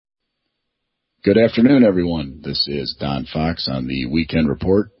Good afternoon, everyone. This is Don Fox on the Weekend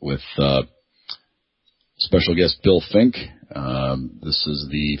Report with special guest Bill Fink. This is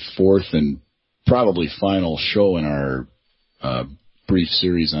the fourth and probably final show in our brief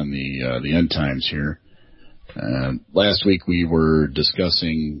series on the end times here. Last week we were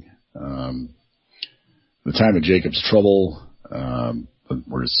discussing the time of Jacob's trouble,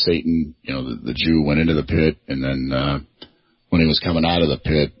 where Satan, the Jew went into the pit, and then when he was coming out of the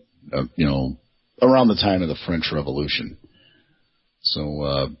pit, around the time of the French Revolution.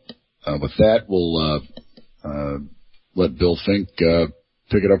 So with that, we'll let Bill Fink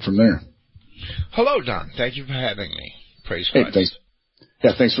pick it up from there. Hello, Don. Thank you for having me. Praise God. Hey, thanks.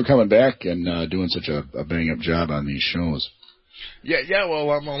 Yeah, thanks for coming back and doing such a bang-up job on these shows. Yeah.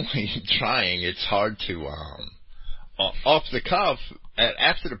 Well, I'm only trying. It's hard to off the cuff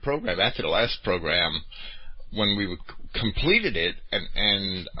after the last program. When we completed it,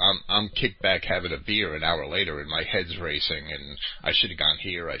 and I'm kicked back having a beer an hour later, and my head's racing, and I should have gone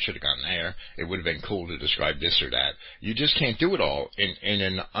here, I should have gone there. It would have been cool to describe this or that. You just can't do it all in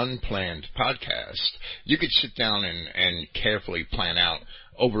an unplanned podcast. You could sit down and carefully plan out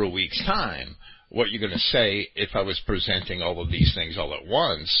over a week's time what you're going to say if I was presenting all of these things all at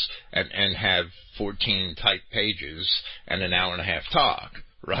once and have 14 typed pages and an hour and a half talk.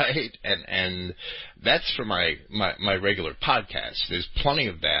 Right? And that's for my regular podcast. There's plenty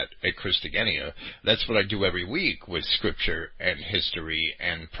of that at Christogenea. That's what I do every week with scripture and history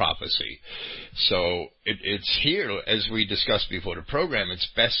and prophecy. So it's here, as we discussed before the program, it's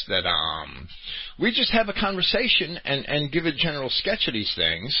best that we just have a conversation and give a general sketch of these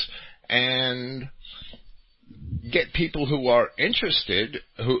things and get people who are interested,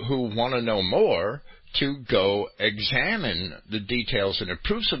 who want to know more, to go examine the details and the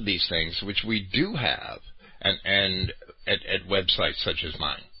proofs of these things, which we do have, and at websites such as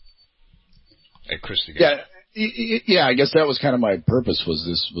mine, at Christogenea. Yeah, I guess that was kind of my purpose.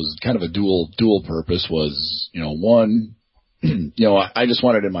 This was kind of a dual purpose. Was one, I just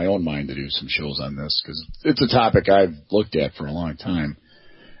wanted in my own mind to do some shows on this because it's a topic I've looked at for a long time,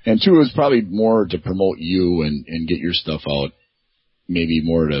 and two, it was probably more to promote you and get your stuff out, maybe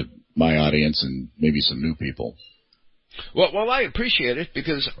more to my audience and maybe some new people. Well, I appreciate it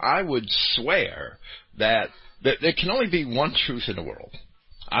because I would swear that there can only be one truth in the world.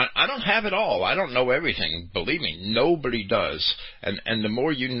 I don't have it all. I don't know everything. Believe me, nobody does. And the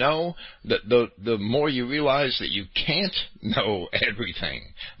more you know, the more you realize that you can't know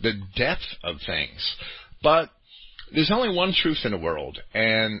everything, the depth of things. But there's only one truth in the world,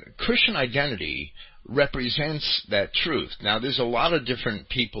 and Christian identity represents that truth. Now, there's a lot of different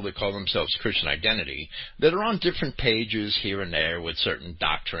people that call themselves Christian identity that are on different pages here and there with certain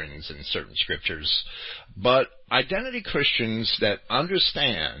doctrines and certain scriptures. But identity Christians that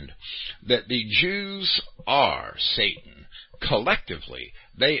understand that the Jews are Satan collectively,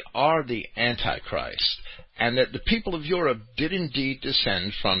 they are the Antichrist, and that the people of Europe did indeed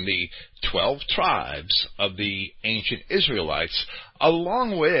descend from the 12 tribes of the ancient Israelites,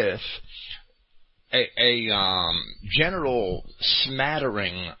 along with a general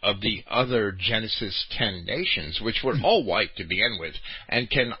smattering of the other Genesis 10 nations, which were all white to begin with, and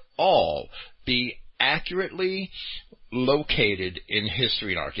can all be accurately located in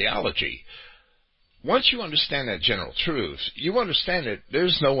history and archaeology. Once you understand that general truth, you understand that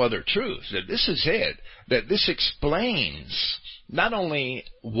there's no other truth, that this is it, that this explains not only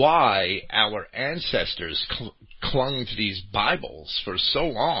why our ancestors clung to these Bibles for so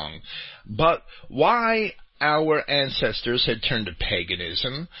long, but why our ancestors had turned to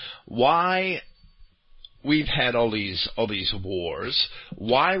paganism, why we've had all these wars,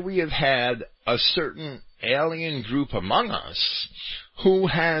 why we have had a certain alien group among us who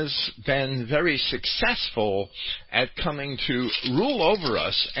has been very successful at coming to rule over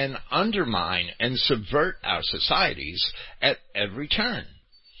us and undermine and subvert our societies at every turn.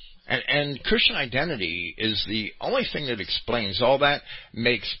 And Christian identity is the only thing that explains all that,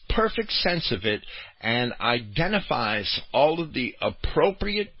 makes perfect sense of it, and identifies all of the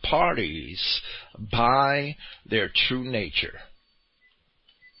appropriate parties by their true nature.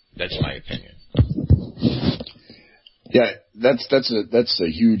 That's my opinion. Yeah, that's a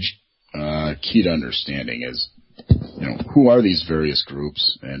huge key to understanding is, who are these various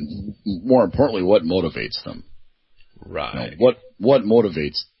groups, and more importantly, what motivates them? Right. What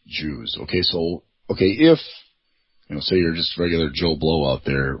motivates Jews? If say you're just regular Joe Blow out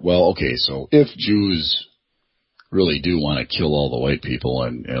there. Well, so if Jews really do want to kill all the white people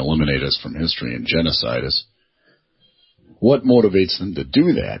and eliminate us from history and genocide us, what motivates them to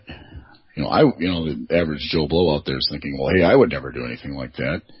do that? The average Joe Blow out there is thinking, well, hey, I would never do anything like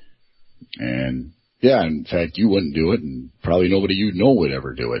that. And yeah, in fact, you wouldn't do it, and probably nobody you know would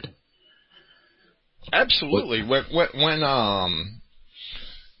ever do it. Absolutely.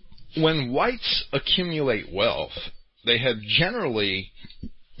 When whites accumulate wealth, they have generally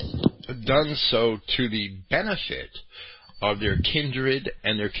done so to the benefit of their kindred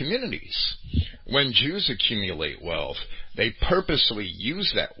and their communities. When Jews accumulate wealth, they purposely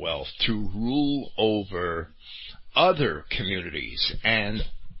use that wealth to rule over other communities and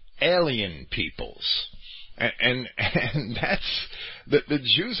alien peoples. And that's, the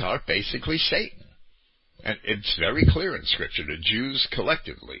Jews are basically Satan. And it's very clear in Scripture, the Jews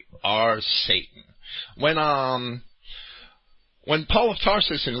collectively are Satan. When Paul of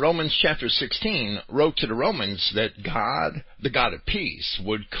Tarsus in Romans chapter 16 wrote to the Romans that God, the God of peace,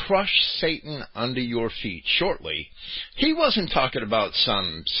 would crush Satan under your feet shortly, he wasn't talking about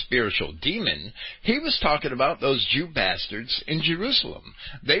some spiritual demon. He was talking about those Jew bastards in Jerusalem.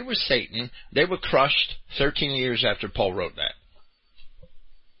 They were Satan. They were crushed 13 years after Paul wrote that,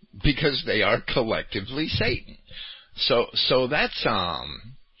 because they are collectively Satan. So that's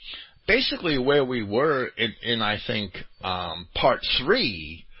basically where we were in I think, part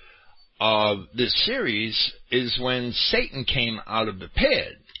 3 of this series is when Satan came out of the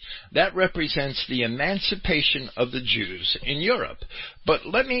pit. That represents the emancipation of the Jews in Europe. But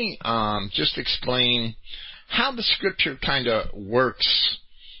let me just explain how the Scripture kind of works.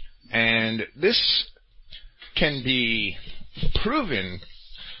 And this can be proven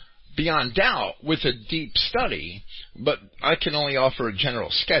beyond doubt with a deep study, but I can only offer a general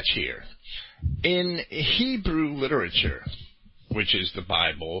sketch here. In Hebrew literature, which is the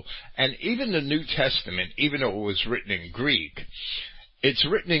Bible, and even the New Testament, even though it was written in Greek, it's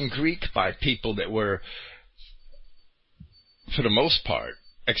written in Greek by people that were, for the most part,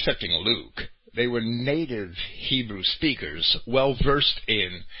 excepting Luke, they were native Hebrew speakers, well versed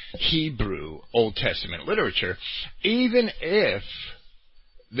in Hebrew Old Testament literature, even if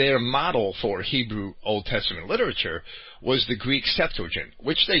their model for Hebrew Old Testament literature was the Greek Septuagint,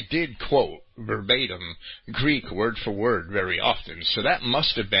 which they did quote verbatim Greek word for word very often. So that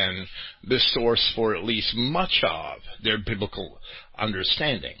must have been the source for at least much of their biblical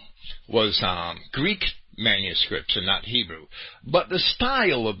understanding, was Greek manuscripts and not Hebrew. But the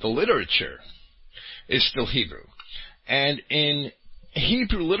style of the literature is still Hebrew. And in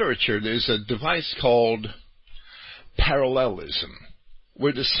Hebrew literature, there's a device called parallelism,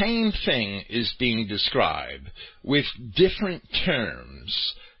 where the same thing is being described with different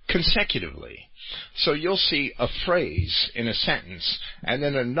terms consecutively. So you'll see a phrase in a sentence and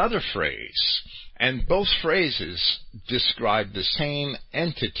then another phrase, and both phrases describe the same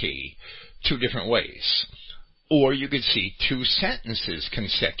entity 2 different ways. Or you could see 2 sentences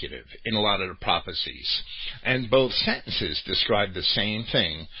consecutive in a lot of the prophecies, and both sentences describe the same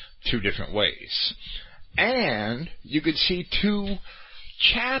thing 2 different ways. And you could see 2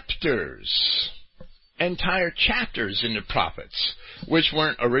 chapters, entire chapters in the prophets, which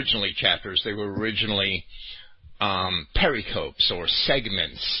weren't originally chapters. They were originally pericopes or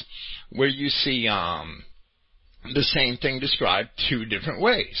segments, where you see the same thing described 2 different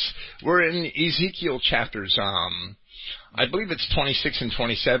ways. We're in Ezekiel chapters, I believe it's 26 and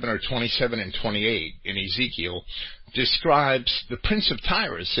 27 or 27 and 28 in Ezekiel, describes the Prince of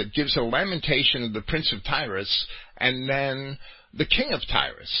Tyrus. It gives a lamentation of the Prince of Tyrus and then the King of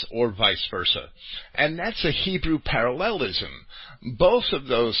Tyrus, or vice versa. And that's a Hebrew parallelism. Both of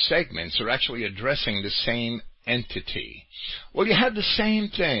those segments are actually addressing the same entity. Well, you have the same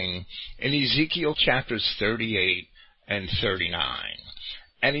thing in Ezekiel chapters 38 and 39.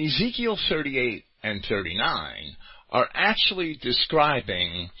 And Ezekiel 38 and 39 are actually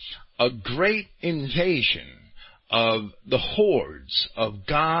describing a great invasion of the hordes of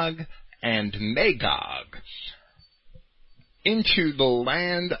Gog and Magog into the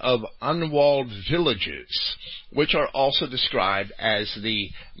land of unwalled villages, which are also described as the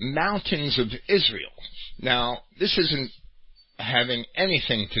mountains of Israel. Now, this isn't having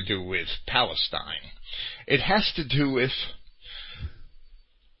anything to do with Palestine. It has to do with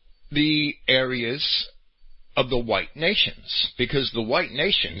the areas of the white nations, because the white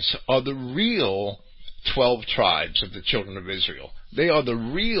nations are the real 12 tribes of the children of Israel. They are the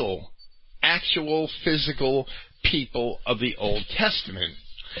real, actual, physical people of the Old Testament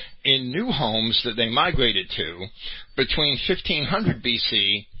in new homes that they migrated to between 1500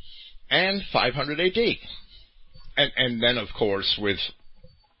 BC and 500 AD. And then, of course, with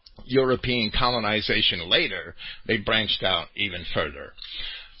European colonization later, they branched out even further.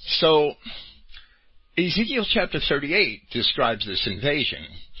 So, Ezekiel chapter 38 describes this invasion,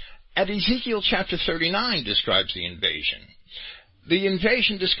 and Ezekiel chapter 39 describes the invasion. the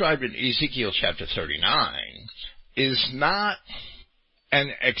invasion described in Ezekiel chapter 39 is not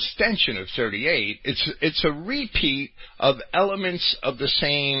an extension of 38. It's a repeat of elements of the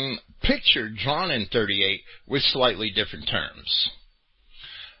same picture drawn in 38 with slightly different terms.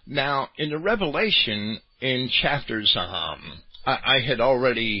 Now, in the Revelation, in chapters, I had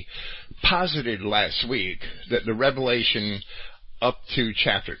already posited last week that the Revelation up to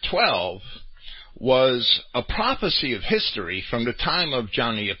chapter 12 was a prophecy of history from the time of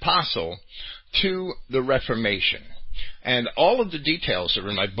John the Apostle to the Reformation. And all of the details are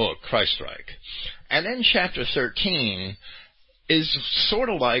in my book, Christ-like. And then chapter 13 is sort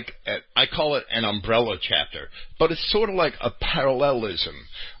of like, I call it an umbrella chapter, but it's sort of like a parallelism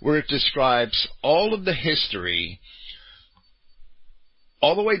where it describes all of the history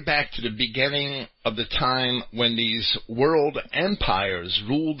all the way back to the beginning of the time when these world empires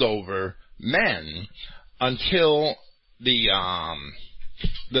ruled over men until the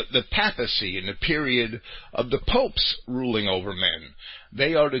papacy in the period of the popes ruling over men.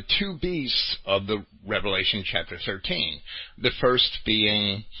 They are the two beasts of the Revelation chapter 13. The first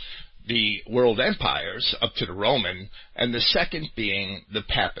being the world empires up to the Roman, and the second being the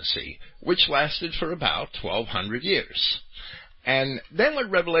papacy, which lasted for about 1,200 years. And then with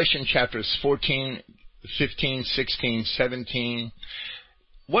Revelation chapters 14, 15, 16, 17,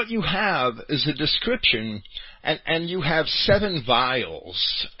 what you have is a description, and you have 7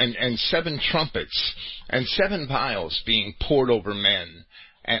 vials and 7 trumpets and 7 vials being poured over men.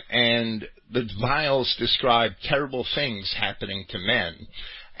 And the vials describe terrible things happening to men.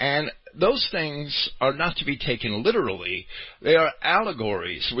 And those things are not to be taken literally. They are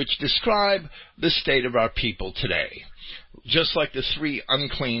allegories which describe the state of our people today. Just like the 3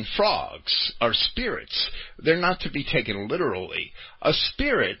 unclean frogs are spirits. They're not to be taken literally. A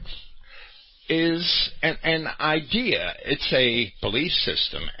spirit is an idea. It's a belief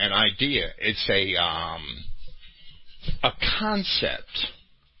system, an idea. It's a concept.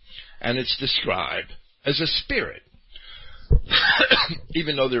 And it's described as a spirit.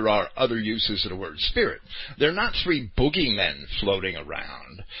 Even though there are other uses of the word spirit. They're not 3 boogeymen floating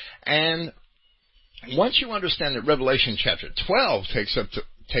around. And once you understand that Revelation chapter 12 takes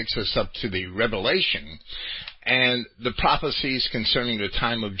us up to the Revelation, and the prophecies concerning the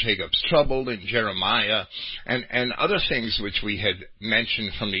time of Jacob's trouble in Jeremiah, and other things which we had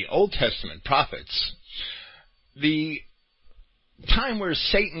mentioned from the Old Testament prophets, the time where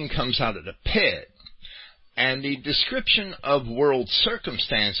Satan comes out of the pit, and the description of world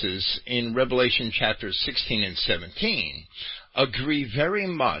circumstances in Revelation chapters 16 and 17 agree very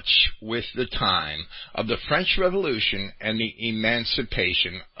much with the time of the French Revolution and the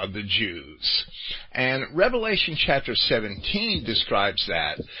emancipation of the Jews. And Revelation chapter 17 describes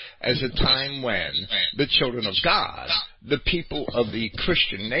that as a time when the children of God, the people of the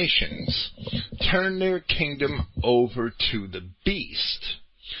Christian nations, turn their kingdom over to the beast.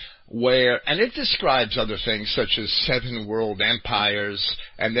 And it describes other things such as 7 world empires,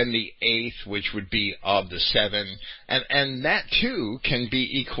 and then the 8th, which would be of the 7, and that too can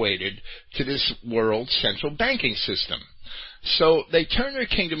be equated to this world central banking system. So they turn their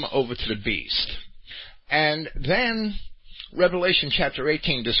kingdom over to the beast. And then Revelation chapter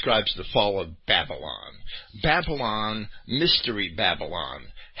 18 describes the fall of Babylon. Babylon, Mystery Babylon,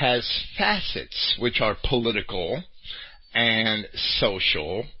 has facets which are political and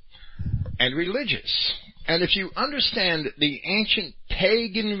social and religious. And if you understand the ancient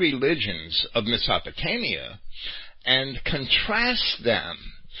pagan religions of Mesopotamia and contrast them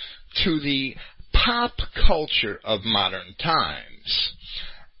to the pop culture of modern times,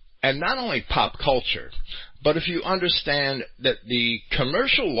 and not only pop culture, but if you understand that the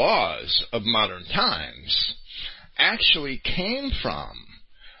commercial laws of modern times actually came from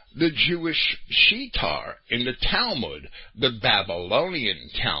the Jewish Shitar in the Talmud, the Babylonian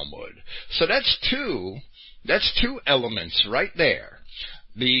Talmud. So that's two elements right there.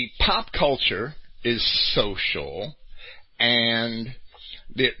 The pop culture is social, and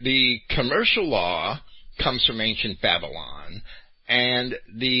the commercial law comes from ancient Babylon, and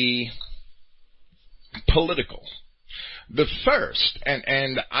the political. The first,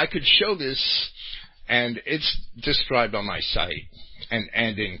 and I could show this, and it's described on my site,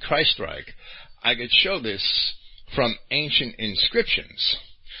 and in Christ-like, I could show this from ancient inscriptions.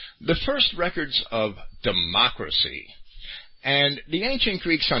 The first records of democracy. And the ancient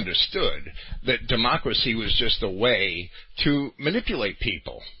Greeks understood that democracy was just a way to manipulate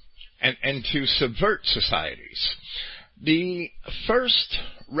people and to subvert societies. The first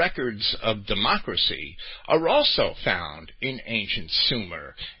records of democracy are also found in ancient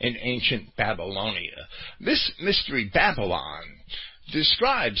Sumer, in ancient Babylonia. This Mystery Babylon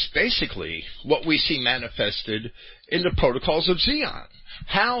describes basically what we see manifested in the Protocols of Zion,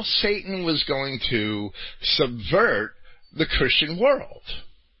 how Satan was going to subvert the Christian world.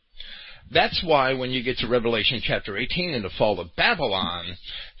 That's why when you get to Revelation chapter 18 in the fall of Babylon,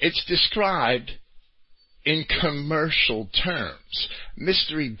 it's described in commercial terms.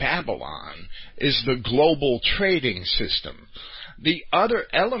 Mystery Babylon is the global trading system. The other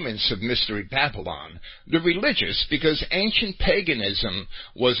elements of Mystery Babylon, the religious, because ancient paganism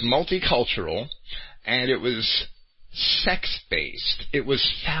was multicultural and it was sex-based, it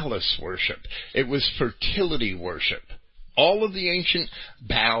was phallus worship, it was fertility worship. All of the ancient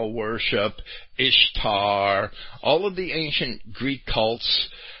Baal worship, Ishtar, all of the ancient Greek cults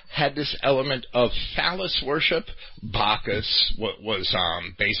had this element of phallus worship. Bacchus was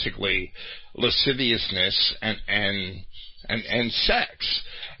basically lasciviousness and sex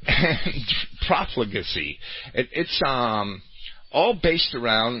and profligacy. It's all based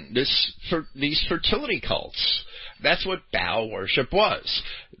around these fertility cults. That's what Baal worship was.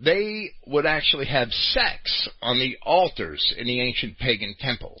 They would actually have sex on the altars in the ancient pagan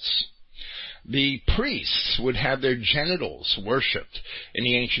temples. The priests would have their genitals worshipped in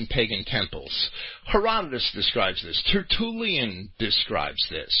the ancient pagan temples. Herodotus describes this. Tertullian describes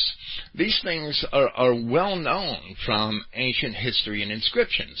this. These things are well known from ancient history and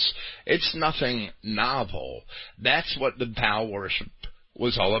inscriptions. It's nothing novel. That's what the Baal worship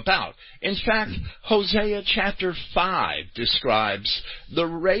was all about. In fact, Hosea chapter 5 describes the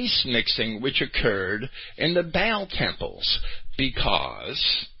race mixing which occurred in the Baal temples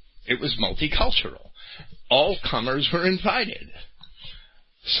because it was multicultural. All comers were invited.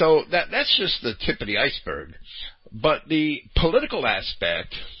 So that's just the tip of the iceberg. But the political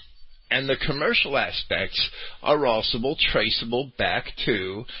aspect and the commercial aspects are also traceable back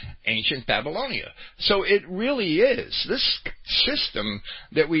to ancient Babylonia. So it really is this system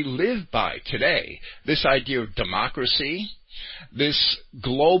that we live by today, this idea of democracy, this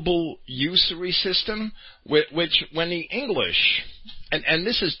global usury system, which when the English, and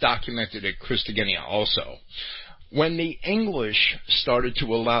this is documented at Christogenea also, when the English started to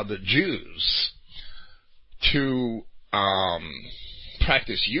allow the Jews to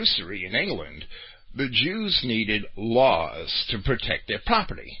practice usury in England, the Jews needed laws to protect their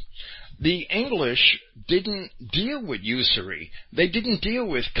property. The English didn't deal with usury. They didn't deal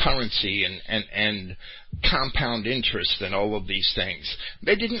with currency and compound interest and all of these things.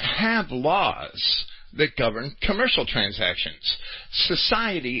 They didn't have laws that governed commercial transactions.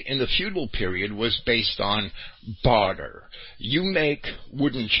 Society in the feudal period was based on barter. You make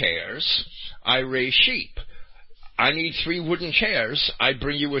wooden chairs, I raise sheep. I need 3 wooden chairs, I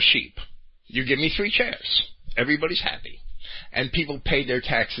bring you a sheep. You give me 3 chairs. Everybody's happy. And people paid their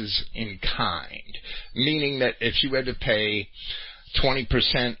taxes in kind, meaning that if you had to pay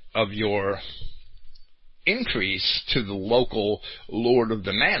 20% of your increase to the local lord of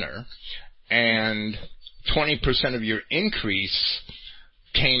the manor, and 20% of your increase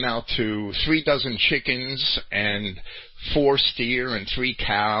came out to 3 dozen chickens and 4 steer and 3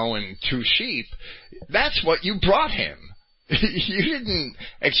 cow and 2 sheep, that's what you brought him. You didn't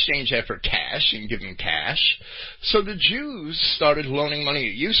exchange that for cash and give him cash. So the Jews started loaning money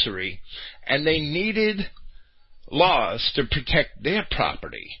at usury, and they needed laws to protect their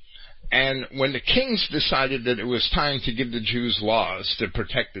property. And when the kings decided that it was time to give the Jews laws to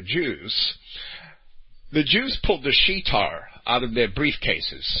protect the Jews pulled the Shitar out of their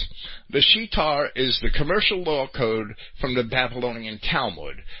briefcases. The Shitar is the commercial law code from the Babylonian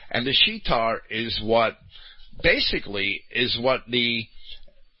Talmud, and the Shitar is what the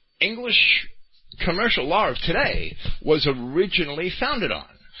English commercial law of today was originally founded on.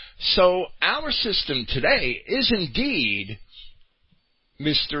 So our system today is indeed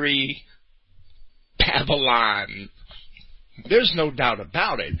Mystery Babylon. There's no doubt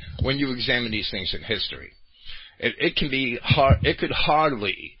about it when you examine these things in history. It could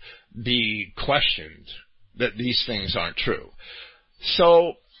hardly be questioned that these things aren't true.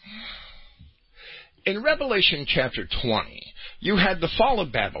 So, in Revelation chapter 20, you had the fall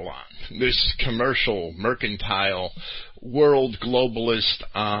of Babylon, this commercial, mercantile, world globalist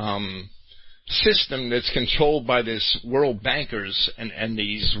system that's controlled by this world bankers and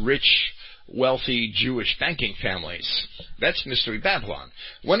these rich, wealthy Jewish banking families. That's Mystery Babylon.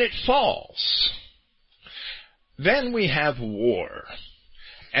 When it falls, then we have war.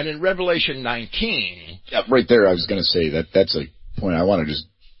 And in Revelation 19... Yeah, right there I was going to say that's a point. I want to just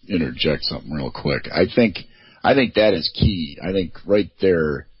interject something real quick. I think I think that is key. I think right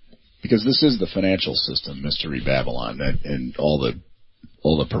there, because this is the financial system, Mystery Babylon, and all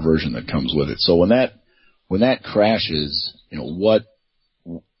the perversion that comes with it. So when that crashes, what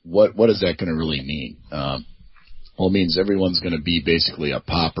is that going to really mean? Well, it means everyone's going to be basically a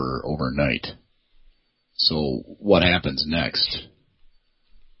pauper overnight. So what happens next?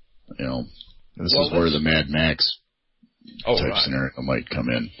 This is where the Mad Max type scenario might come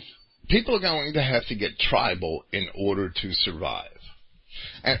in. People are going to have to get tribal in order to survive.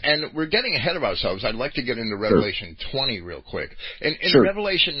 And we're getting ahead of ourselves. I'd like to get into Revelation 20 real quick. In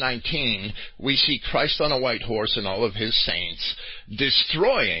Revelation 19, we see Christ on a white horse and all of his saints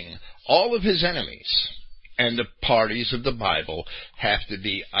destroying all of his enemies. And the parties of the Bible have to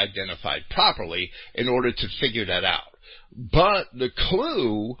be identified properly in order to figure that out. But the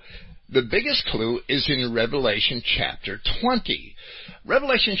biggest clue is in Revelation chapter 20.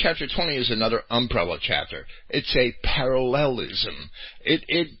 Revelation chapter 20 is another umbrella chapter. It's a parallelism.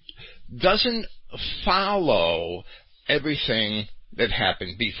 It doesn't follow everything that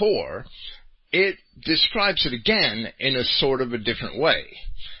happened before. It describes it again in a sort of a different way.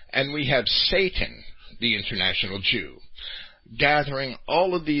 And we have Satan, the international Jew, gathering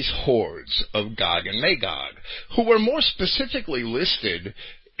all of these hordes of Gog and Magog, who were more specifically listed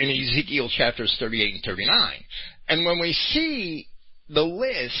in Ezekiel chapters 38 and 39. And when we see the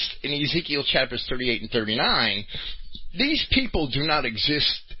list in Ezekiel chapters 38 and 39, these people do not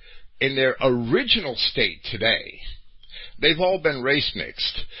exist in their original state today. They've all been race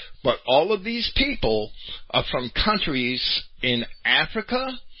mixed. But all of these people are from countries in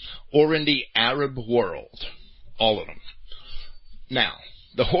Africa or in the Arab world. All of them. Now,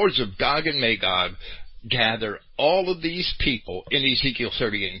 the hordes of Gog and Magog gather all of these people in Ezekiel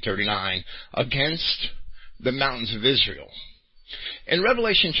 38 and 39 against the mountains of Israel. In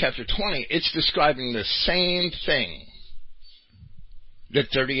Revelation chapter 20, it's describing the same thing that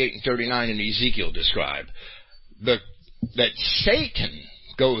 38 and 39 in Ezekiel describe. That Satan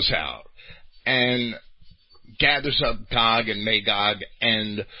goes out and gathers up Gog and Magog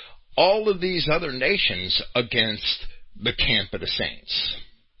and all of these other nations against the camp of the saints.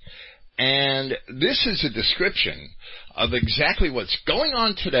 And this is a description of exactly what's going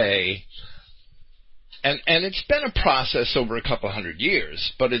on today. And it's been a process over a couple hundred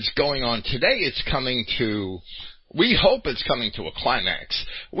years, but it's going on today. It's coming to, we hope it's coming to a climax.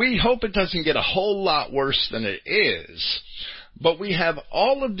 We hope it doesn't get a whole lot worse than it is. But we have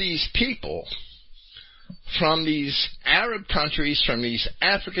all of these people from these Arab countries, from these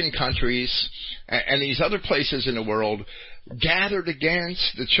African countries, and these other places in the world gathered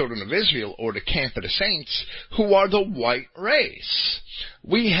against the children of Israel, or the camp of the saints, who are the white race.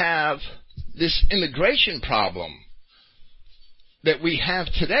 We have this immigration problem that we have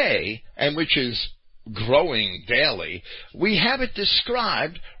today, and which is growing daily. We have it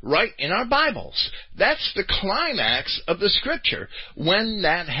described right in our Bibles. That's the climax of the Scripture when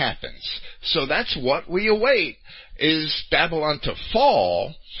that happens. So that's what we await, is Babylon to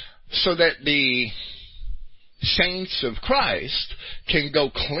fall so that the saints of Christ can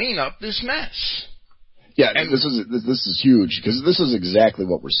go clean up this mess. Yeah, and this is huge, because this is exactly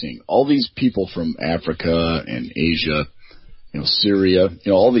what we're seeing. All these people from Africa and Asia, Syria,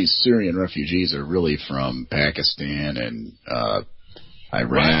 all these Syrian refugees are really from Pakistan and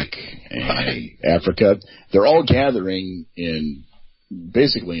Iraq and Africa. They're all gathering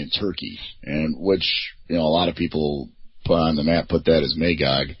basically in Turkey, and which a lot of people put on the map, put that as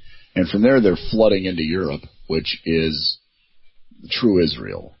Magog, and from there they're flooding into Europe, which is true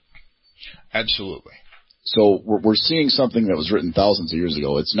Israel. Absolutely. So we're seeing something that was written thousands of years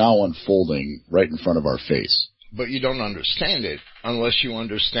ago. It's now unfolding right in front of our face. But you don't understand it unless you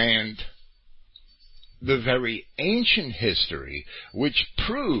understand the very ancient history, which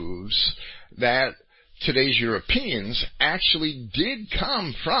proves that today's Europeans actually did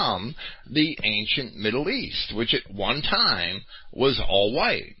come from the ancient Middle East, which at one time was all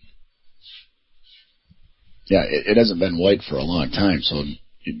white. Yeah, it hasn't been white for a long time, so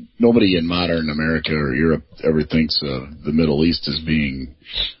nobody in modern America or Europe ever thinks of the Middle East as being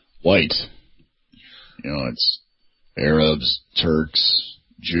white. It's Arabs, Turks,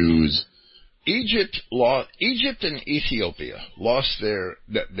 Jews. Egypt and Ethiopia lost their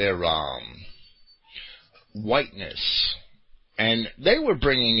whiteness, and they were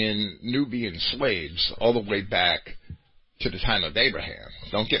bringing in Nubian slaves all the way back to the time of Abraham.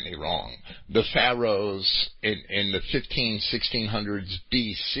 Don't get me wrong. The pharaohs in the 1600s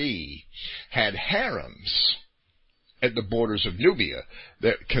BC had harems at the borders of Nubia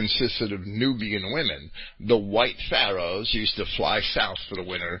that consisted of Nubian women. The white pharaohs used to fly south for the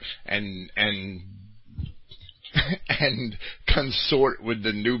winter and and consort with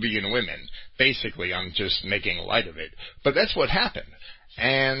the Nubian women. Basically, I'm just making light of it. But that's what happened.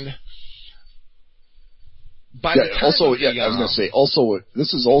 And by the time I was going to say, also,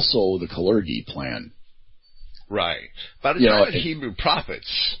 this is also the Kalergi plan. Right. By the time of the Hebrew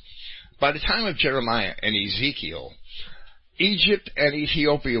prophets, by the time of Jeremiah and Ezekiel, Egypt and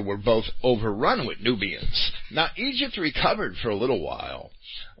Ethiopia were both overrun with Nubians. Now, Egypt recovered for a little while,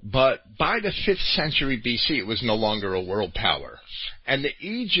 but by the 5th century BC, it was no longer a world power. And the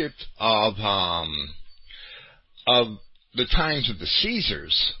Egypt of the times of the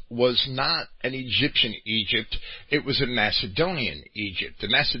Caesars was not an Egyptian Egypt, it was a Macedonian Egypt. The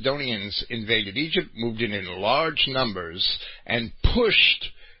Macedonians invaded Egypt, moved in large numbers, and pushed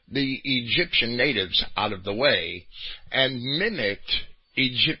the Egyptian natives out of the way, and mimicked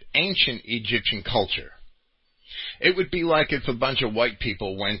ancient Egyptian culture. It would be like if a bunch of white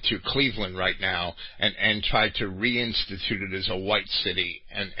people went to Cleveland right now and tried to reinstitute it as a white city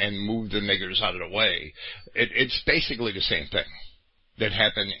and move the niggers out of the way. It's basically the same thing that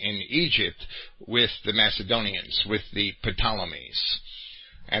happened in Egypt with the Macedonians, with the Ptolemies.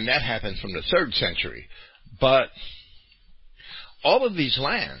 And that happened from the 3rd century. But all of these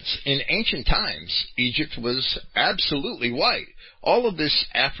lands, in ancient times, Egypt was absolutely white. All of this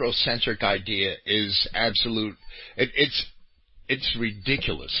Afrocentric idea is absolute. It's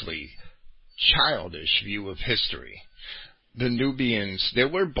ridiculously childish view of history. The Nubians, there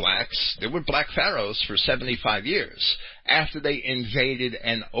were black pharaohs for 75 years after they invaded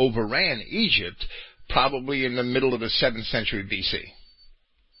and overran Egypt, probably in the middle of the 7th century BC.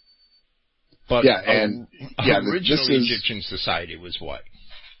 But original Egyptian society was white.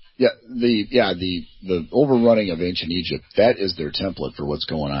 The overrunning of ancient Egypt, that is their template for what's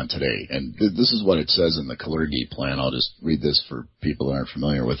going on today. And this is what it says in the Kalergi plan. I'll just read this for people that aren't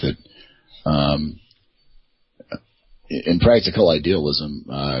familiar with it. In Practical Idealism,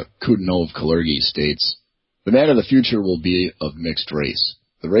 Kudinov Kalergi states, "The man of the future will be of mixed race.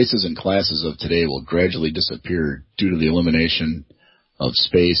 The races and classes of today will gradually disappear due to the elimination of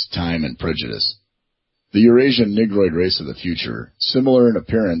space, time, and prejudice. The Eurasian Negroid race of the future, similar in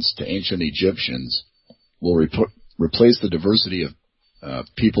appearance to ancient Egyptians, will replace the diversity of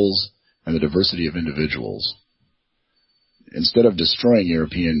peoples and the diversity of individuals. Instead of destroying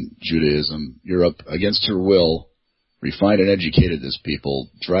European Judaism, Europe, against her will, refined and educated this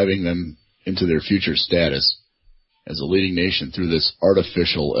people, driving them into their future status as a leading nation through this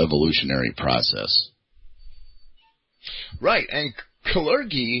artificial evolutionary process." Right, and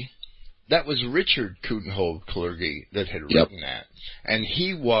Kalergi, that was Richard Coudenhove Kalergi that had written that. And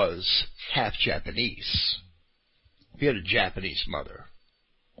he was half Japanese. He had a Japanese mother.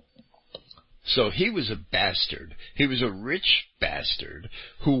 So he was a bastard. He was a rich bastard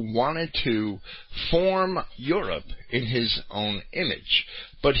who wanted to form Europe in his own image.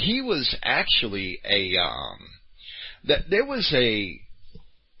 But he was actually there was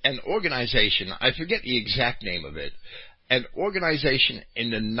an organization, I forget the exact name of it, an organization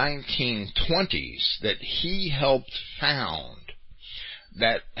in the 1920s that he helped found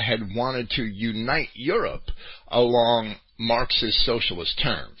that had wanted to unite Europe along Marxist socialist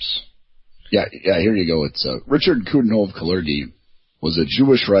terms. Yeah, here you go. It's Richard Coudenhove Kalergi was a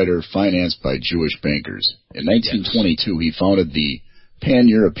Jewish writer financed by Jewish bankers. In 1922, he founded the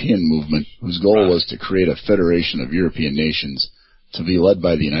Pan-European movement, whose goal was to create a federation of European nations to be led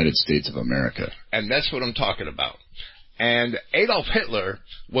by the United States of America. And that's what I'm talking about. And Adolf Hitler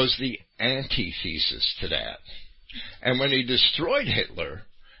was the antithesis to that. And when he destroyed Hitler,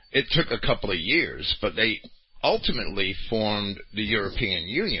 it took a couple of years, but they ultimately formed the European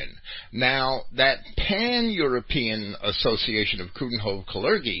Union. Now, that Pan-European Association of Coudenhove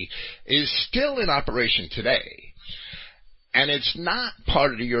Kalergi is still in operation today. And it's not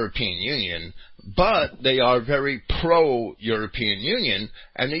part of the European Union, but they are very pro-European Union.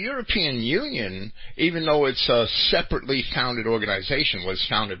 And the European Union, even though it's a separately founded organization, was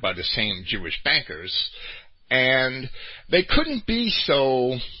founded by the same Jewish bankers. And they couldn't be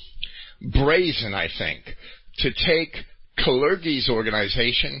so brazen, I think, to take Kalergi's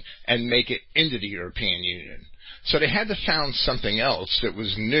organization and make it into the European Union. So they had to found something else that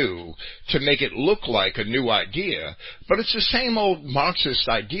was new to make it look like a new idea, but it's the same old Marxist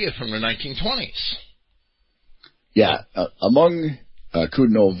idea from the 1920s. Yeah, among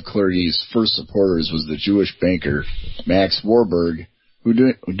Coudenhove Kalergi's first supporters was the Jewish banker Max Warburg, who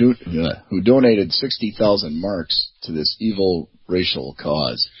donated 60,000 marks to this evil racial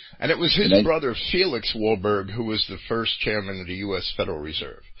cause. And it was his brother Felix Warburg who was the first chairman of the U.S. Federal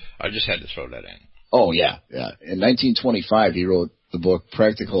Reserve. I just had to throw that in. Oh, yeah. In 1925, he wrote the book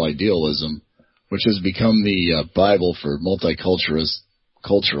Practical Idealism, which has become the Bible for multiculturalists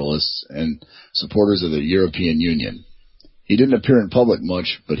and supporters of the European Union. He didn't appear in public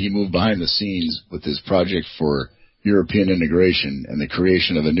much, but he moved behind the scenes with his project for European integration and the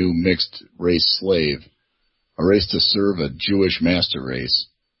creation of a new mixed-race slave, a race to serve a Jewish master race.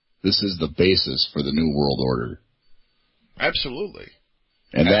 This is the basis for the New World Order. Absolutely.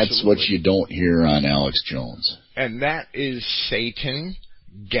 And that's what you don't hear on Alex Jones. And that is Satan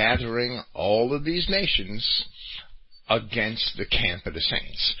gathering all of these nations against the camp of the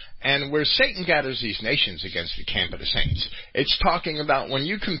saints. And where Satan gathers these nations against the camp of the saints, it's talking about when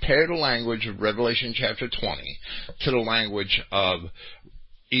you compare the language of Revelation chapter 20 to the language of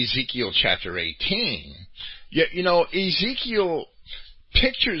Ezekiel chapter 18. You know, Ezekiel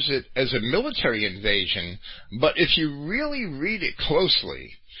pictures it as a military invasion, but if you really read it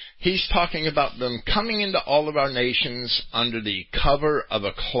closely, he's talking about them coming into all of our nations under the cover of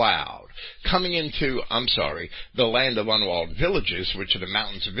a cloud, coming into, the land of unwalled villages, which are the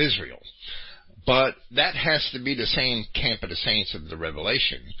mountains of Israel. But that has to be the same camp of the saints of the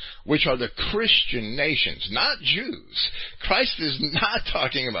Revelation, which are the Christian nations, not Jews. Christ is not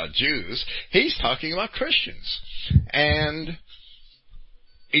talking about Jews. He's talking about Christians. And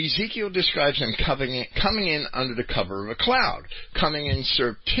Ezekiel describes them coming in under the cover of a cloud, coming in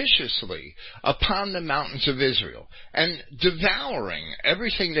surreptitiously upon the mountains of Israel, and devouring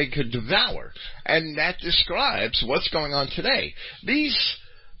everything they could devour. And that describes what's going on today. These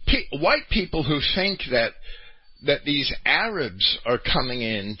white people who think that these Arabs are coming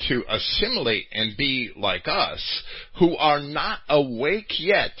in to assimilate and be like us, who are not awake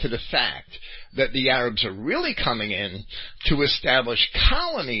yet to the fact that the Arabs are really coming in to establish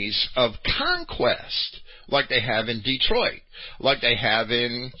colonies of conquest, like they have in Detroit, like they have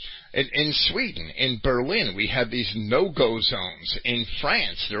in Sweden, in Berlin. We have these no-go zones. In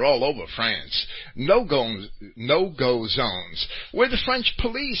France, they're all over France. No-go zones where the French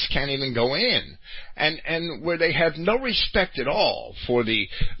police can't even go in, and where they have no respect at all for the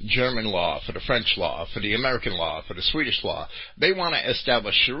German law, for the French law, for the American law, for the Swedish law. They want to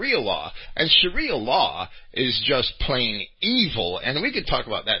establish Sharia law, and Sharia law is just plain evil, and we could talk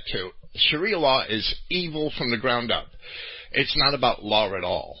about that too. Sharia law is evil from the ground up. It's not about law at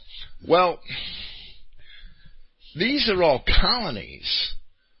all. Well, these are all colonies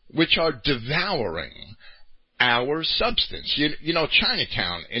which are devouring our substance. You know,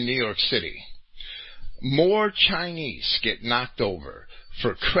 Chinatown in New York City, more Chinese get knocked over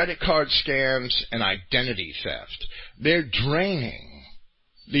for credit card scams and identity theft. They're draining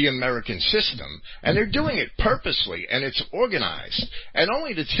the American system, and they're doing it purposely, and it's organized, and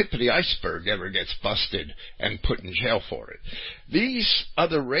only the tip of the iceberg ever gets busted and put in jail for it. These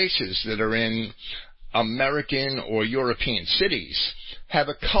other races that are in American or European cities have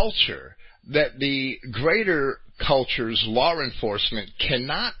a culture that the greater culture's law enforcement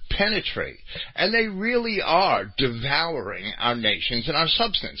cannot penetrate, and they really are devouring our nations and our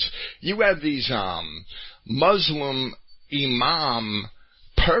substance. You have these Muslim imam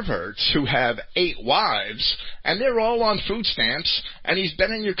perverts who have 8 wives, and they're all on food stamps, and he's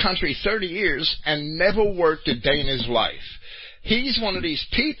been in your country 30 years and never worked a day in his life. He's one of these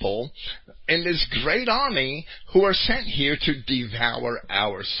people in this great army who are sent here to devour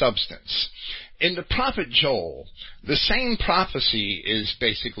our substance. In the prophet Joel, the same prophecy is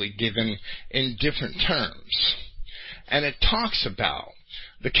basically given in different terms, and it talks about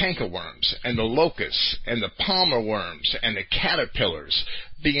the cankerworms and the locusts and the palmer worms and the caterpillars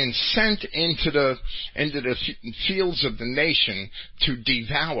being sent into the fields of the nation to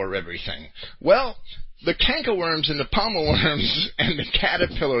devour everything. Well, the cankerworms and the palmer worms and the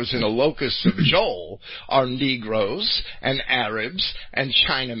caterpillars and the locusts of Joel are Negroes and Arabs and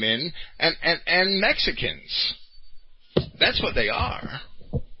Chinamen and Mexicans. That's what they are.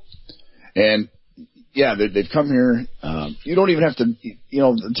 And yeah, they've come here. You don't even have to,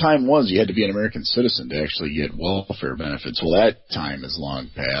 the time was you had to be an American citizen to actually get welfare benefits. Well, that time is long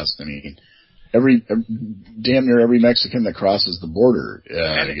past. I mean, damn near every Mexican that crosses the border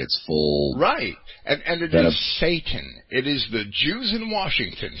gets full. Right. And it is Satan. It is the Jews in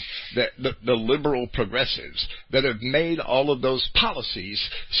Washington, the liberal progressives, that have made all of those policies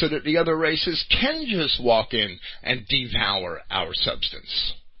so that the other races can just walk in and devour our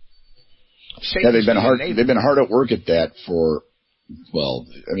substance. Yeah, they've been hard at work at that for,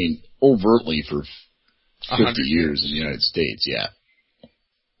 overtly for 50 years in the United States, yeah.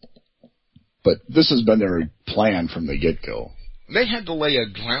 But this has been their plan from the get-go. They had to lay a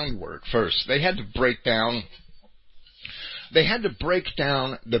groundwork first. They had to break down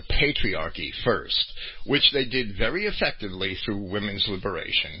the patriarchy first, which they did very effectively through women's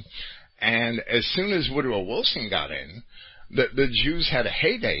liberation. And as soon as Woodrow Wilson got in, the Jews had a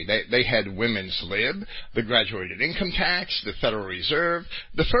heyday. They had women's lib, the graduated income tax, the Federal Reserve,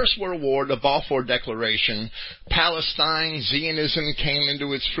 the First World War, the Balfour Declaration, Palestine, Zionism came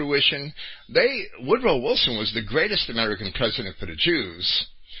into its fruition. Woodrow Wilson was the greatest American president for the Jews,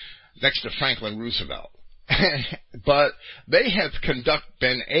 next to Franklin Roosevelt. But they have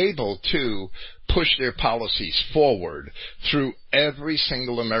been able to push their policies forward through every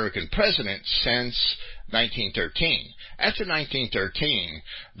single American president since 1913. After 1913,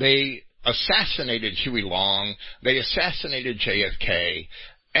 they assassinated Huey Long, they assassinated JFK.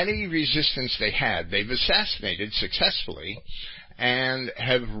 Any resistance they had, they've assassinated successfully, and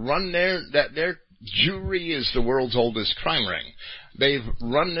have run their Jewry is the world's oldest crime ring. They've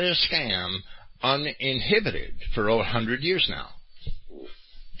run their scam uninhibited for over 100 years now.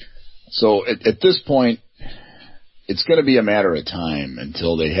 So at this point, it's going to be a matter of time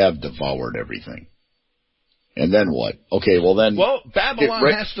until they have devoured everything. And then what? Okay, well then. Well, Babylon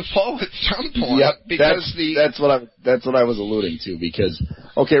has to fall at some point. Yep, because that's what I was alluding to. Because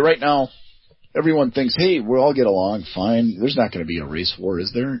okay, right now, everyone thinks, hey, we'll all get along fine. There's not going to be a race war,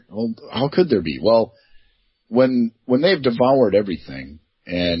 is there? Well, how could there be? Well, when they've devoured everything,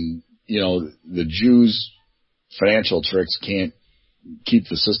 and the Jews' financial tricks can't keep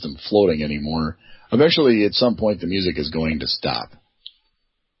the system floating anymore, eventually at some point the music is going to stop.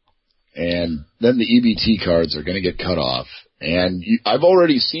 And then the EBT cards are going to get cut off. And I've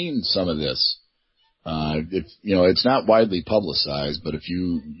already seen some of this. It's not widely publicized, but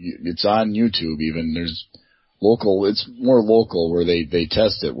it's on YouTube even. There's it's more local where they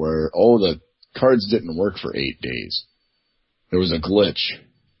test it where, the cards didn't work for 8 days. There was a glitch.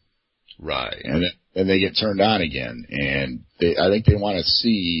 Right. And they get turned on again. And I think they want to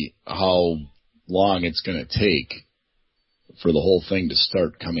see how long it's going to take for the whole thing to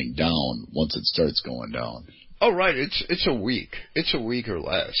start coming down once it starts going down. Oh, right. It's a week. It's a week or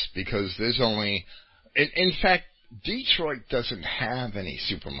less because there's only, in fact, Detroit doesn't have any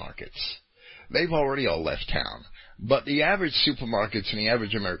supermarkets. They've already all left town. But the average supermarkets in the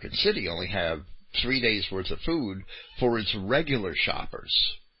average American city only have 3 days worth of food for its regular shoppers.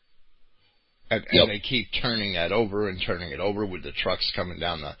 And they keep turning it over with the trucks coming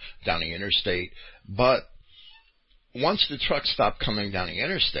down the interstate. But once the trucks stop coming down the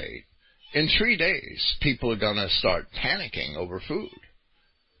interstate, in 3 days, people are going to start panicking over food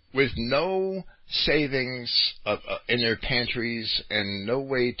with no savings in their pantries and no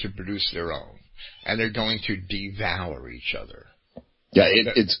way to produce their own. And they're going to devour each other. Yeah,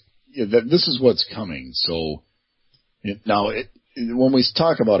 this is what's coming. So now, when we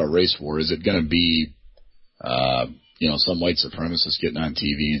talk about a race war, is it going to be, some white supremacist getting on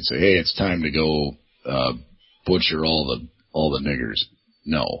TV and say, "Hey, it's time to go butcher all the niggers"?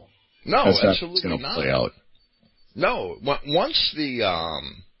 No, that's absolutely not going to play out. No, once the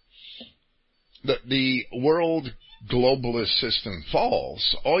world globalist system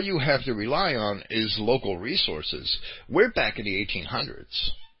falls, all you have to rely on is local resources. We're back in the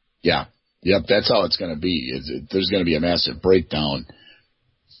 1800s. Yeah. Yep, that's how it's going to be. There's going to be a massive breakdown,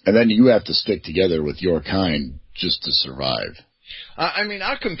 and then you have to stick together with your kind just to survive.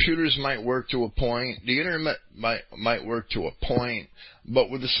 Our computers might work to a point. The internet might work to a point,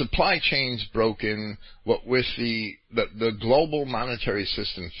 but with the supply chains broken, with the global monetary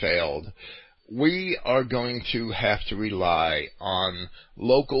system failed, we are going to have to rely on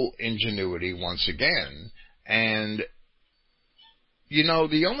local ingenuity once again. And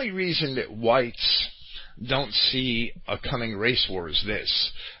the only reason that whites don't see a coming race war is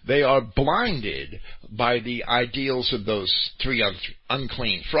this. They are blinded by the ideals of those three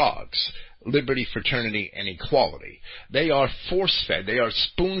unclean frogs: liberty, fraternity, and equality. They are force-fed. They are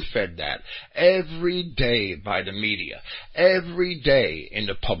spoon-fed that every day by the media, every day in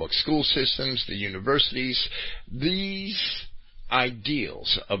the public school systems, the universities. These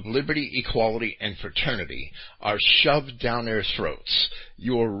ideals of liberty, equality, and fraternity are shoved down their throats.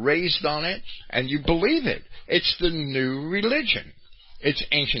 You are raised on it, and you believe it. It's the new religion. It's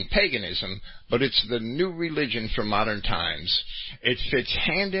ancient paganism, but it's the new religion for modern times. It fits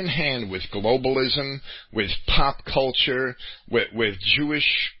hand in hand with globalism, with pop culture, with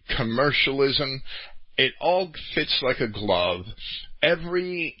Jewish commercialism. It all fits like a glove.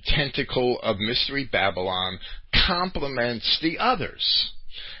 Every tentacle of Mystery Babylon complements the others.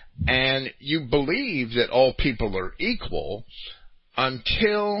 And you believe that all people are equal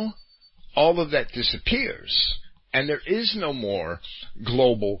until all of that disappears. And there is no more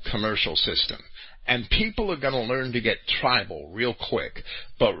global commercial system. And people are going to learn to get tribal real quick.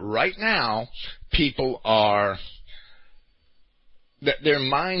 But right now, people are that their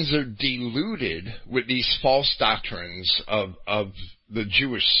minds are deluded with these false doctrines of the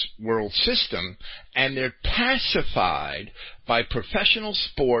Jewish world system, and they're pacified by professional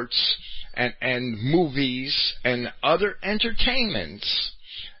sports and movies and other entertainments,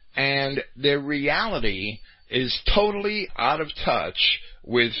 and their reality is totally out of touch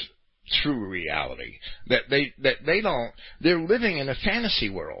with true reality. They're living in a fantasy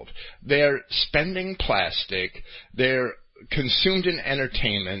world. They're spending plastic. They're consumed in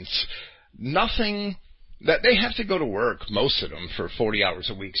entertainments. Nothing that they have to go to work, most of them, for 40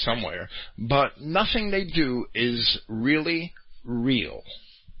 hours a week somewhere, but nothing they do is really real.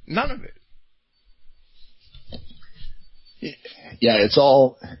 None of it. Yeah, it's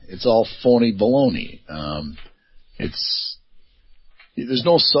all phony baloney. There's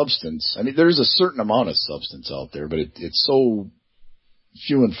no substance. I mean, there's a certain amount of substance out there, but it's so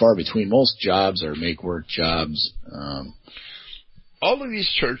few and far between. Most jobs are make-work jobs. All of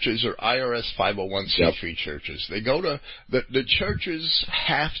these churches are IRS 501c3 churches. They go to the churches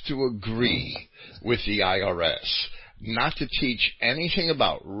have to agree with the IRS not to teach anything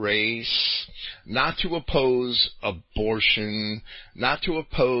about race, not to oppose abortion, not to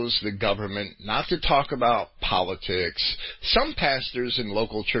oppose the government, not to talk about politics. Some pastors in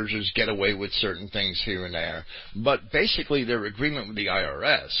local churches get away with certain things here and there, but basically their agreement with the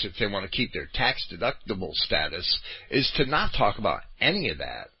IRS, if they want to keep their tax-deductible status, is to not talk about any of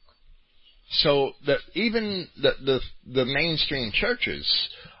that. So that even the mainstream churches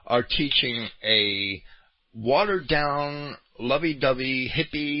are teaching a watered-down, lovey-dovey,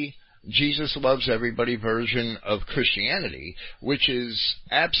 hippie, Jesus loves everybody version of Christianity, which is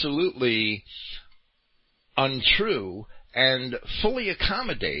absolutely untrue and fully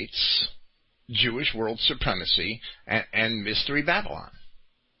accommodates Jewish world supremacy and Mystery Babylon.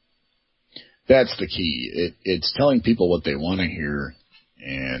 That's the key. It's telling people what they want to hear,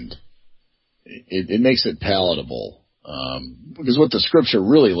 and it makes it palatable. Because what the Scripture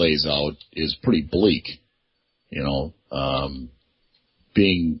really lays out is pretty bleak.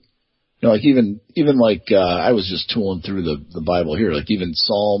 Being, like even I was just tooling through the Bible here, like even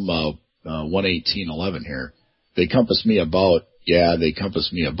Psalm 118:11 here. They compass me about,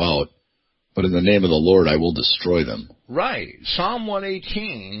 but in the name of the Lord I will destroy them. Right. Psalm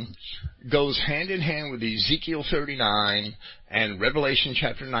 118 goes hand in hand with Ezekiel 39 and Revelation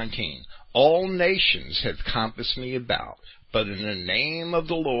chapter 19. All nations have compassed me about, but in the name of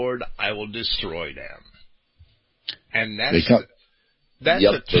the Lord I will destroy them. And that's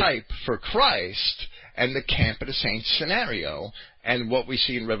a type for Christ and the camp of the saints scenario and what we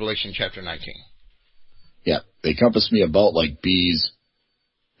see in Revelation chapter 19. Yeah, they compass me about like bees.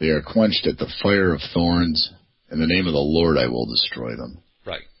 They are quenched at the fire of thorns. In the name of the Lord I will destroy them.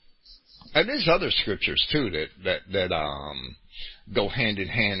 Right. And there's other scriptures too that go hand in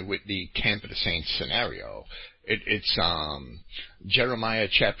hand with the camp of the saints scenario. It's Jeremiah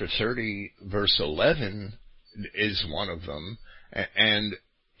chapter 30 verse 11 is one of them. And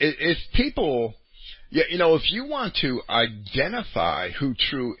if people, if you want to identify who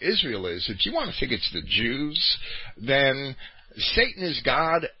true Israel is, if you want to think it's the Jews, then Satan is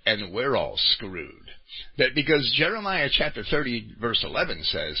God and we're all screwed. That because Jeremiah chapter 30 verse 11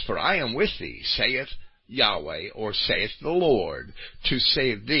 says, "For I am with thee, saith Yahweh," or saith the Lord, "to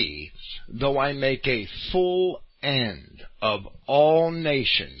save thee, though I make a full end of all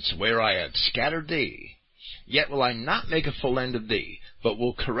nations where I have scattered thee. Yet will I not make a full end of thee, but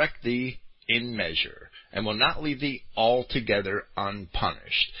will correct thee in measure, and will not leave thee altogether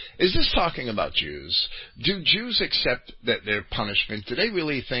unpunished." Is this talking about Jews? Do Jews accept that their punishment? Do they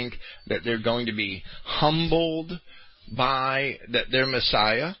really think that they're going to be humbled by their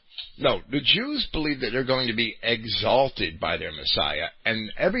Messiah? No, the Jews believe that they're going to be exalted by their Messiah,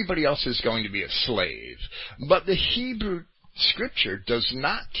 and everybody else is going to be a slave. But the Hebrew Scripture does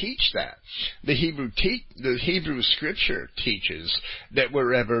not teach that. The Hebrew Scripture teaches that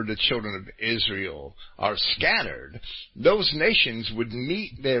wherever the children of Israel are scattered, those nations would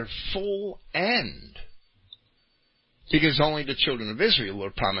meet their full end. Because only the children of Israel are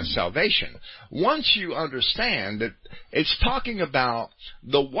promised salvation. Once you understand that it's talking about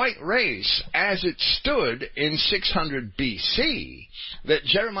the white race as it stood in 600 BC, that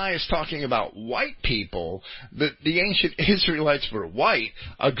Jeremiah is talking about white people, that the ancient Israelites were white,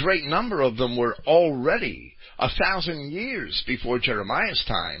 a great number of them were already, 1,000 years before Jeremiah's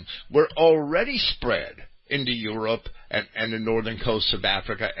time, were already spread into Europe and the northern coasts of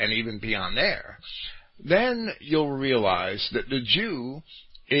Africa and even beyond there. Then you'll realize that the Jew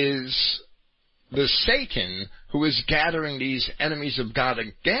is the Satan who is gathering these enemies of God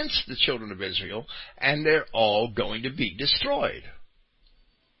against the children of Israel, and they're all going to be destroyed.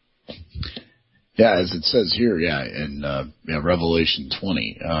 Yeah, as it says here, in Revelation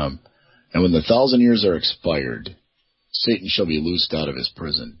 20. And when the 1,000 years are expired, Satan shall be loosed out of his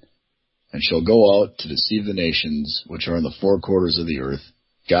prison, and shall go out to deceive the nations which are in the four quarters of the earth,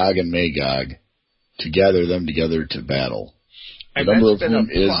 Gog and Magog, to gather them together to battle. The number of whom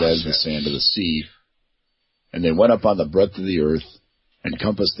is as the sand of the sea. And they went up on the breadth of the earth, and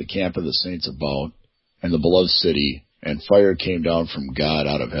compassed the camp of the saints about, and the beloved city, and fire came down from God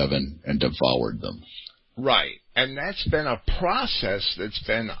out of heaven, and devoured them. Right. And that's been a process that's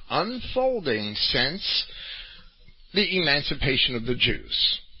been unfolding since the emancipation of the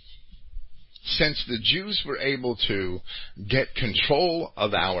Jews. Since the Jews were able to get control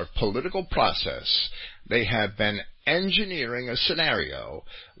of our political process, they have been engineering a scenario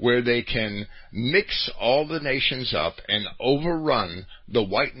where they can mix all the nations up and overrun the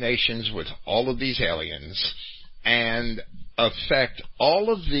white nations with all of these aliens and affect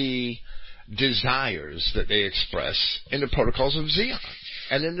all of the desires that they express in the protocols of Zion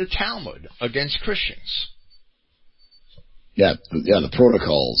and in the Talmud against Christians. Yeah, the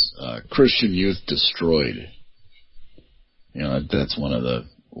protocols. Christian youth destroyed. That's one of the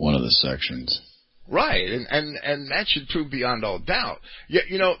sections. Right, and that should prove beyond all doubt. Yet,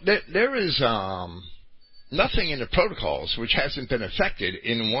 there is nothing in the protocols which hasn't been affected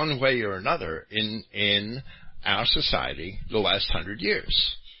in one way or another in our society the last 100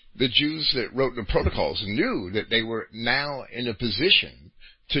 years. The Jews that wrote the protocols knew that they were now in a position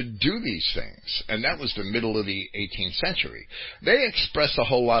to do these things, and that was the middle of the 18th century. They expressed a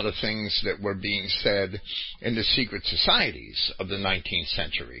whole lot of things that were being said in the secret societies of the 19th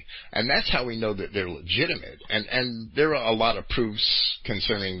century, and that's how we know that they're legitimate. And there are a lot of proofs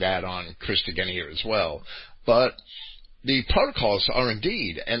concerning that on Christogenea as well. But the protocols are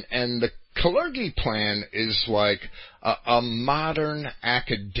indeed, and the Kalergi plan is like a modern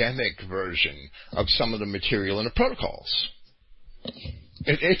academic version of some of the material in the protocols.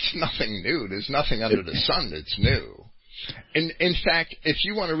 It's nothing new. There's nothing under the sun that's new. In fact, if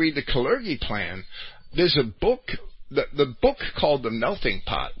you want to read the Kalergi plan, there's a book. The book called The Melting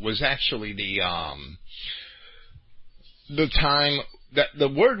Pot was actually the time that the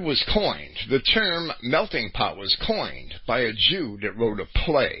word was coined. The term melting pot was coined by a Jew that wrote a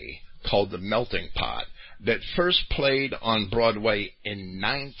play called The Melting Pot that first played on Broadway in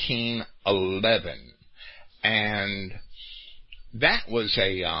 1911. And that was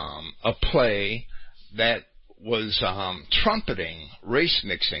a play that was trumpeting race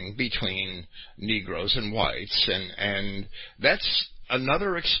mixing between Negroes and whites, and that's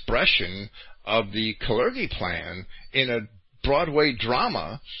another expression of the Kalergi plan in a Broadway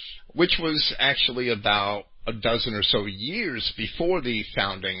drama, which was actually about a dozen or so years before the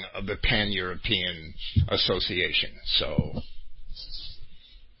founding of the Pan-European Association. So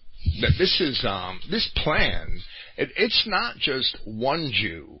this plan. It's not just one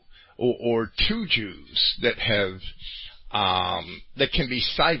Jew or two Jews that have that can be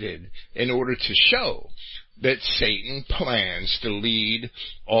cited in order to show that Satan plans to lead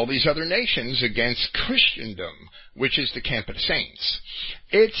all these other nations against Christendom, which is the camp of the saints.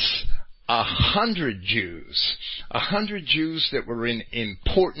 It's 100 Jews, 100 Jews that were in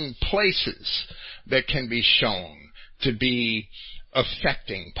important places that can be shown to be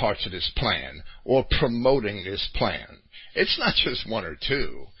affecting parts of this plan or promoting this plan. It's not just one or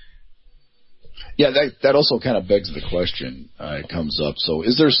two. Yeah, that also kind of begs the question. It comes up. So,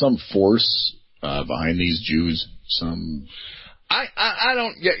 is there some force behind these Jews? I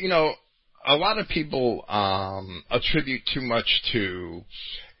don't get. A lot of people attribute too much to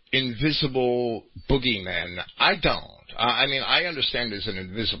invisible boogeymen. I don't. I understand there's an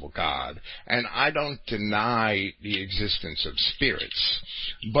invisible God, and I don't deny the existence of spirits.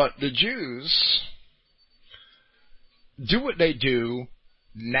 But the Jews do what they do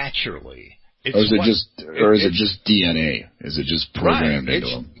naturally. Or is it just DNA? Is it just programmed into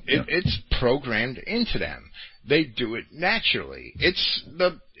them? It's programmed into them. They do it naturally. It's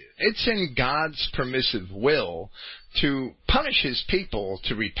in God's permissive will to punish his people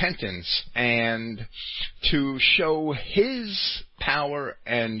to repentance and to show his power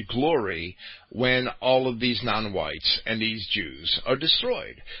and glory when all of these non-whites and these Jews are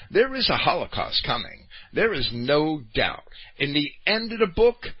destroyed. There is a Holocaust coming. There is no doubt. In the end of the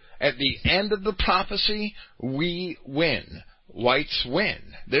book, at the end of the prophecy, we win. Whites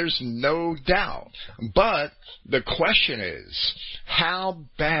win. There's no doubt. But the question is, how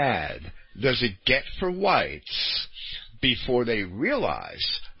bad does it get for whites before they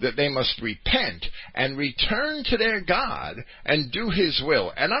realize that they must repent and return to their God and do His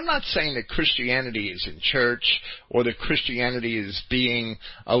will. And I'm not saying that Christianity is in church or that Christianity is being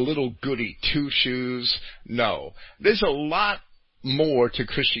a little goody two-shoes. No. There's a lot more to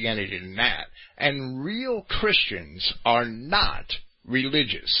Christianity than that. And real Christians are not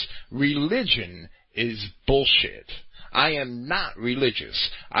religious. Religion is bullshit. I am not religious.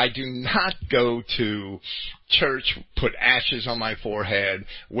 I do not go to church, put ashes on my forehead,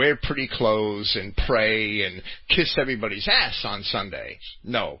 wear pretty clothes, and pray and kiss everybody's ass on Sunday.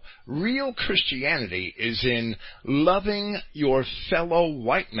 No. Real Christianity is in loving your fellow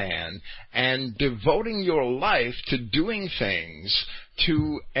white man and devoting your life to doing things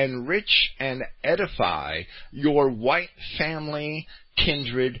to enrich and edify your white family,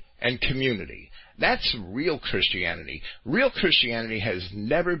 kindred, and community. That's real Christianity. Real Christianity has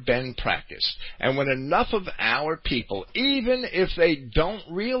never been practiced. And when enough of our people, even if they don't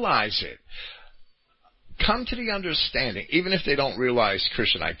realize it, come to the understanding, even if they don't realize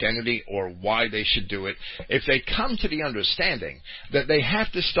Christian identity or why they should do it, if they come to the understanding that they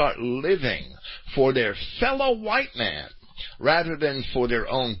have to start living for their fellow white man, rather than for their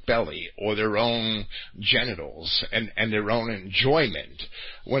own belly or their own genitals and their own enjoyment,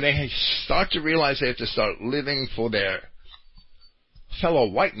 when they start to realize they have to start living for their fellow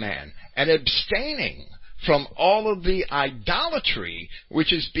white man and abstaining from all of the idolatry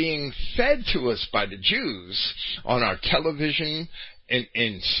which is being fed to us by the Jews on our television,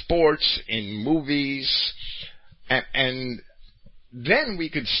 in sports, in movies, and then we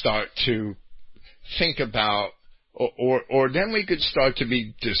could start to think about Or then we could start to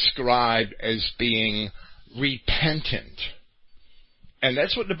be described as being repentant. And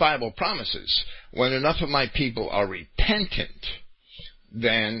that's what the Bible promises. When enough of my people are repentant,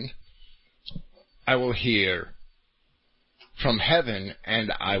 then I will hear from heaven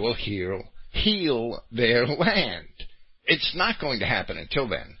and I will heal their land. It's not going to happen until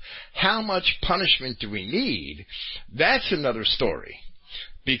then. How much punishment do we need? That's another story.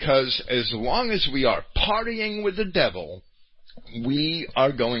 Because as long as we are partying with the devil, we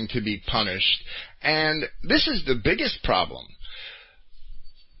are going to be punished. And this is the biggest problem.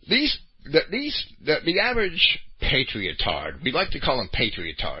 The average patriotard, we like to call them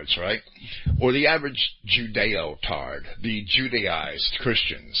patriotards, right? Or the average Judeo-tard, the Judaized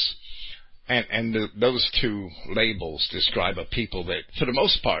Christians. And those two labels describe a people that, for the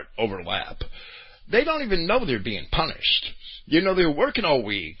most part, overlap. They don't even know they're being punished. You know, they're working all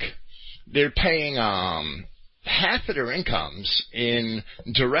week. They're paying half of their incomes in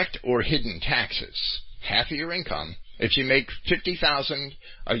direct or hidden taxes. Half of your income. If you make $50,000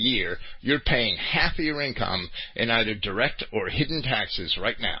 a year, you're paying half of your income in either direct or hidden taxes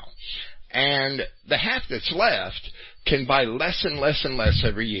right now. And the half that's left can buy less and less and less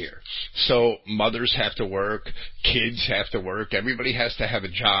every year. So mothers have to work, kids have to work, everybody has to have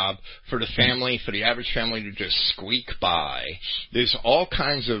a job for the family, for the average family to just squeak by. There's all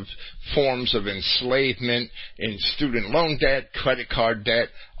kinds of forms of enslavement in student loan debt, credit card debt,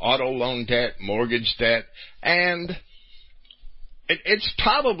 auto loan debt, mortgage debt, and it's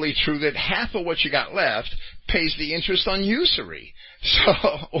probably true that half of what you got left pays the interest on usury,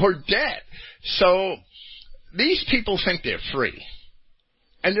 or debt. So these people think they're free,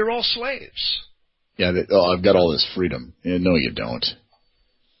 and they're all slaves. Yeah, I've got all this freedom. No, you don't.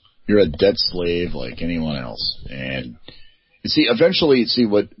 You're a debt slave like anyone else. And you see, eventually,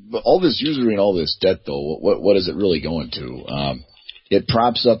 what all this usury and all this debt, though, what is it really going to? It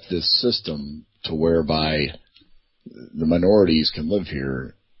props up this system to whereby the minorities can live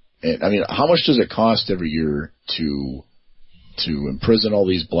here. And, I mean, how much does it cost every year to imprison all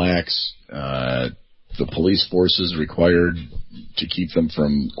these blacks? The police forces required to keep them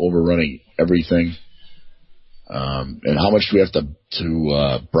from overrunning everything. And how much do we have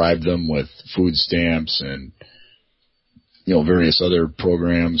to bribe them with food stamps and, various other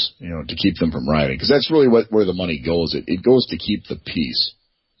programs, to keep them from rioting? Because that's really where the money goes. It goes to keep the peace.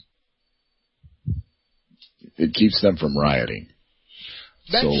 It keeps them from rioting.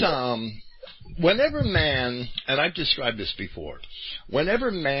 That's, whenever man, and I've described this before, whenever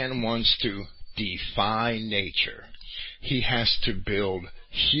man wants to defy nature, he has to build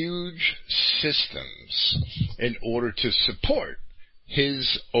huge systems in order to support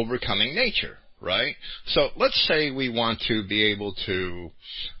his overcoming nature, right? So let's say we want to be able to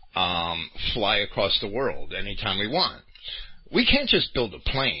fly across the world anytime we want. We can't just build a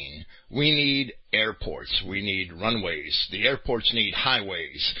plane. We need airports. We need runways. The airports need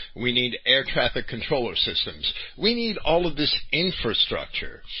highways. We need air traffic controller systems. We need all of this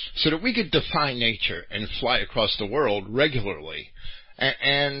infrastructure so that we could defy nature and fly across the world regularly.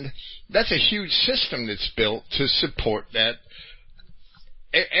 And that's a huge system that's built to support that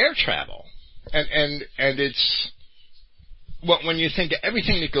air travel. And it's, well, when you think of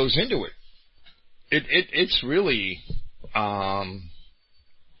everything that goes into it, it's really a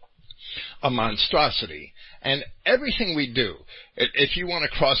monstrosity. And everything we do, if you want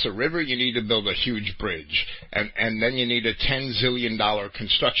to cross a river, you need to build a huge bridge. And then you need a $10 zillion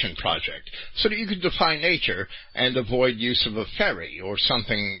construction project so that you could defy nature and avoid use of a ferry or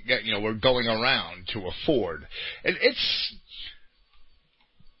something, we're going around to a ford. It's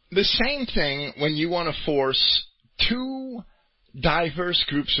the same thing when you want to force two diverse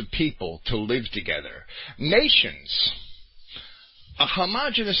groups of people to live together. Nations. A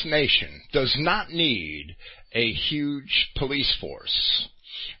homogeneous nation does not need a huge police force.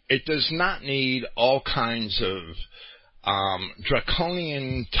 It does not need all kinds of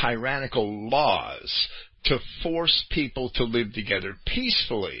draconian, tyrannical laws to force people to live together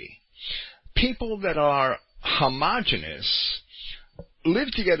peacefully. People that are homogeneous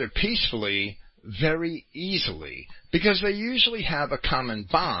live together peacefully very easily because they usually have a common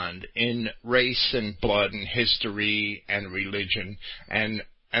bond in race and blood and history and religion and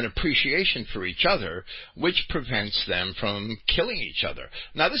an appreciation for each other, which prevents them from killing each other.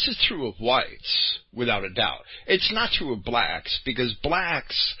 Now, this is true of whites, without a doubt. It's not true of blacks, because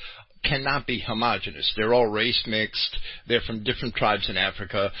blacks cannot be homogenous. They're all race mixed. They're from different tribes in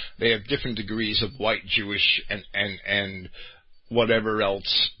Africa. They have different degrees of white, Jewish, and whatever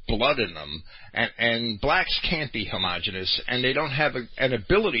else blood in them, and blacks can't be homogenous, and they don't have an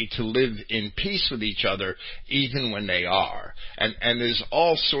ability to live in peace with each other even when they are. And there's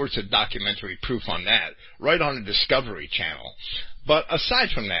all sorts of documentary proof on that, right on the Discovery Channel. But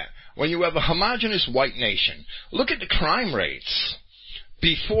aside from that, when you have a homogenous white nation, look at the crime rates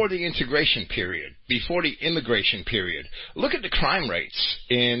before the integration period, before the immigration period. Look at the crime rates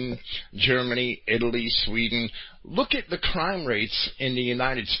in Germany, Italy, Sweden. Look at the crime rates in the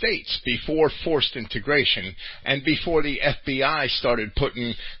United States before forced integration and before the FBI started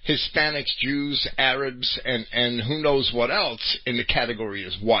putting Hispanics, Jews, Arabs, and who knows what else in the category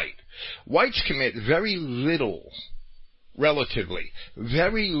as white. Whites commit very little, relatively,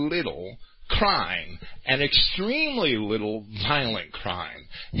 very little crime and extremely little violent crime.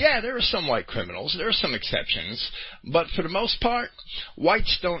 Yeah, there are some white criminals, there are some exceptions, but for the most part,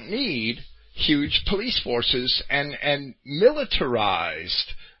 whites don't need huge police forces and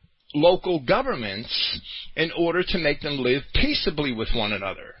militarized local governments in order to make them live peaceably with one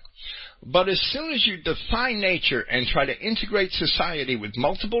another. But as soon as you define nature and try to integrate society with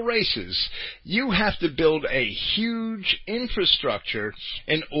multiple races, you have to build a huge infrastructure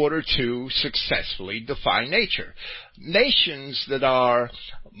in order to successfully defy nature. Nations that are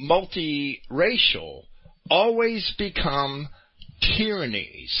multiracial always become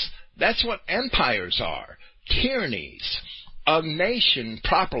tyrannies. That's what empires are, tyrannies. A nation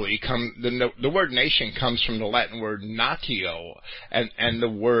properly the word nation comes from the Latin word natio and the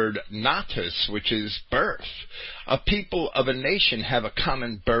word natus, which is birth. A people of a nation have a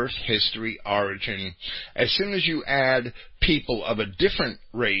common birth, history, origin. As soon as you add people of a different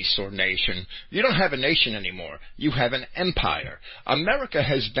race or nation, you don't have a nation anymore. You have an empire. America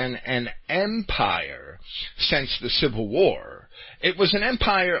has been an empire since the Civil War. It was an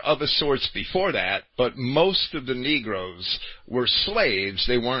empire of a sorts before that, but most of the Negroes were slaves.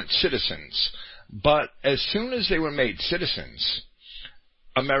 They weren't citizens. But as soon as they were made citizens,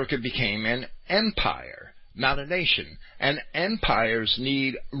 America became an empire, not a nation. And empires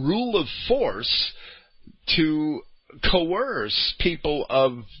need rule of force to coerce people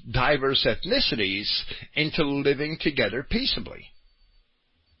of diverse ethnicities into living together peaceably.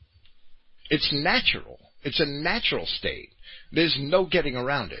 It's natural. It's a natural state. There's no getting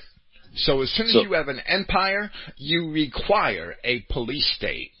around it. So as soon as you have an empire, you require a police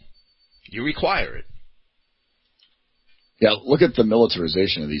state. You require it. Yeah, look at the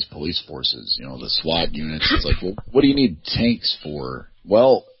militarization of these police forces, the SWAT units. It's like, well, what do you need tanks for?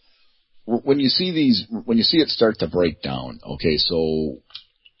 Well, when you see it start to break down, okay, so,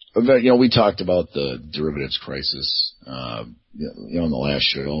 we talked about the derivatives crisis, in the last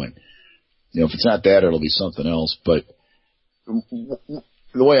show, and, if it's not that, it'll be something else, but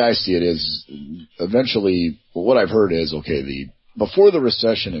the way I see it is, eventually, what I've heard is, okay, before the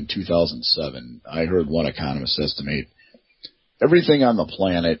recession in 2007, I heard one economist estimate everything on the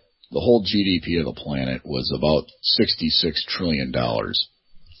planet, the whole GDP of the planet was about $66 trillion.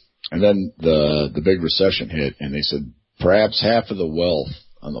 And then the big recession hit, and they said perhaps half of the wealth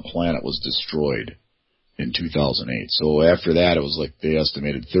on the planet was destroyed in 2008. So after that, it was like they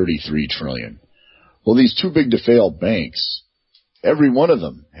estimated $33 trillion. Well, these too big to fail banks every one of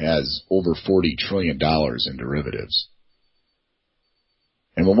them has over $40 trillion in derivatives.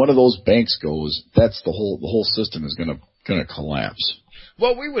 And when one of those banks goes, that's the whole system is going to collapse.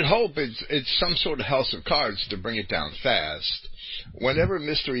 Well, we would hope it's some sort of house of cards to bring it down fast. Whenever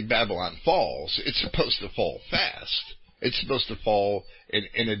Mystery Babylon falls, it's supposed to fall fast. It's supposed to fall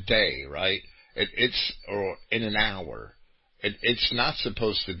in a day, right? Or in an hour. It's not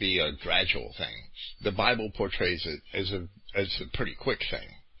supposed to be a gradual thing. The Bible portrays it as a pretty quick thing.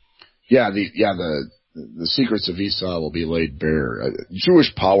 Yeah, the secrets of Esau will be laid bare.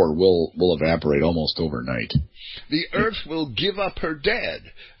 Jewish power will evaporate almost overnight. The earth will give up her dead,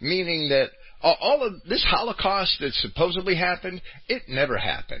 meaning that all of this Holocaust that supposedly happened, it never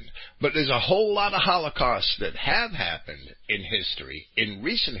happened. But there's a whole lot of Holocausts that have happened in history, in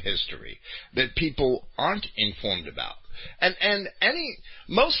recent history, that people aren't informed about. And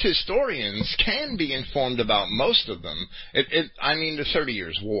most historians can be informed about most of them. The 30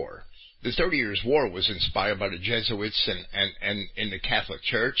 Years' War. The 30 Years' War was inspired by the Jesuits and in the Catholic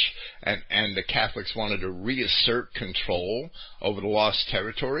Church, and the Catholics wanted to reassert control over the lost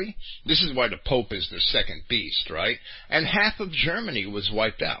territory. This is why the Pope is the second beast, right? And half of Germany was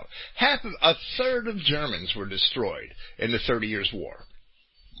wiped out. A third of Germans were destroyed in the 30 Years' War,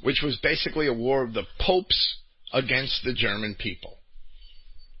 which was basically a war of the popes against the German people.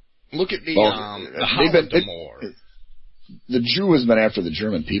 Look at the Holodomor. The Jew has been after the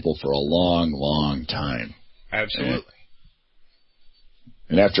German people for a long, long time. Absolutely.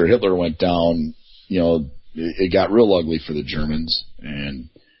 And after Hitler went down, it got real ugly for the Germans, and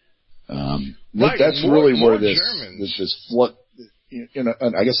that's really where this flood.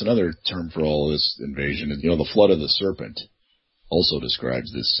 I guess another term for all of this invasion is, the flood of the serpent, also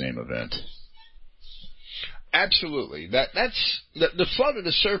describes this same event. Absolutely. That's the flood of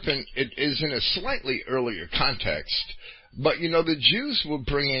the serpent. It is in a slightly earlier context, but the Jews were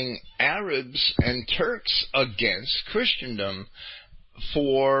bringing Arabs and Turks against Christendom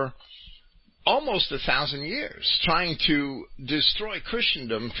for almost 1,000 years, trying to destroy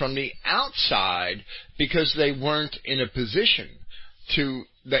Christendom from the outside because they weren't in a position to.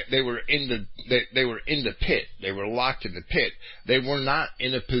 They were in the pit. They were locked in the pit. They were not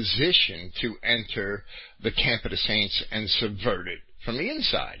in a position to enter the camp of the saints and subvert it from the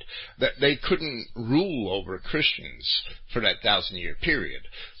inside. That they couldn't rule over Christians for that 1,000-year period.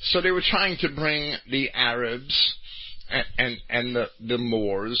 So they were trying to bring the Arabs and the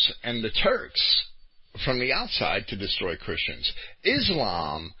Moors and the Turks from the outside to destroy Christians.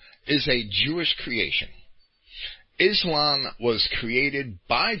 Islam is a Jewish creation. Islam was created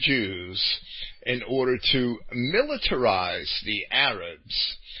by Jews in order to militarize the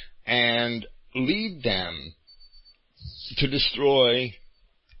Arabs and lead them to destroy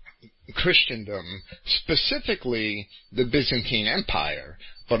Christendom, specifically the Byzantine Empire,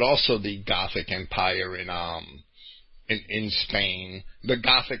 but also the Gothic Empire in Spain, the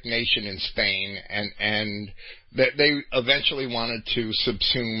Gothic nation in Spain, and that they eventually wanted to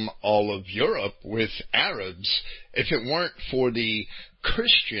subsume all of Europe with Arabs if it weren't for the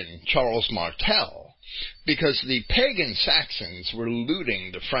Christian Charles Martel, because the pagan Saxons were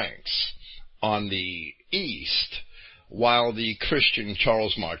looting the Franks on the east, while the Christian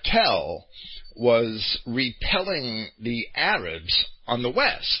Charles Martel was repelling the Arabs on the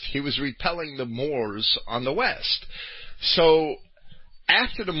west. He was repelling the Moors on the west. So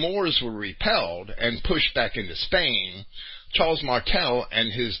after the Moors were repelled and pushed back into Spain, Charles Martel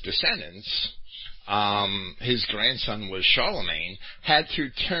and his descendants, his grandson was Charlemagne, had to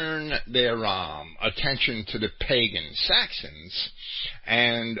turn their attention to the pagan Saxons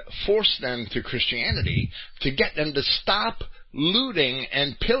and force them to Christianity to get them to stop looting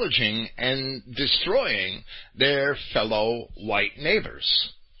and pillaging and destroying their fellow white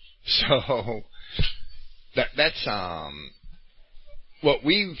neighbors. So that's what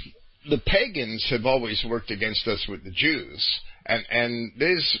the pagans have always worked against us with the Jews, and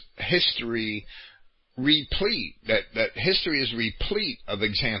there's history replete, that history is replete of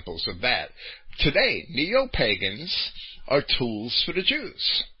examples of that. Today, neo-pagans are tools for the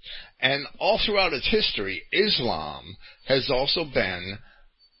Jews. And all throughout its history, Islam has also been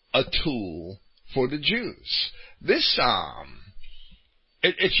a tool for the Jews. This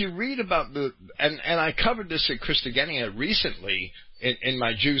if you read about and I covered this at Christogenea recently in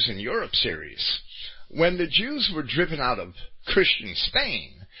my Jews in Europe series, when the Jews were driven out of Christian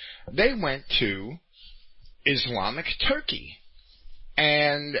Spain, they went to Islamic Turkey.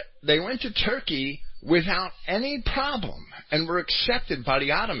 And they went to Turkey without any problem and were accepted by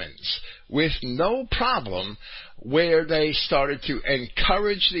the Ottomans with no problem, where they started to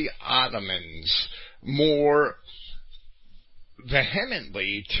encourage the Ottomans more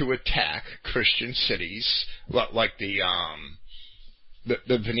vehemently to attack Christian cities like the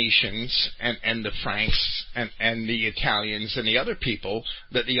Venetians and the Franks and the Italians and the other people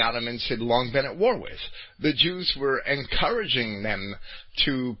that the Ottomans had long been at war with. The Jews were encouraging them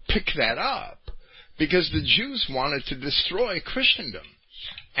to pick that up because the Jews wanted to destroy Christendom.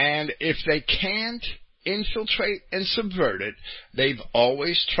 And if they can't infiltrate and subvert it, they've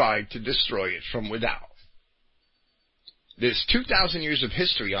always tried to destroy it from without. There's 2,000 years of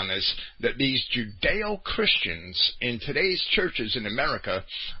history on this that these Judeo-Christians in today's churches in America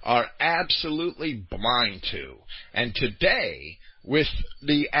are absolutely blind to. And today, with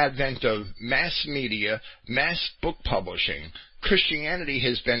the advent of mass media, mass book publishing, Christianity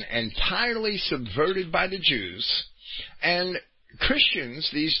has been entirely subverted by the Jews, and Christians,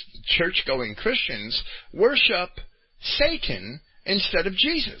 these church-going Christians, worship Satan instead of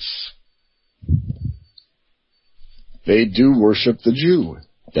Jesus. They do worship the Jew.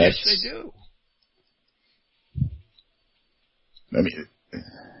 Yes, they do. I mean,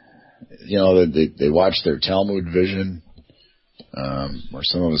 you know, they watch their Talmud vision, or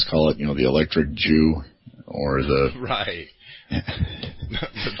some of us call it, you know, the electric Jew, or the... Right.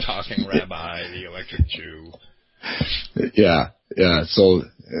 The talking rabbi, the electric Jew. Yeah. So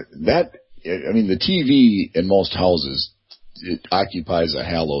that, I mean, the TV in most houses, it occupies a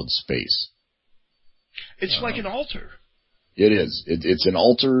hallowed space. It's like an altar. It is. It's an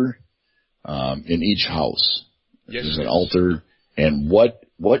altar in each house. Yes, there's an altar, and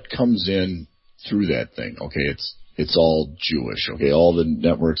what comes in through that thing? Okay, it's all Jewish. Okay, all the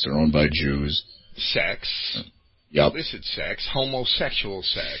networks are owned by Jews. Sex. Yep. Illicit sex, homosexual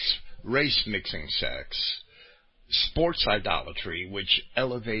sex, race mixing sex, sports idolatry, which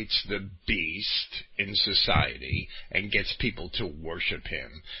elevates the beast in society and gets people to worship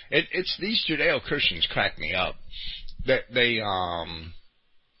him. It's these Judeo-Christians crack me up that they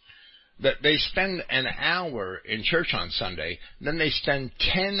spend an hour in church on Sunday, then they spend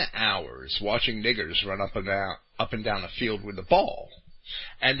 10 hours watching niggers run up and down a field with a ball.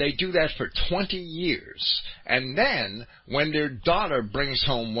 And they do that for 20 years. And then, when their daughter brings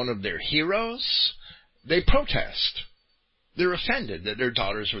home one of their heroes, they protest. They're offended that their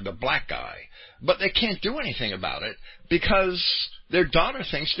daughters were the black guy. But they can't do anything about it because their daughter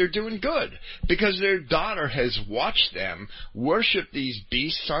thinks they're doing good. Because their daughter has watched them worship these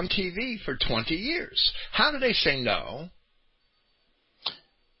beasts on TV for 20 years. How do they say no?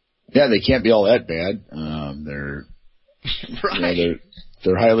 Yeah, they can't be all that bad. They're right. You know,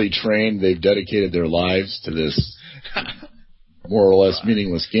 they're highly trained. They've dedicated their lives to this more or less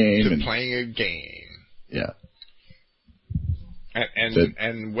meaningless game. To playing a game. Yeah.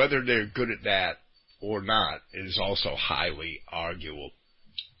 And whether they're good at that or not is also highly arguable.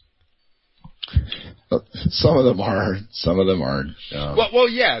 Some of them are, some of them aren't. Well,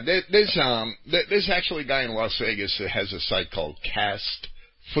 yeah. There's actually a guy in Las Vegas that has a site called Cast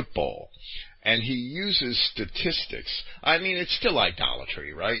Football, and he uses statistics. I mean, it's still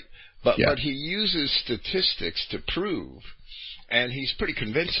idolatry, right? But he uses statistics to prove, and he's pretty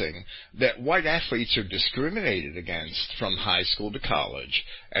convincing, that white athletes are discriminated against from high school to college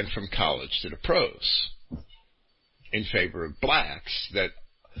and from college to the pros in favor of blacks that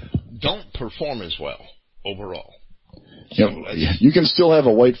don't perform as well overall. So you can still have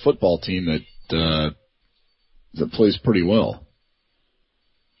a white football team that plays pretty well.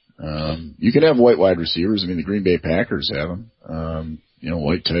 You can have white wide receivers. I mean, the Green Bay Packers have them.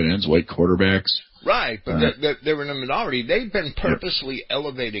 White tight ends, white quarterbacks. Right, but they were in a minority. They've been purposely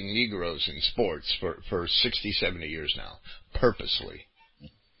elevating Negroes in sports for 60, 70 years now. Purposely.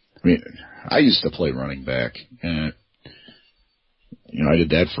 I mean, I used to play running back, and I did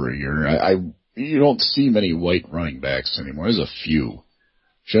that for a year. You don't see many white running backs anymore. There's a few.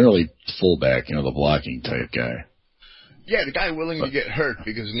 Generally fullback, the blocking type guy. Yeah, the guy willing to get hurt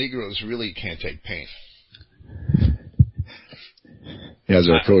because Negroes really can't take pain. As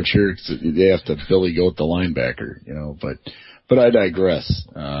our coach here, they have to Billy Goat the linebacker, but I digress.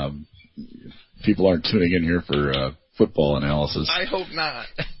 People aren't tuning in here for football analysis. I hope not.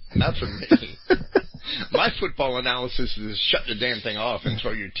 Not for me. My football analysis is shut the damn thing off and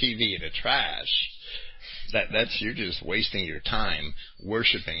throw your TV in the trash. You're just wasting your time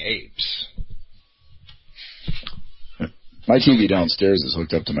worshiping apes. My TV downstairs is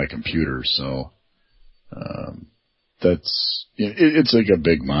hooked up to my computer, so it's like a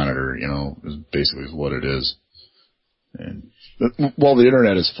big monitor, is basically what it is. And while the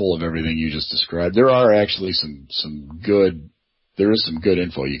internet is full of everything you just described, there are actually some good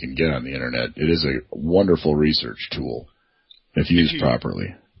info you can get on the internet. It is a wonderful research tool if used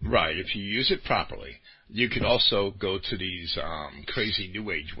properly. Right, if you use it properly. You could also go to these crazy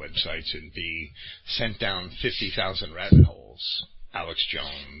New Age websites and be sent down 50,000 rabbit holes. Alex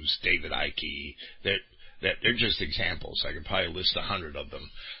Jones, David Icke, that they're just examples. I could probably list 100 of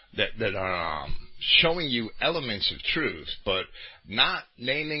them that are showing you elements of truth, but not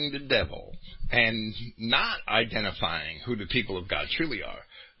naming the devil and not identifying who the people of God truly are.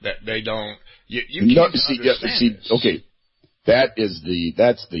 That they don't. You can't understand this. Okay. That's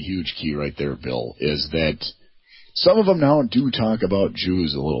the huge key right there, Bill, is that some of them now do talk about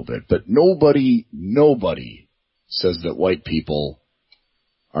Jews a little bit, but nobody says that white people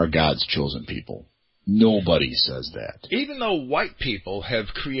are God's chosen people. Nobody says that. Even though white people have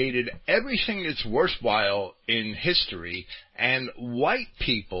created everything that's worthwhile in history, and white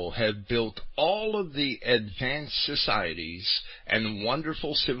people have built all of the advanced societies and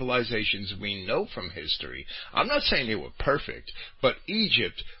wonderful civilizations we know from history. I'm not saying they were perfect, but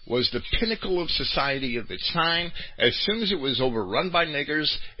Egypt was the pinnacle of society of its time. As soon as it was overrun by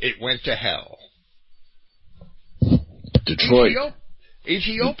niggers, it went to hell. Detroit.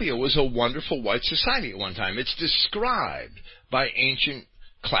 Ethiopia was a wonderful white society at one time. It's described by ancient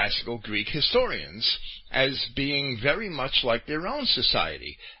classical Greek historians as being very much like their own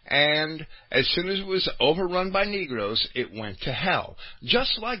society. And as soon as it was overrun by Negroes, it went to hell.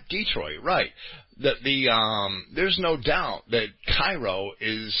 Just like Detroit, right. There's no doubt that Cairo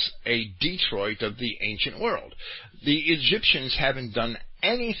is a Detroit of the ancient world. The Egyptians haven't done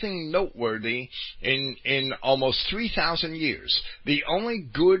anything noteworthy in almost 3,000 years. The only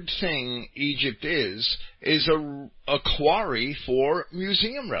good thing Egypt is a quarry for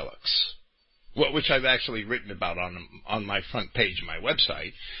museum relics, which I've actually written about on my front page of my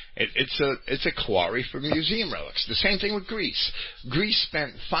website. It's a quarry for museum relics. The same thing with Greece. Greece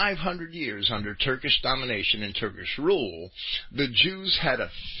spent 500 years under Turkish domination and Turkish rule. The Jews had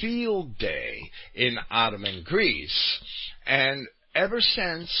a field day in Ottoman Greece, and ever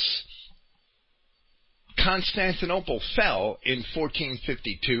since Constantinople fell in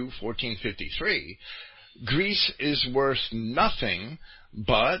 1452, 1453, Greece is worth nothing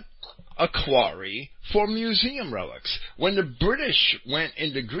but a quarry for museum relics. When the British went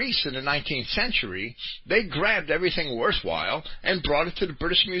into Greece in the 19th century, they grabbed everything worthwhile and brought it to the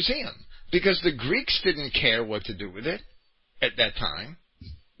British Museum because the Greeks didn't care what to do with it at that time.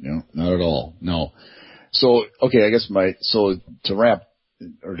 No, not at all. No. So, okay, I guess to wrap,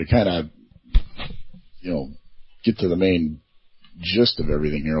 or to kind of, get to the main gist of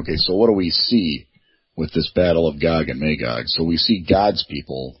everything here. Okay, so what do we see with this battle of Gog and Magog? So we see God's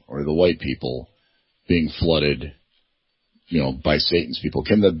people, or the white people, being flooded, by Satan's people.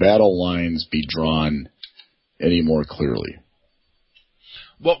 Can the battle lines be drawn any more clearly?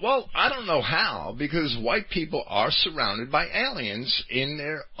 Well, I don't know how, because white people are surrounded by aliens in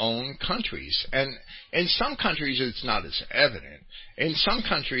their own countries. And in some countries, it's not as evident. In some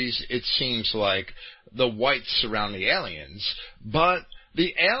countries, it seems like the whites surround the aliens, but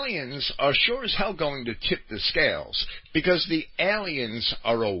the aliens are sure as hell going to tip the scales, because the aliens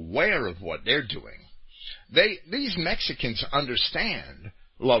are aware of what they're doing. These Mexicans understand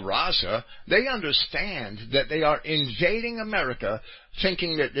La Raza. They understand that they are invading America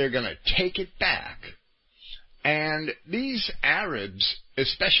thinking that they're going to take it back. And these Arabs,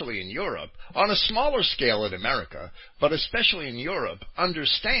 especially in Europe, on a smaller scale in America, but especially in Europe,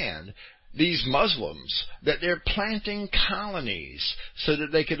 understand these Muslims, that they're planting colonies so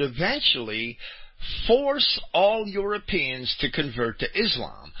that they could eventually force all Europeans to convert to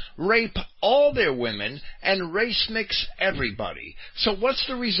Islam, rape all their women, and race mix everybody. So what's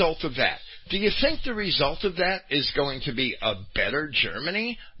the result of that? Do you think the result of that is going to be a better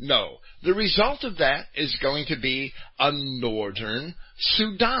Germany? No. The result of that is going to be a northern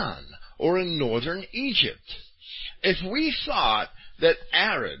Sudan or a northern Egypt. If we thought that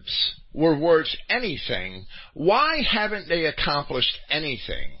Arabs were worth anything, why haven't they accomplished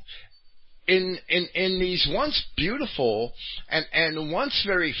anything? In these once beautiful and once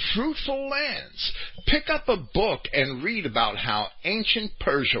very fruitful lands. Pick up a book and read about how ancient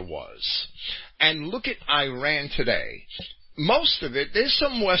Persia was. And look at Iran today. Most of it, there's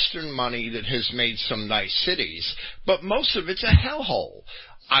some Western money that has made some nice cities, but most of it's a hellhole.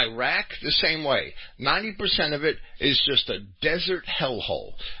 Iraq, the same way. 90% of it is just a desert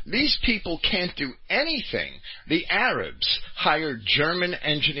hellhole. These people can't do anything. The Arabs hired German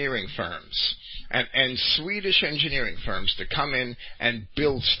engineering firms and Swedish engineering firms to come in and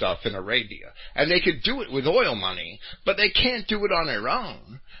build stuff in Arabia. And they could do it with oil money, but they can't do it on their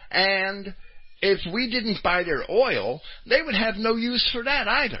own. And if we didn't buy their oil, they would have no use for that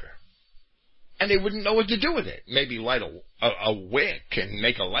either. and they wouldn't know what to do with it. Maybe light a wick and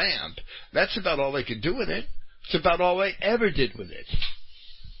make a lamp. That's about all they could do with it. It's about all they ever did with it.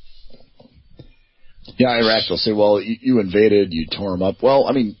 Yeah, Iraq will say, well, you invaded, you tore them up. Well,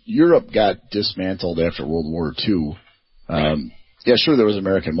 I mean, Europe got dismantled after World War II. Right. Yeah, sure, there was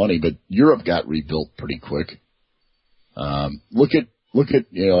American money, but Europe got rebuilt pretty quick. Look at,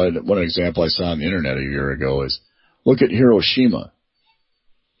 one example I saw on the internet a year ago is, look at Hiroshima.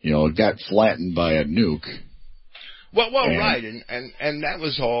 It got flattened by a nuke. Well, right, and that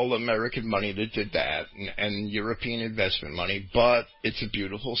was all American money that did that, and European investment money, but it's a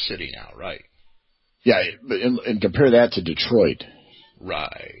beautiful city now, right? Yeah, and compare that to Detroit.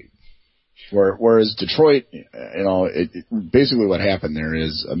 Right. Whereas Detroit, basically what happened there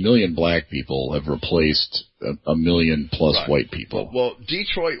is 1 million black people have replaced 1 million plus right. white people. Well,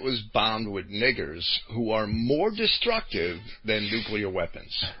 Detroit was bombed with niggers who are more destructive than nuclear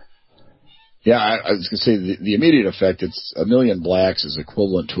weapons. Yeah, I was going to say the immediate effect, it's 1 million blacks is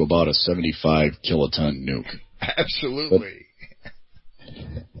equivalent to about a 75 kiloton nuke. Absolutely.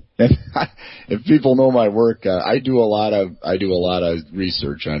 If people know my work, I do a lot of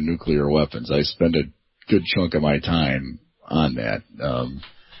research on nuclear weapons. I spend a good chunk of my time on that.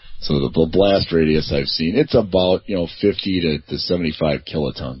 So the blast radius I've seen, it's about 50 to 75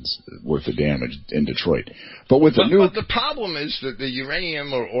 kilotons worth of damage in Detroit. But the problem is that the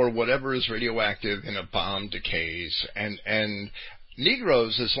uranium or whatever is radioactive in a bomb decays, and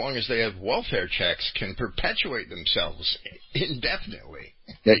Negroes, as long as they have welfare checks, can perpetuate themselves indefinitely.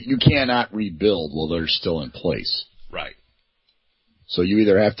 Yeah, you cannot rebuild while they're still in place. Right. So you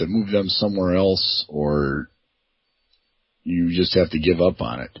either have to move them somewhere else or you just have to give up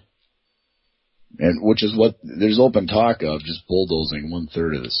on it. And which is what there's open talk of, just bulldozing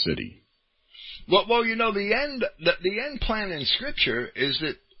 1/3 of the city. Well, the end plan in Scripture is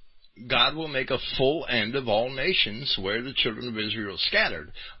that God will make a full end of all nations where the children of Israel are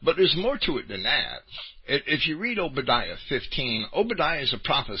scattered. But there's more to it than that. If you read Obadiah 15, Obadiah is a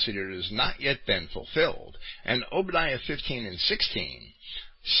prophecy that has not yet been fulfilled. And Obadiah 15 and 16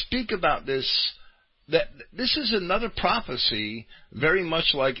 speak about this, that this is another prophecy very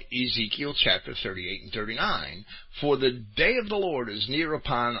much like Ezekiel chapter 38 and 39. For the day of the Lord is near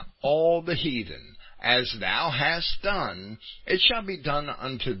upon all the heathen. As thou hast done, it shall be done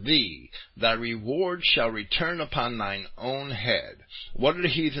unto thee. Thy reward shall return upon thine own head. What do the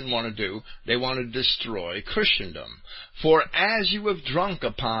heathen want to do? They want to destroy Christendom. For as you have drunk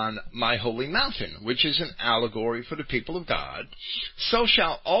upon my holy mountain, which is an allegory for the people of God, so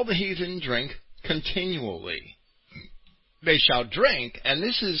shall all the heathen drink continually. They shall drink, and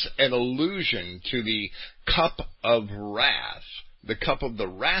this is an allusion to the cup of wrath, the cup of the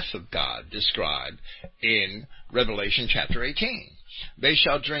wrath of God described in Revelation chapter 18. They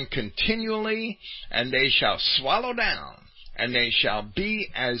shall drink continually, and they shall swallow down, and they shall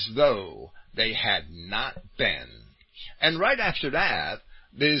be as though they had not been. And right after that,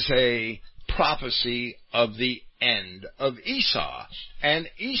 there's a prophecy of the end of Esau. And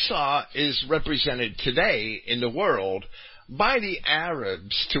Esau is represented today in the world by the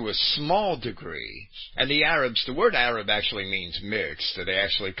Arabs to a small degree. And the Arabs, the word Arab actually means mixed. They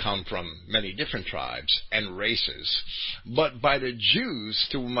actually come from many different tribes and races. But by the Jews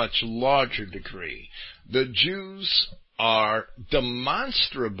to a much larger degree. The Jews are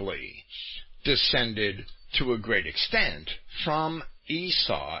demonstrably descended to a great extent from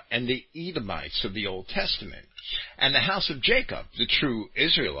Esau and the Edomites of the Old Testament. And the house of Jacob, the true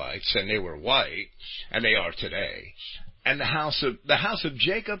Israelites, and they were white, and they are today, and the house of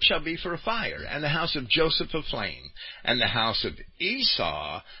Jacob shall be for a fire, and the house of Joseph a flame, and the house of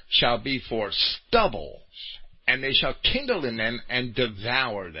Esau shall be for stubble, and they shall kindle in them and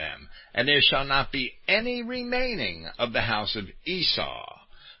devour them, and there shall not be any remaining of the house of Esau,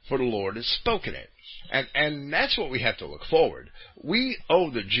 for the Lord has spoken it. And that's what we have to look forward. We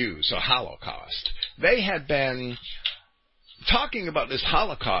owe the Jews a Holocaust. They had been talking about this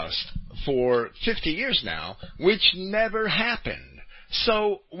Holocaust for 50 years now, which never happened.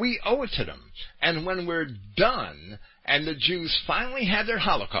 So we owe it to them. And when we're done and the Jews finally have their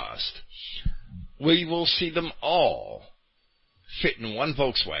Holocaust, we will see them all fit in one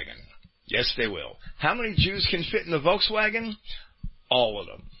Volkswagen. Yes, they will. How many Jews can fit in the Volkswagen? All of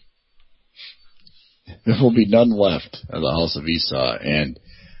them. There will be none left of the house of Esau. And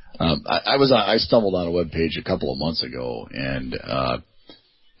I stumbled on a web page a couple of months ago, and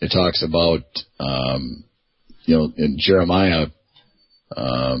it talks about in Jeremiah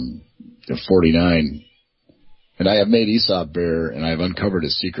 49, and I have made Esau bare, and I have uncovered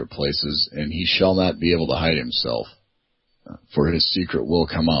his secret places, and he shall not be able to hide himself, for his secret will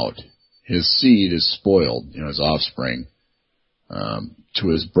come out. his seed is spoiled, his offspring, to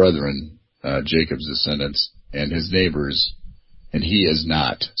his brethren, Jacob's descendants, and his neighbors, and he is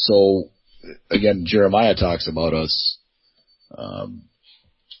not. So, again, Jeremiah talks about us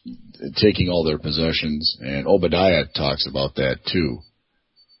taking all their possessions, and Obadiah talks about that too.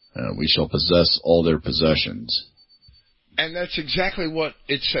 We shall possess all their possessions. And that's exactly what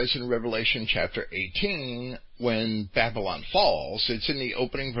it says in Revelation chapter 18 when Babylon falls. It's in the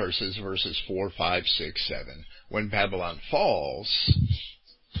opening verses 4, 5, 6, 7. When Babylon falls,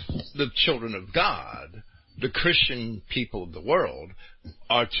 the children of God, the Christian people of the world,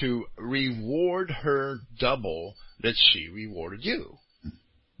 are to reward her double that she rewarded you.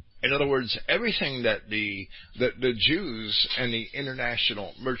 In other words, everything that the Jews and the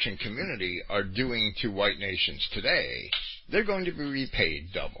international merchant community are doing to white nations today, they're going to be repaid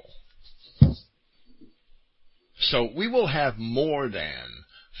double. So we will have more than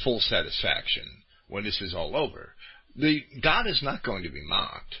full satisfaction when this is all over. God is not going to be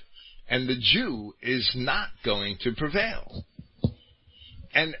mocked, and the Jew is not going to prevail.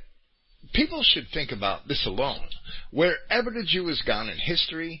 And people should think about this alone. Wherever the Jew has gone in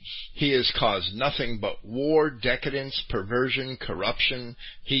history, he has caused nothing but war, decadence, perversion, corruption.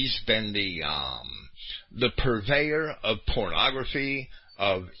 He's been the purveyor of pornography,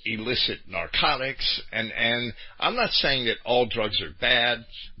 of illicit narcotics, and I'm not saying that all drugs are bad,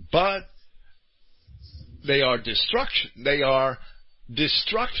 but they are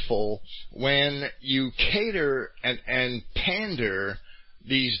destructful when you cater and pander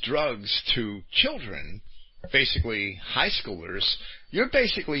these drugs to children, basically high schoolers. You're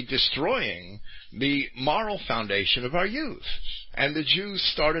basically destroying the moral foundation of our youth. And the Jews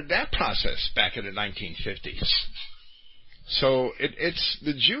started that process back in the 1950s. So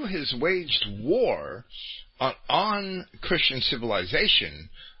the Jew has waged war on Christian civilization,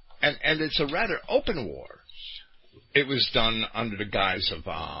 and it's a rather open war. It was done under the guise of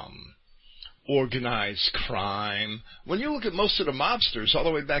organized crime. When you look at most of the mobsters all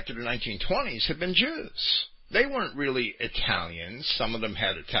the way back to the 1920s have been Jews. They weren't really Italians. Some of them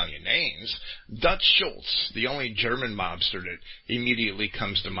had Italian names. Dutch Schultz, the only German mobster that immediately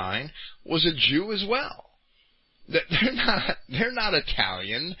comes to mind, was a Jew as well. They're not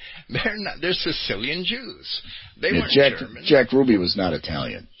Italian. They're Sicilian Jews. They weren't German. Jack Ruby was not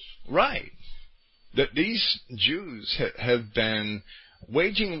Italian. Right. These Jews have been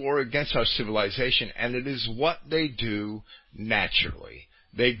waging war against our civilization, and it is what they do naturally.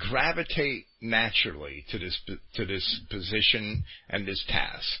 They gravitate naturally to this position and this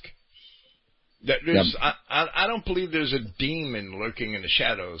task. I don't believe there's a demon lurking in the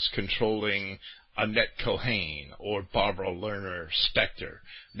shadows controlling Annette Cohen or Barbara Lerner Specter.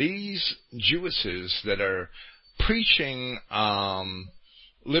 These Jewesses that are preaching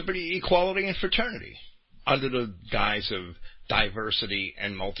liberty, equality, and fraternity under the guise of diversity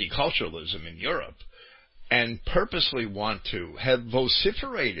and multiculturalism in Europe, and purposely want to have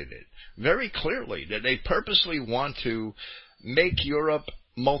vociferated it very clearly that they purposely want to make Europe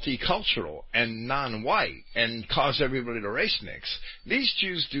multicultural and non-white and cause everybody to race mix. These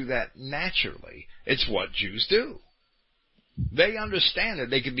Jews do that naturally. It's what Jews do. They understand that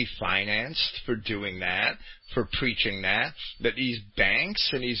they can be financed for doing that, for preaching that these banks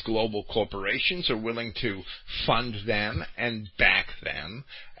and these global corporations are willing to fund them and back them,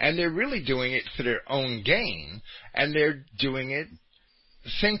 and they're really doing it for their own gain, and they're doing it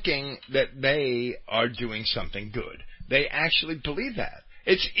thinking that they are doing something good. They actually believe that.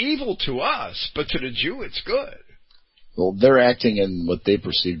 It's evil to us, but to the Jew it's good. Well, they're acting in what they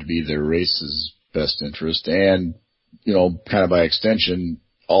perceive to be their race's best interest, and kind of by extension,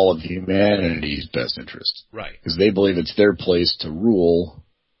 all of humanity's best interest. Right. Because they believe it's their place to rule.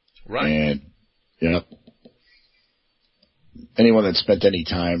 Right. And, anyone that spent any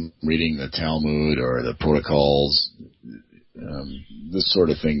time reading the Talmud or the protocols, this sort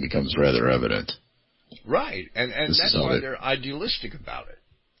of thing becomes rather evident. Right. And that's why they're idealistic about it.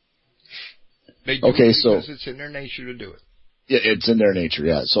 They do it because it's in their nature to do it. Yeah, it's in their nature,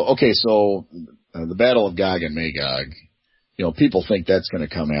 yeah. So the Battle of Gog and Magog, people think that's going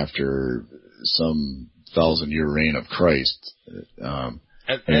to come after some 1,000-year reign of Christ.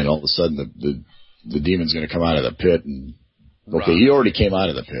 And all of a sudden the demon's going to come out of the pit and, he already came out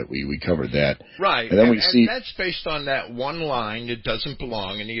of the pit. We covered that. Right. And then and that's based on that one line that doesn't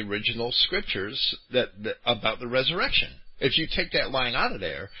belong in the original scriptures that about the resurrection. If you take that line out of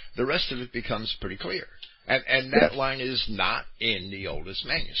there, the rest of it becomes pretty clear. And that line is not in the oldest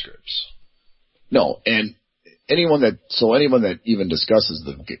manuscripts. No, and anyone that even discusses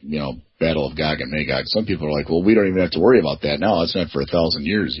the, Battle of Gog and Magog, some people are like, well, we don't even have to worry about that now. It's not for 1,000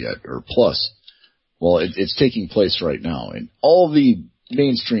 years yet, or plus. Well, it's taking place right now. And all the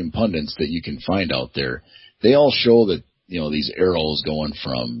mainstream pundits that you can find out there, they all show that, these arrows going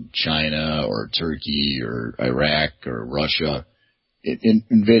from China or Turkey or Iraq or Russia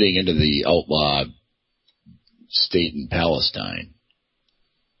invading into the outlaw state in Palestine.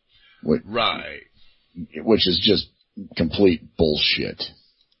 Right. Which is just complete bullshit.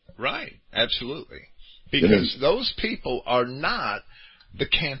 Right. Absolutely. Because those people are not the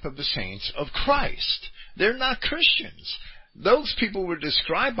camp of the saints of Christ. They're not Christians. Those people were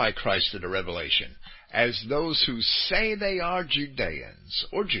described by Christ in the Revelation as those who say they are Judeans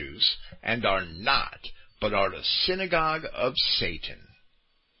or Jews and are not, but are the synagogue of Satan.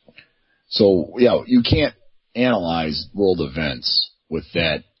 So, you can't analyze world events with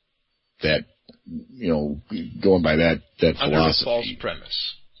that, going by that philosophy. Under a false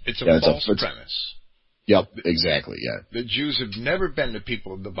premise. It's a false premise. Yep, exactly, yeah. The Jews have never been the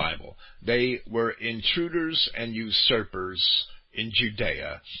people of the Bible. They were intruders and usurpers in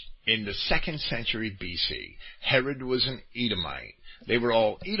Judea in the 2nd century BC. Herod was an Edomite. They were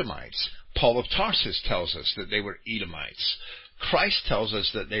all Edomites. Paul of Tarsus tells us that they were Edomites. Christ tells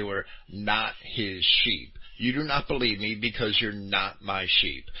us that they were not his sheep. You do not believe me because you're not my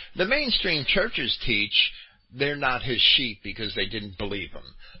sheep. The mainstream churches teach they're not his sheep because they didn't believe him.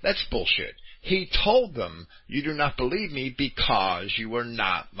 That's bullshit. He told them, you do not believe me because you are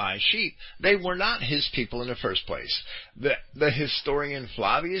not my sheep. They were not his people in the first place. The historian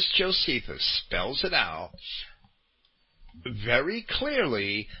Flavius Josephus spells it out very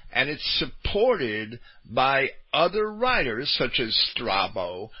clearly, and it's supported by other writers such as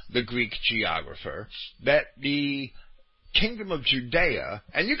Strabo, the Greek geographer, that the kingdom of Judea,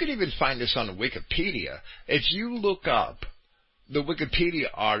 and you can even find this on Wikipedia, if you look up the Wikipedia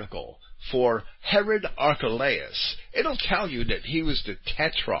article for Herod Archelaus, it'll tell you that he was the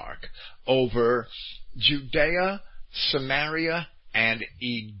tetrarch over Judea, Samaria, and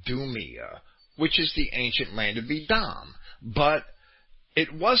Idumea, which is the ancient land of Edom. But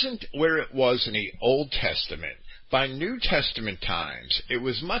it wasn't where it was in the Old Testament. By New Testament times, it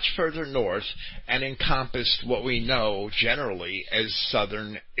was much further north and encompassed what we know generally as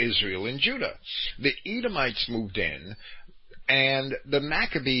southern Israel and Judah. The Edomites moved in, and the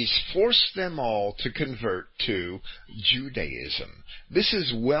Maccabees forced them all to convert to Judaism. This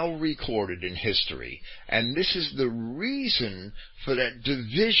is well recorded in history, and this is the reason for that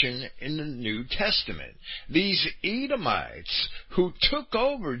division in the New Testament. These Edomites who took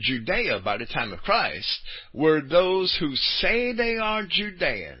over Judea by the time of Christ were those who say they are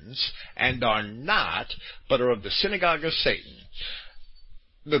Judeans and are not, but are of the synagogue of Satan.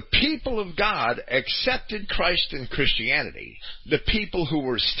 The people of God accepted Christ and Christianity. The people who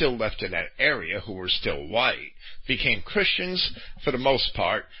were still left in that area, who were still white, became Christians for the most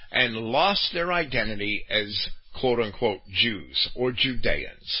part and lost their identity as quote-unquote Jews or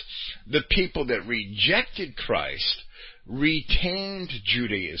Judeans. The people that rejected Christ retained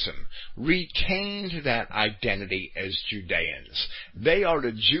Judaism, retained that identity as Judeans. They are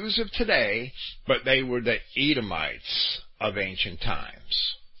the Jews of today, but they were the Edomites of ancient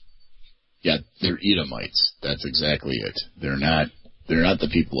times. Yeah, they're Edomites. That's exactly it. They're not the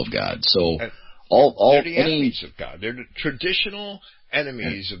people of God. So they're the enemies of God. They're the traditional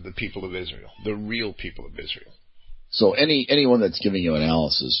enemies of the people of Israel, the real people of Israel. So anyone that's giving you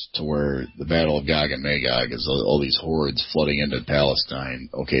analysis to where the Battle of Gog and Magog is all these hordes flooding into Palestine,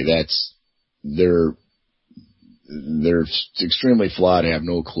 okay, they're extremely flawed, have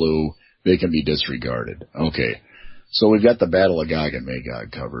no clue, they can be disregarded. Okay. So we've got the Battle of Gog and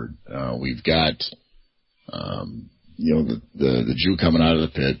Magog covered. We've got, the Jew coming out of the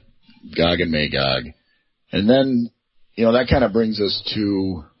pit, Gog and Magog. And then, that kind of brings us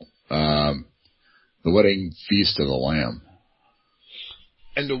to, the wedding feast of the Lamb.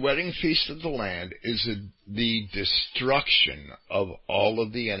 And the wedding feast of the Lamb is the destruction of all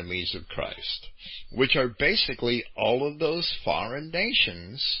of the enemies of Christ, which are basically all of those foreign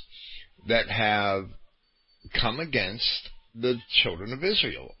nations that have come against the children of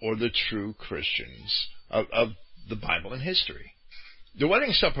Israel, or the true Christians of the Bible and history. The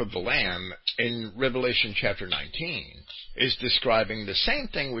wedding supper of the Lamb in Revelation chapter 19 is describing the same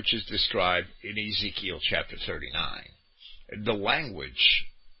thing which is described in Ezekiel chapter 39. The language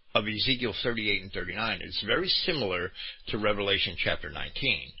of Ezekiel 38 and 39 is very similar to Revelation chapter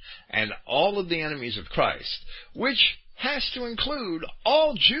 19. And all of the enemies of Christ, which has to include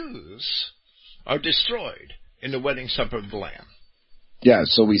all Jews, are destroyed in the wedding supper of the Lamb. Yeah,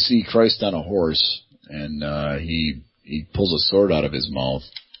 so we see Christ on a horse, and he pulls a sword out of his mouth,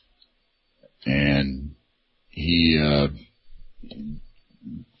 and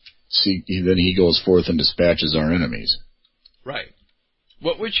then he goes forth and dispatches our enemies. Right.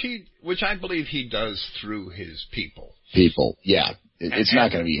 Well, which I believe he does through his people. People, yeah. It's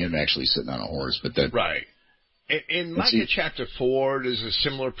not going to be him actually sitting on a horse, but that. Right. In Micah chapter 4, there's a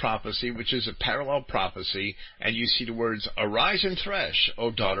similar prophecy, which is a parallel prophecy, and you see the words, "Arise and thresh,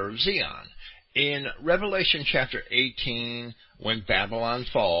 O daughter of Zion." In Revelation chapter 18, when Babylon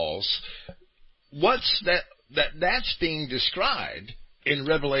falls, what's that's being described in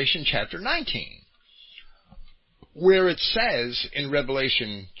Revelation chapter 19, where it says in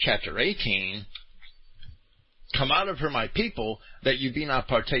Revelation chapter 18, "Come out of her, my people, that you be not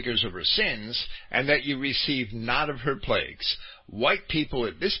partakers of her sins, and that you receive not of her plagues." White people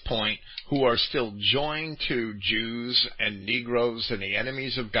at this point who are still joined to Jews and Negroes and the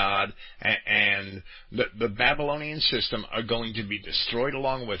enemies of God and the Babylonian system are going to be destroyed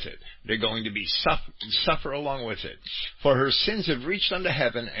along with it. They're going to be suffer along with it. "For her sins have reached unto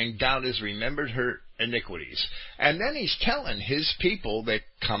heaven, and God has remembered her iniquities." And then he's telling his people that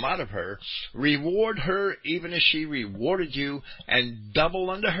come out of her, "Reward her even as she rewarded you, and double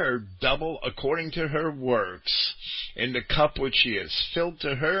unto her, double according to her works. In the cup which she has filled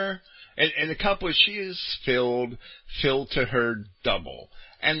to her, and the cup which she is filled to her double."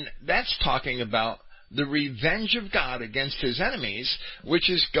 And that's talking about the revenge of God against his enemies, which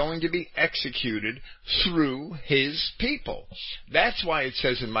is going to be executed through his people. That's why it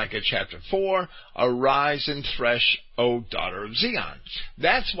says in Micah chapter 4, "Arise and thresh, O daughter of Zion."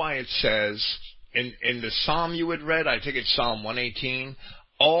 That's why it says in the psalm you had read, I think it's Psalm 118,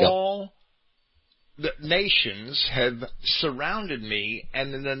 "All the nations have surrounded me,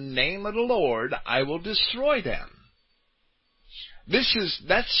 and in the name of the Lord I will destroy them."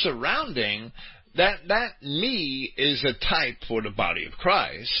 That surrounding. That me is a type for the body of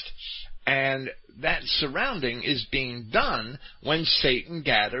Christ, and that surrounding is being done when Satan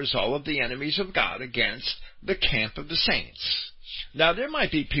gathers all of the enemies of God against the camp of the saints. Now, there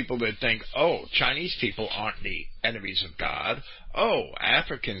might be people that think, "Oh, Chinese people aren't the enemies of God. Oh,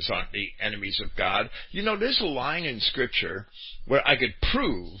 Africans aren't the enemies of God." You know, there's a line in Scripture where I could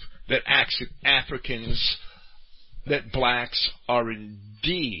prove that Africans, that blacks are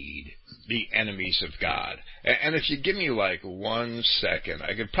indeed the enemies of God. And if you give me like 1 second,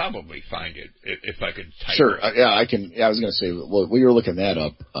 I could probably find it if I could type Sure. it. Yeah, I can. Yeah, I was going to say, well, we were looking that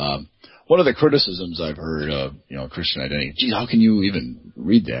up. One of the criticisms I've heard of, Christian identity, geez, how can you even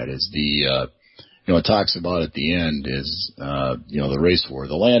read that, is it talks about at the end is, the race war.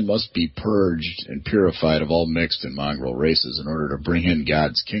 "The land must be purged and purified of all mixed and mongrel races in order to bring in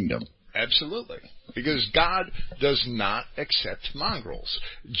God's kingdom." Absolutely. Because God does not accept mongrels.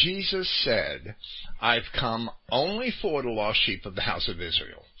 Jesus said, "I've come only for the lost sheep of the house of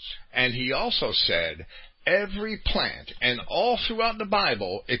Israel." And he also said, every plant, and all throughout the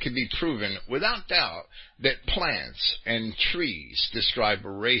Bible, it can be proven without doubt that plants and trees describe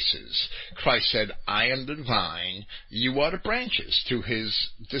races. Christ said, "I am the vine, you are the branches," to his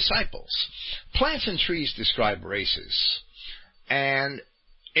disciples. Plants and trees describe races. And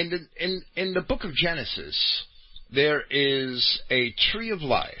in the book of Genesis, there is a tree of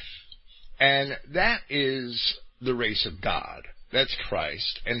life, and that is the race of God. That's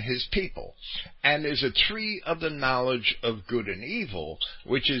Christ and his people. And there's a tree of the knowledge of good and evil,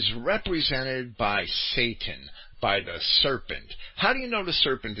 which is represented by Satan, by the serpent. How do you know the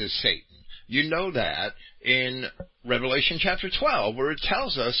serpent is Satan? You know that in Revelation chapter 12, where it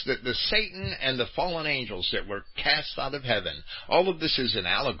tells us that the Satan and the fallen angels that were cast out of heaven, all of this is an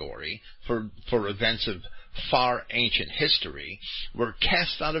allegory for events of far ancient history, were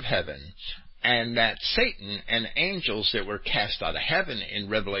cast out of heaven, and that Satan and angels that were cast out of heaven in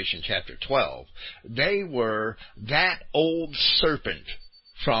Revelation chapter 12, they were that old serpent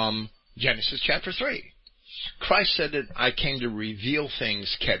from Genesis chapter 3. Christ said that I came to reveal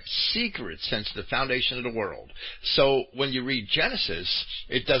things kept secret since the foundation of the world. So when you read Genesis,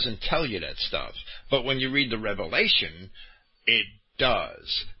 it doesn't tell you that stuff. But when you read the Revelation, it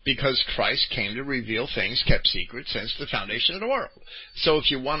does. Because Christ came to reveal things kept secret since the foundation of the world. So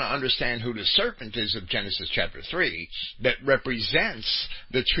if you want to understand who the serpent is of Genesis chapter 3, that represents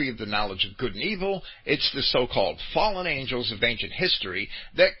the tree of the knowledge of good and evil, it's the so-called fallen angels of ancient history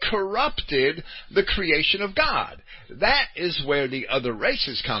that corrupted the creation of God. That is where the other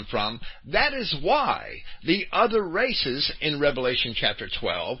races come from. That is why the other races in Revelation chapter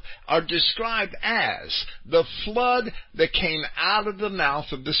 12 are described as the flood that came out of the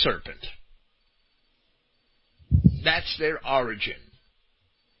mouth of the serpent. That's their origin.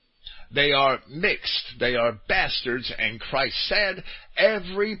 They are mixed. They are bastards. And Christ said,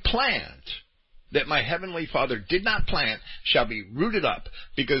 every plant that my heavenly Father did not plant shall be rooted up,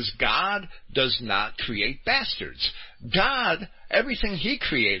 because God does not create bastards. God, everything He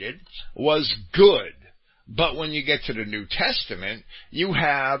created was good. But when you get to the New Testament, you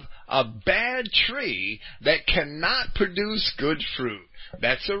have a bad tree that cannot produce good fruit.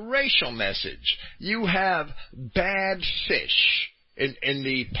 That's a racial message. You have bad fish in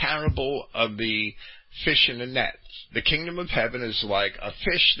the parable of the fish in the net. The kingdom of heaven is like a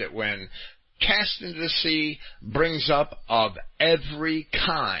fish that, when cast into the sea, brings up of every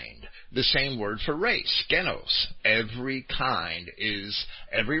kind. The same word for race, genos. Every kind is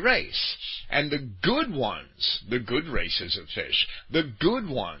every race. And the good ones, the good races of fish, the good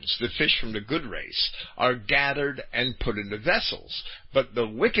ones, the fish from the good race, are gathered and put into vessels. But the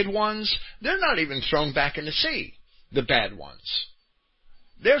wicked ones, they're not even thrown back in the sea, the bad ones.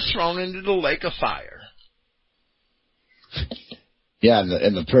 They're thrown into the lake of fire. Yeah,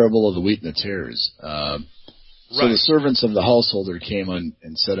 and the parable of the wheat and the tares. So the servants of the householder came and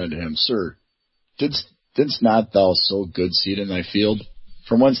said unto him, Sir, didst not thou sow good seed in thy field?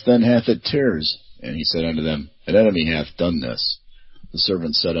 From whence then hath it tares? And he said unto them, An enemy hath done this. The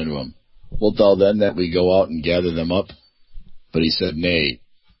servant said unto him, Wilt thou then that we go out and gather them up? But he said, Nay,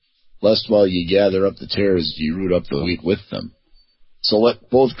 lest while ye gather up the tares, ye root up the wheat with them. So let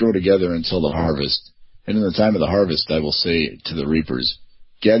both grow together until the harvest. And in the time of the harvest I will say to the reapers,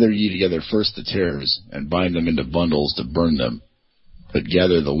 Gather ye together first the tares, and bind them into bundles to burn them, but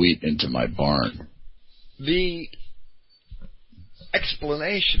gather the wheat into my barn. The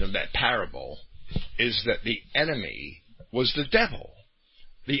explanation of that parable is that the enemy was the devil.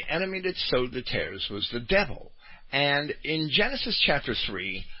 The enemy that sowed the tares was the devil. And in Genesis chapter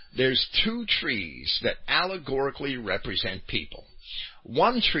 3, there's two trees that allegorically represent people.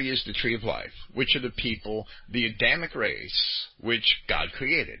 One tree is the tree of life, which are the people, the Adamic race, which God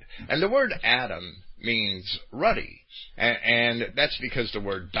created. And the word Adam means ruddy. And that's because the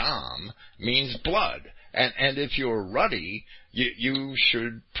word Dam means blood. And if you're ruddy, you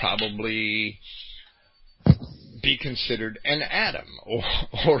should probably be considered an Adam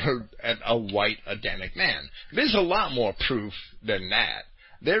or a white Adamic man. There's a lot more proof than that.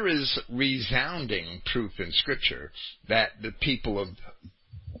 There is resounding proof in Scripture that the people of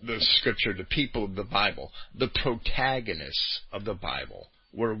the Scripture, the people of the Bible, the protagonists of the Bible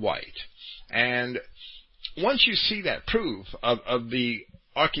were white. And once you see that proof of the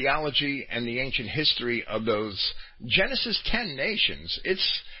archaeology and the ancient history of those Genesis 10 nations,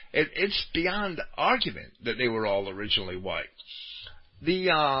 it's beyond argument that they were all originally white. The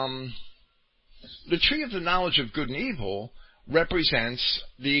tree of the knowledge of good and evil represents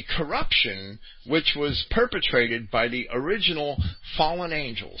the corruption which was perpetrated by the original fallen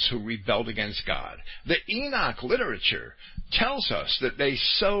angels who rebelled against God. The Enoch literature tells us that they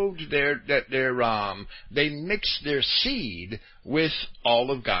sowed they mixed their seed with all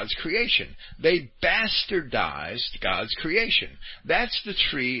of God's creation. They bastardized God's creation. That's the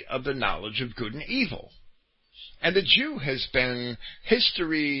tree of the knowledge of good and evil. And the Jew has been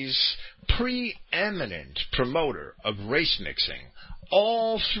history's preeminent promoter of race mixing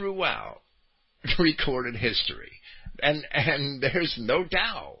all throughout recorded history. And there's no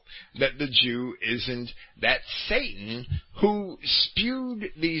doubt that the Jew isn't that Satan who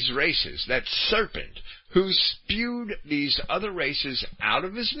spewed these races, that serpent who spewed these other races out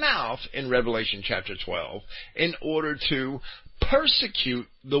of his mouth in Revelation chapter 12 in order to persecute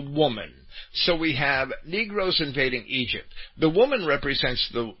the woman. So we have Negroes invading Egypt. The woman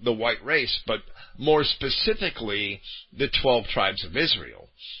represents the white race, but more specifically the 12 tribes of Israel.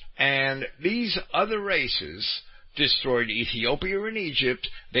 And these other races destroyed Ethiopia and Egypt.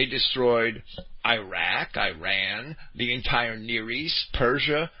 They destroyed Iraq, Iran, the entire Near East,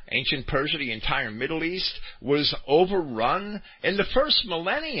 Persia, ancient Persia, the entire Middle East was overrun in the first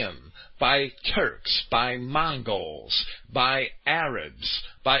millennium by Turks, by Mongols, by Arabs,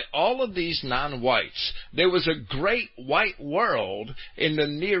 by all of these non-whites. There was a great white world in the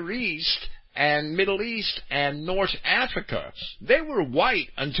Near East and Middle East and North Africa. They were white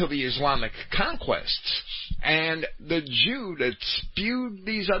until the Islamic conquests. And the Jew that spewed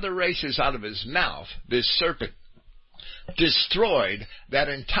these other races out of his mouth, this serpent, destroyed that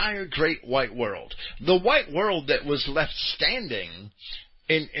entire great white world. The white world that was left standing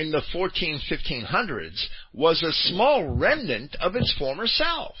in the 1500s was a small remnant of its former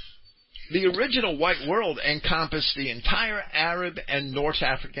self. The original white world encompassed the entire Arab and North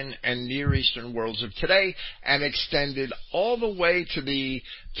African and Near Eastern worlds of today and extended all the way to the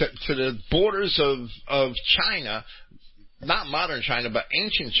borders of China, not modern China, but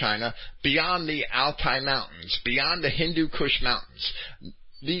ancient China, beyond the Altai Mountains, beyond the Hindu Kush Mountains.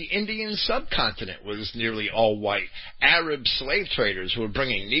 The Indian subcontinent was nearly all white. Arab slave traders were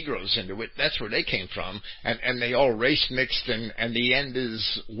bringing Negroes into it. That's where they came from. And they all race mixed, and the end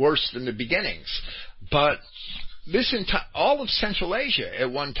is worse than the beginnings. But all of Central Asia at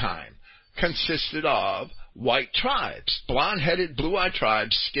one time consisted of white tribes, blonde-headed, blue-eyed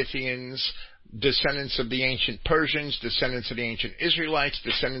tribes, Scythians, descendants of the ancient Persians, descendants of the ancient Israelites,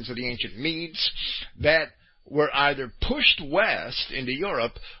 descendants of the ancient Medes, that were either pushed west into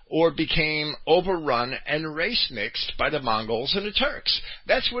Europe or became overrun and race-mixed by the Mongols and the Turks.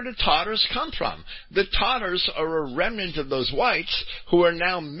 That's where the Tatars come from. The Tatars are a remnant of those whites who are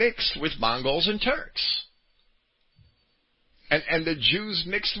now mixed with Mongols and Turks. And the Jews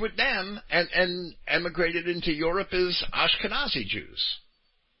mixed with them and emigrated into Europe as Ashkenazi Jews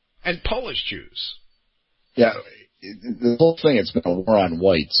and Polish Jews. Yeah, the whole thing, it's been a war on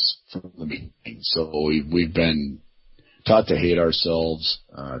whites from the beginning. So we've been taught to hate ourselves,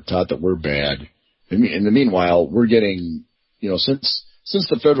 taught that we're bad. In the meanwhile, we're getting, since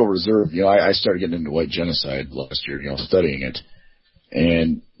the Federal Reserve, I started getting into white genocide last year, studying it.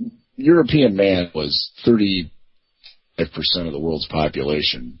 And European man was 35% of the world's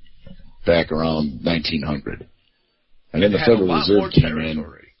population back around 1900. And then the Federal Reserve came in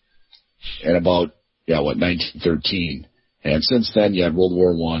and about 1913. And since then, you had World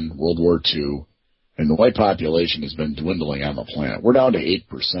War I, World War II, and the white population has been dwindling on the planet. We're down to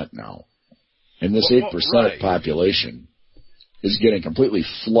 8% now. And this 8% population is getting completely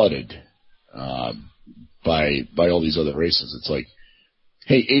flooded by all these other races. It's like,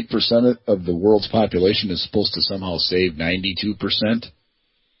 hey, 8% of the world's population is supposed to somehow save 92%.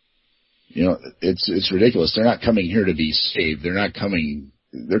 It's ridiculous. They're not coming here to be saved. They're coming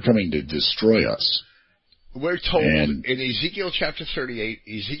to destroy us. We're told in Ezekiel chapter 38,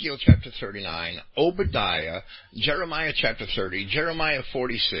 Ezekiel chapter 39, Obadiah, Jeremiah chapter 30, Jeremiah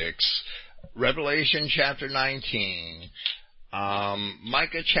 46, Revelation chapter 19,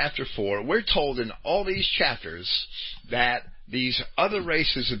 Micah chapter 4, we're told in all these chapters that these other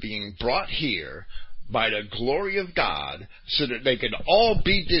races are being brought here by the glory of God so that they could all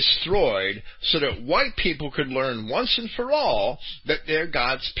be destroyed, so that white people could learn once and for all that they're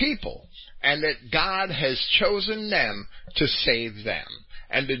God's people and that God has chosen them to save them.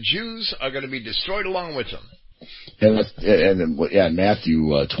 And the Jews are going to be destroyed along with them. And Matthew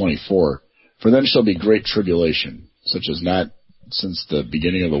 24, for then shall be great tribulation, such as not since the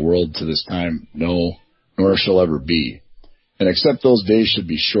beginning of the world to this time, no, nor shall ever be. And except those days should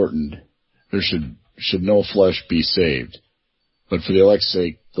be shortened, there should no flesh be saved. But for the elect's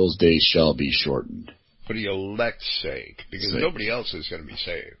sake, those days shall be shortened. For the elect's sake, because nobody else is going to be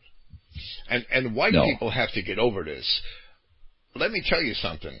saved. And white people have to get over this. Let me tell you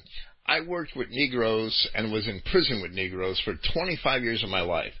something. I worked with Negroes and was in prison with Negroes for 25 years of my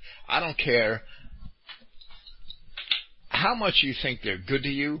life. I don't care how much you think they're good to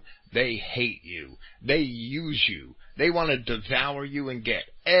you. They hate you. They use you. They want to devour you and get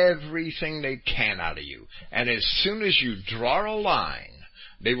everything they can out of you. And as soon as you draw a line,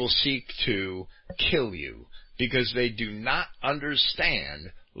 they will seek to kill you because they do not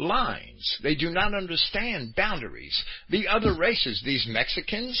understand lines. They do not understand boundaries. The other races, these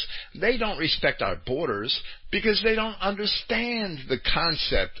Mexicans, they don't respect our borders because they don't understand the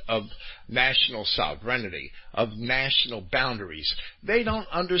concept of national sovereignty, of national boundaries. They don't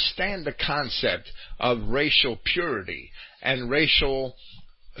understand the concept of racial purity and racial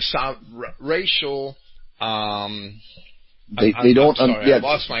they don't. I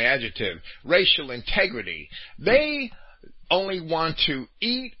lost my adjective. Racial integrity. They only want to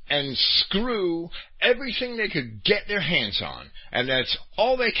eat and screw everything they could get their hands on, and that's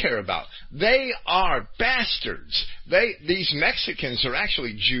all they care about. They are bastards. These Mexicans are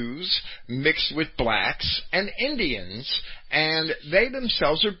actually Jews mixed with blacks and Indians, and they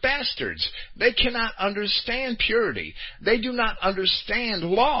themselves are bastards. They cannot understand purity. They do not understand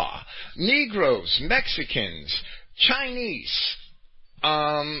law. Negroes, Mexicans, Chinese,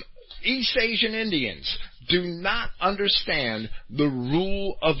 East Asian Indians do not understand the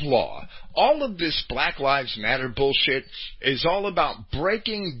rule of law. All of this Black Lives Matter bullshit is all about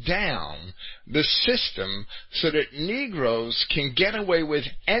breaking down the system so that Negroes can get away with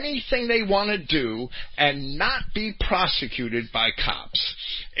anything they want to do and not be prosecuted by cops.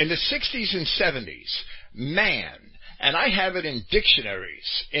 In the 60s and 70s, man, and I have it in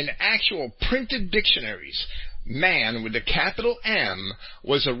dictionaries, in actual printed dictionaries, man with a capital M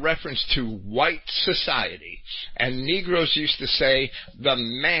was a reference to white society. And Negroes used to say, the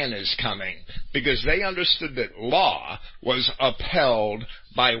man is coming, because they understood that law was upheld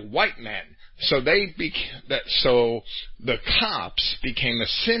by white men. So so the cops became a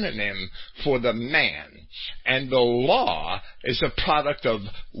synonym for the man. And the law is a product of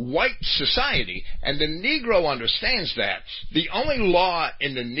white society. And the Negro understands that. The only law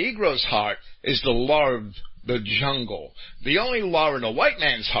in the Negro's heart is the law of the jungle. The only law in a white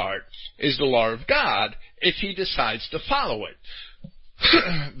man's heart is the law of God if he decides to follow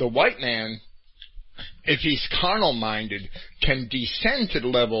it. The white man, if he's carnal-minded, can descend to the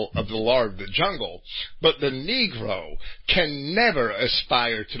level of the law of the jungle, but the Negro can never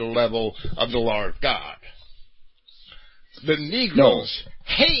aspire to the level of the law of God. The Negroes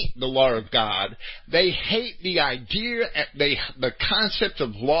hate the law of God. They hate the idea, the concept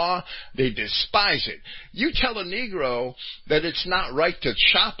of law. They despise it. You tell a Negro that it's not right to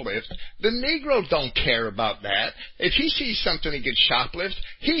shoplift, the Negro don't care about that. If he sees something he gets shoplift,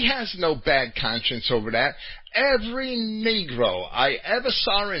 he has no bad conscience over that. Every Negro I ever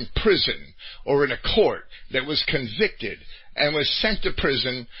saw in prison or in a court that was convicted and was sent to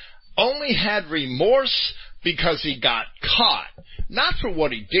prison only had remorse because he got caught, not for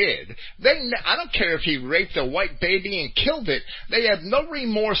what he did. I don't care if he raped a white baby and killed it. They have no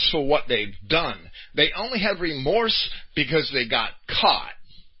remorse for what they've done. They only have remorse because they got caught.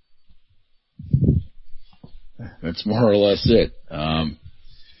 That's more or less it.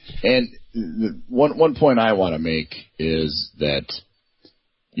 And one point I want to make is that,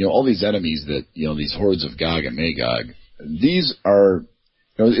 all these enemies that, these hordes of Gog and Magog, these are,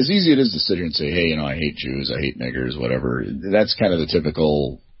 as easy it is to sit here and say, hey, I hate Jews, I hate niggers, whatever. That's kind of the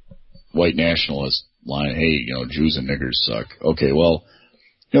typical white nationalist line. Hey, Jews and niggers suck. Okay, well,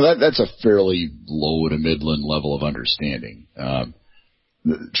 that's a fairly low to midland level of understanding.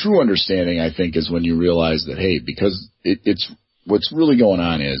 The true understanding, I think, is when you realize that, hey, because it's what's really going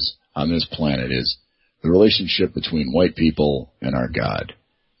on is on this planet is the relationship between white people and our God.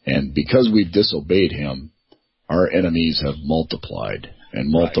 And because we've disobeyed him, our enemies have multiplied and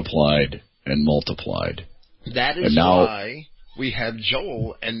multiplied right. and multiplied. That is why we have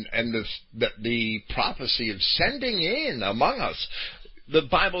Joel and the prophecy of sending in among us. The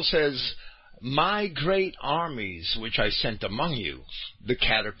Bible says, my great armies which I sent among you, the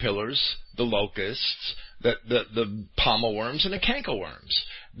caterpillars, the locusts, the palmer worms, and the cankerworms.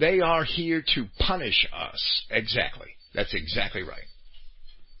 They are here to punish us. Exactly. That's exactly right.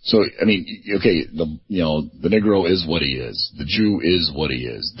 So, okay, the Negro is what he is. The Jew is what he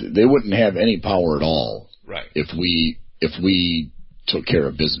is. They wouldn't have any power at all. Right. If we took care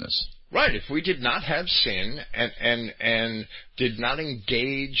of business. Right. If we did not have sin and did not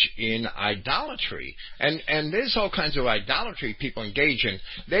engage in idolatry. And there's all kinds of idolatry people engage in.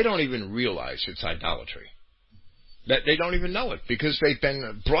 They don't even realize it's idolatry. That they don't even know it because they've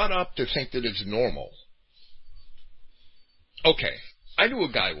been brought up to think that it's normal. Okay. I knew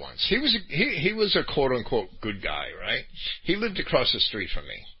a guy once. He was a quote unquote good guy, right? He lived across the street from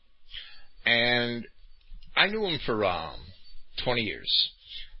me. And I knew him for 20 years.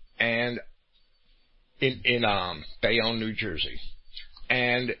 And in Bayonne, New Jersey.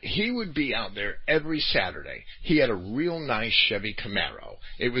 And he would be out there every Saturday. He had a real nice Chevy Camaro.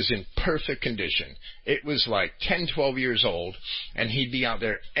 It was in perfect condition. It was like 10, 12 years old, and he'd be out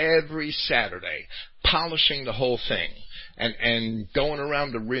there every Saturday polishing the whole thing and going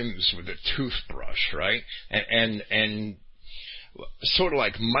around the rims with a toothbrush, right? And sort of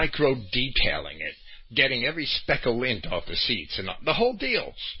like micro detailing it, getting every speck of lint off the seats and the whole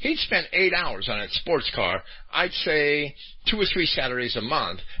deal. He'd spend 8 hours on that sports car, I'd say 2 or 3 Saturdays a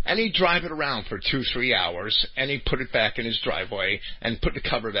month, and he'd drive it around for 2-3 hours, and he'd put it back in his driveway and put the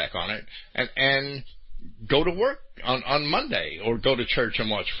cover back on it and go to work on Monday or go to church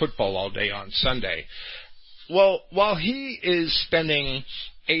and watch football all day on Sunday. Well, while he is spending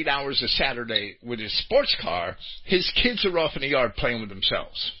 8 hours a Saturday with his sports car, his kids are off in the yard playing with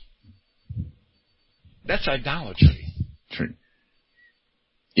themselves. That's idolatry. True.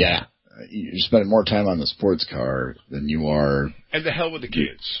 Yeah. You're spending more time on the sports car than you are... And the hell with the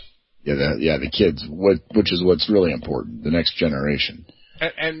kids. Yeah, the kids, which is what's really important, the next generation.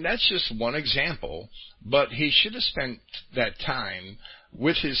 And that's just one example, but he should have spent that time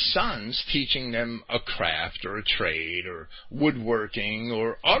with his sons teaching them a craft or a trade or woodworking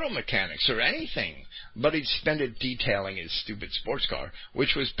or auto mechanics or anything. But he'd spend it detailing his stupid sports car,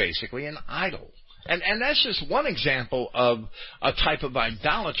 which was basically an idol. And that's just one example of a type of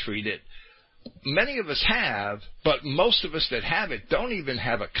idolatry that many of us have, but most of us that have it don't even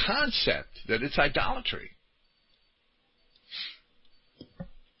have a concept that it's idolatry.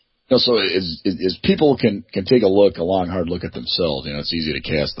 So as people can take a long, hard look at themselves, it's easy to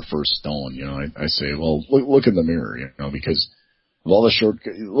cast the first stone. I say, well, look in the mirror, because of all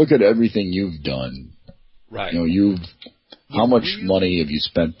look at everything you've done. Right. How much money have you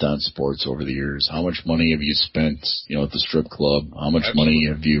spent on sports over the years? How much money have you spent, at the strip club? How much money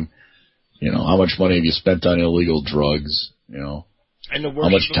have you, how much money have you spent on illegal drugs? And the worship how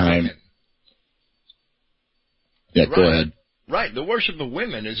much time? Of women. Yeah, right. Go ahead. Right. The worship of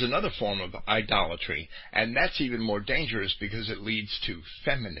women is another form of idolatry, and that's even more dangerous because it leads to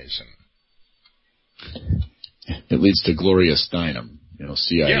feminism. It leads to Gloria Steinem,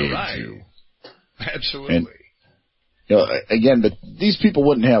 CIA. Yeah, right. Too. Absolutely. And, again, but these people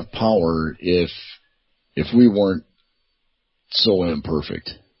wouldn't have power if we weren't so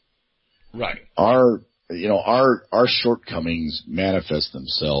imperfect. Right. Our shortcomings manifest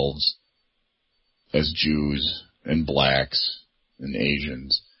themselves as Jews and blacks and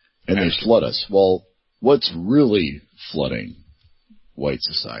Asians, and Absolutely. They flood us. Well, what's really flooding white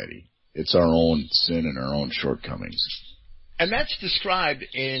society? It's our own sin and our own shortcomings. And that's described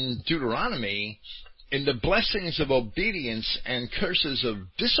in Deuteronomy in the blessings of obedience and curses of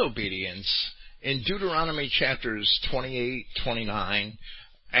disobedience in Deuteronomy chapters 28, 29,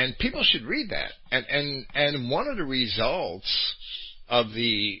 and people should read that. And one of the results of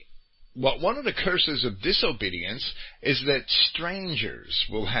one of the curses of disobedience is that strangers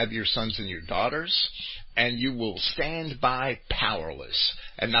will have your sons and your daughters, and you will stand by powerless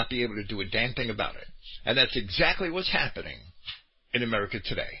and not be able to do a damn thing about it. And that's exactly what's happening in America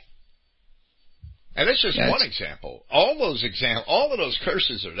today. And that's just one example. All of those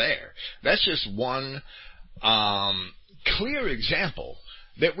curses are there. That's just one clear example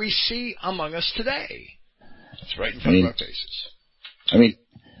that we see among us today. It's right in front of our faces. I mean,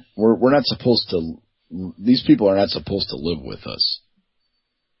 we're not supposed to. These people are not supposed to live with us,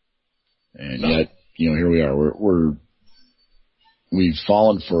 and yet, here we are. We've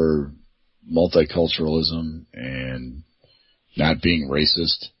fallen for multiculturalism and not being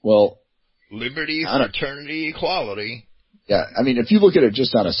racist. Well, liberty, fraternity, equality. Yeah, I mean, if you look at it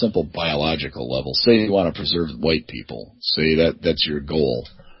just on a simple biological level, say you want to preserve white people, say that's your goal.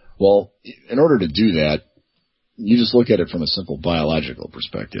 Well, in order to do that, you just look at it from a simple biological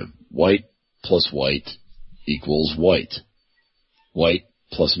perspective. White plus white equals white. White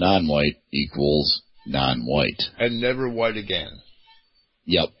plus non-white equals non-white. And never white again.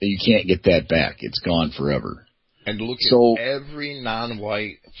 Yep, you can't get that back. It's gone forever. And look at every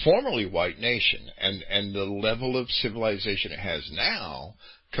non-white, formerly white nation, and the level of civilization it has now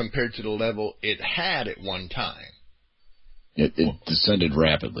compared to the level it had at one time. It descended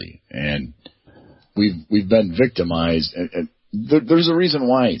rapidly, and we've been victimized. And there's a reason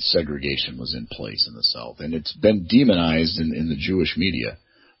why segregation was in place in the South, and it's been demonized in the Jewish media.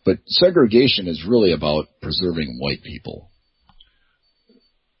 But segregation is really about preserving white people.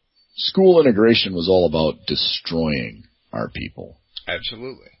 School integration was all about destroying our people.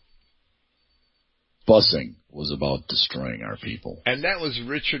 Absolutely. Busing was about destroying our people. And that was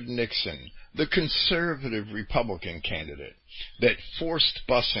Richard Nixon, the conservative Republican candidate that forced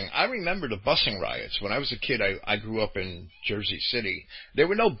busing. I remember the busing riots. When I was a kid, I grew up in Jersey City. There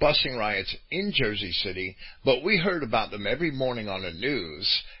were no busing riots in Jersey City, but we heard about them every morning on the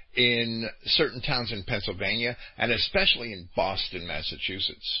news in certain towns in Pennsylvania, and especially in Boston,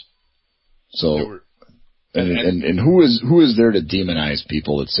 Massachusetts. So, and who is there to demonize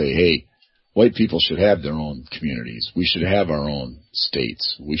people that say, hey, white people should have their own communities. We should have our own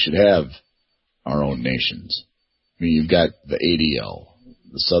states. We should have our own nations. I mean, you've got the ADL,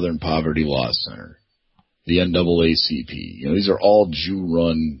 the Southern Poverty Law Center, the NAACP. These are all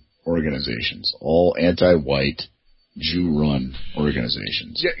Jew-run organizations, all anti-white, Jew-run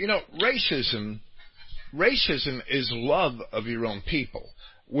organizations. Yeah, racism is love of your own people.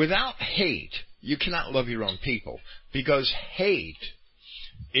 Without hate, you cannot love your own people, because hate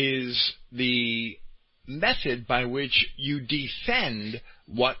is the method by which you defend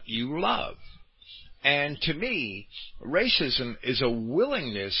what you love. And to me, racism is a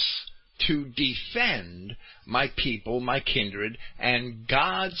willingness to defend my people, my kindred, and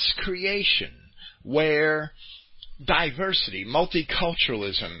God's creation, where diversity,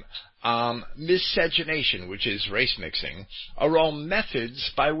 multiculturalism, miscegenation, which is race mixing, are all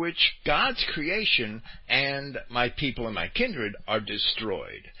methods by which God's creation and my people and my kindred are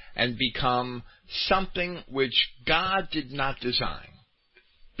destroyed and become something which God did not design.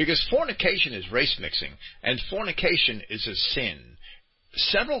 Because fornication is race mixing, and fornication is a sin,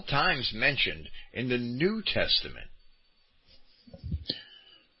 several times mentioned in the New Testament.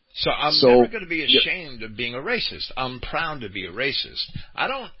 So I'm never going to be ashamed of being a racist. I'm proud to be a racist.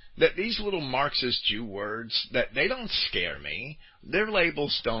 that these little Marxist Jew words, that they don't scare me. Their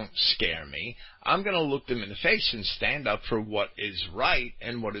labels don't scare me. I'm going to look them in the face and stand up for what is right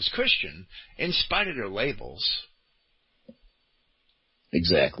and what is Christian, in spite of their labels.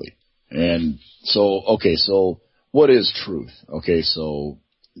 Exactly. And so, okay, so what is truth? Okay, so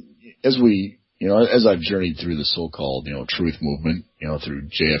as I've journeyed through the so-called, truth movement, through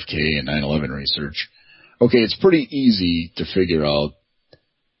JFK and 9/11 research, okay, it's pretty easy to figure out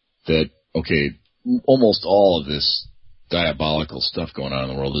that, okay, almost all of this diabolical stuff going on in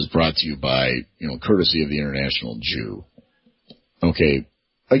the world is brought to you by, courtesy of the International Jew. Okay,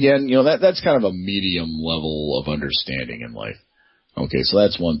 again, that's kind of a medium level of understanding in life. Okay, so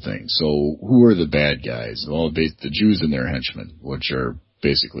that's one thing. So who are the bad guys? Well, the Jews and their henchmen, which are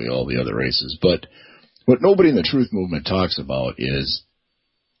basically all the other races. But what nobody in the truth movement talks about is,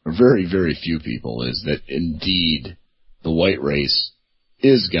 very, very few people, is that indeed the white race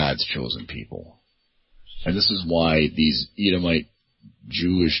is God's chosen people. And this is why these Edomite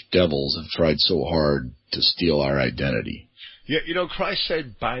Jewish devils have tried so hard to steal our identity. Yeah, Christ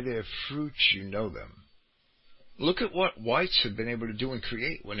said, by their fruits you know them. Look at what whites have been able to do and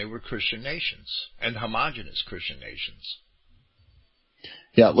create when they were Christian nations, and homogenous Christian nations.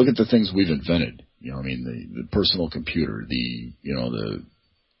 Yeah, look at the things we've invented. The personal computer, the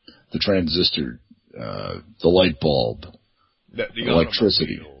transistor, the light bulb, the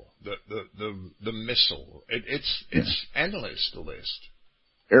electricity, the missile. It's endless, the list.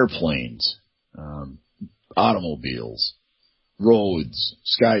 Airplanes, automobiles, roads,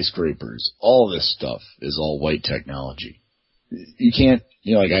 skyscrapers, all this stuff is all white technology. You can't,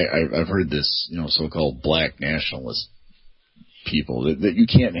 I've heard this, so-called black nationalist people, that you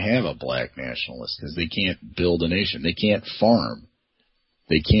can't have a black nationalist because they can't build a nation. They can't farm.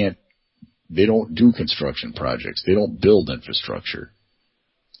 They don't do construction projects. They don't build infrastructure.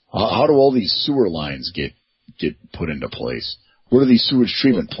 How do all these sewer lines get put into place? Where do these sewage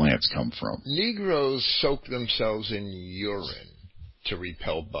treatment plants come from? Negroes soak themselves in urine to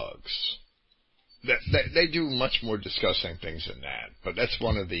repel bugs. They do much more disgusting things than that, but that's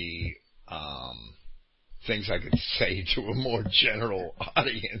one of the things I could say to a more general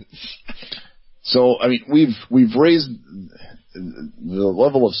audience. So, we've raised the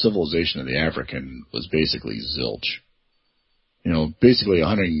level of civilization of the African was basically zilch. Basically a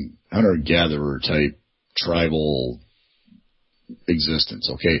hunter-gatherer type tribal existence.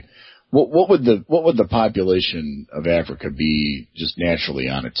 Okay, what would the population of Africa be just naturally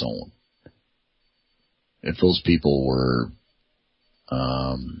on its own if those people were?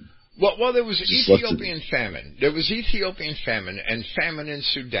 Well, there was Ethiopian famine. There was Ethiopian famine and famine in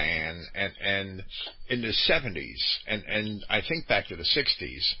Sudan and in the 70s and I think back to the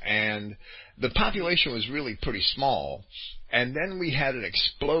 60s, and the population was really pretty small. And then we had an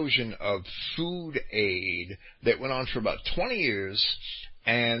explosion of food aid that went on for about 20 years,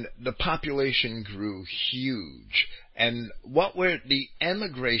 and the population grew huge. And what were the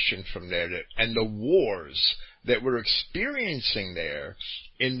emigration from there and the wars that we're experiencing there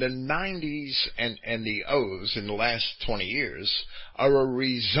in the 90s and the O's in the last 20 years are a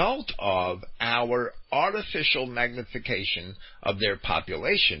result of our artificial magnification of their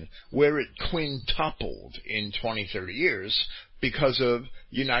population, where it quintupled in 20, 30 years because of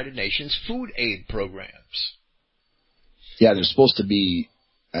United Nations food aid programs. Yeah, there's supposed to be,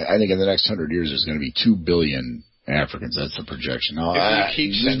 I think in the next 100 years there's going to be 2 billion Africans. That's the projection. Now,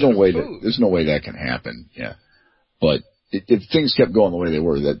 there's no way that can happen. Yeah. But if things kept going the way they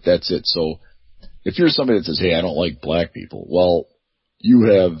were, that's it. So if you're somebody that says, hey, I don't like black people, well, you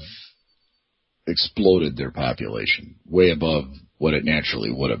have exploded their population way above what it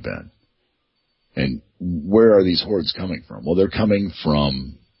naturally would have been. And where are these hordes coming from? Well, they're coming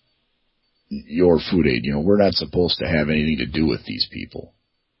from your food aid. We're not supposed to have anything to do with these people.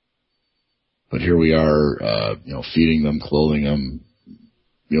 But here we are, feeding them, clothing them,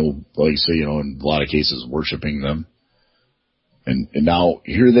 like you say, in a lot of cases, worshiping them. And now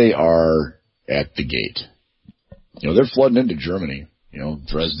here they are at the gate. They're flooding into Germany,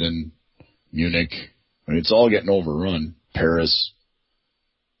 Dresden, Munich. It's all getting overrun. Paris,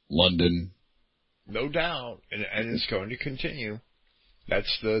 London. No doubt. And it's going to continue.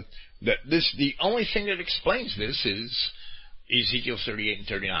 The only thing that explains this is Ezekiel 38 and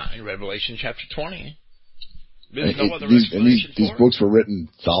 39, Revelation chapter 20. There's no other explanation these books were written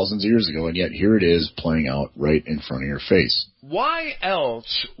thousands of years ago, and yet here it is playing out right in front of your face. Why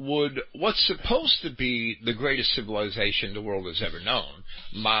else would what's supposed to be the greatest civilization the world has ever known,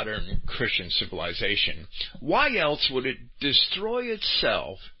 modern Christian civilization, why else would it destroy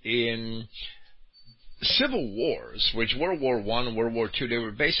itself in civil wars, which World War I, World War II, they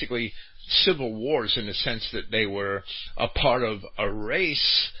were basically civil wars in the sense that they were a part of a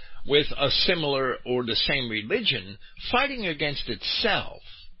race with a similar or the same religion fighting against itself,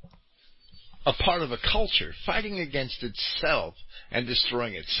 a part of a culture fighting against itself and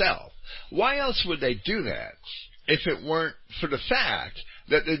destroying itself. Why else would they do that if it weren't for the fact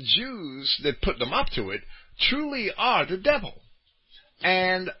that the Jews that put them up to it truly are the devil?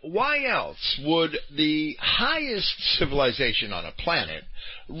 And why else would the highest civilization on a planet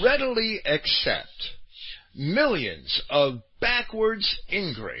readily accept millions of backwards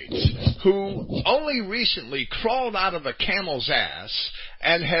ingrates who only recently crawled out of a camel's ass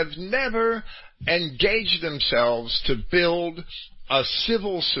and have never engaged themselves to build a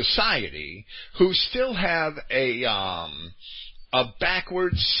civil society, who still have a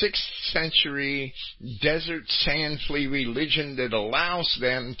backwards 6th century desert sand flea religion that allows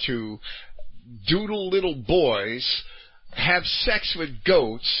them to doodle little boys, have sex with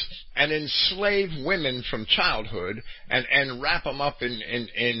goats, and enslave women from childhood, and wrap them up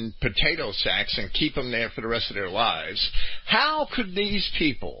in potato sacks and keep them there for the rest of their lives. How could these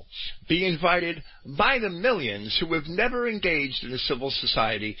people be invited by the millions who have never engaged in a civil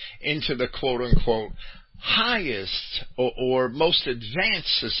society into the quote-unquote highest or most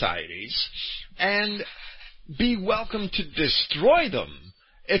advanced societies and be welcome to destroy them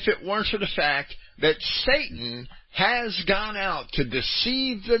if it weren't for the fact that Satan has gone out to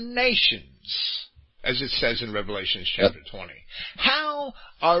deceive the nations, as it says in Revelation chapter 20? How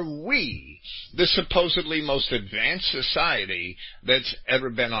are we, the supposedly most advanced society that's ever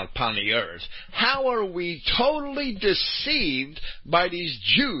been upon the earth, how are we totally deceived by these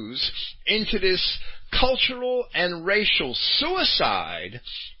Jews into this cultural and racial suicide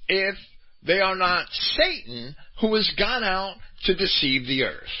if they are not Satan who has gone out to deceive the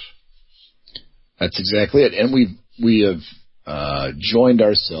earth? That's exactly it. And we have joined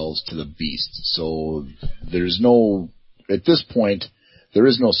ourselves to the beast. So there's no, at this point, there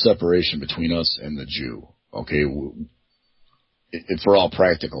is no separation between us and the Jew. Okay, for all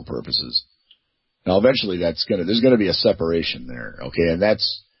practical purposes. Now, eventually, there's going to be a separation there. Okay, and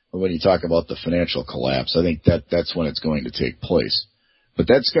that's when you talk about the financial collapse. I think that's when it's going to take place. But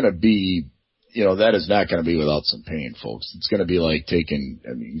that's going to be, that is not going to be without some pain, folks. It's going to be like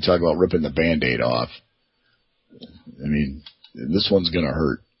you talk about ripping the Band-Aid off. I mean, this one's going to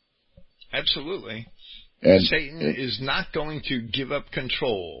hurt. Absolutely. And Satan is not going to give up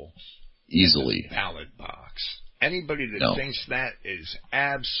control easily. Of the ballot box. Anybody that thinks that is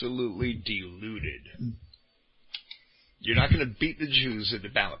absolutely deluded. You're not going to beat the Jews at the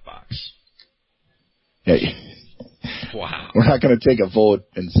ballot box. Hey. Wow. We're not going to take a vote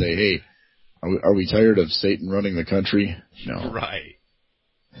and say, hey, are we tired of Satan running the country? No. Right.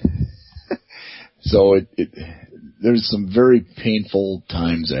 So there's some very painful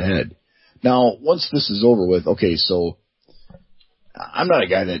times ahead. Now, once this is over with, okay, so I'm not a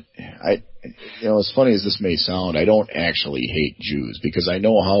guy that as funny as this may sound, I don't actually hate Jews because I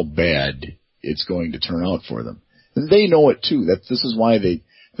know how bad it's going to turn out for them. And they know it too. This is why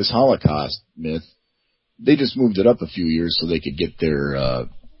this Holocaust myth, they just moved it up a few years so they could get their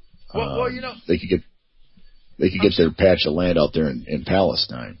they could get their patch of land out there in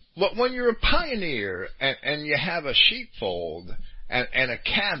Palestine. Well, when you're a pioneer and you have a sheepfold and a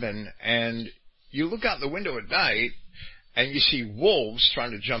cabin and you look out the window at night and you see wolves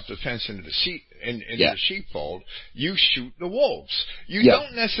trying to jump the fence into the sheepfold, you shoot the wolves. You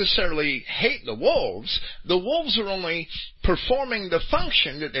don't necessarily hate the wolves. The wolves are only performing the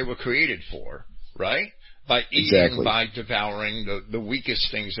function that they were created for, right? By eating, by devouring the weakest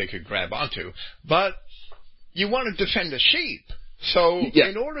things they could grab onto. But you want to defend the sheep. So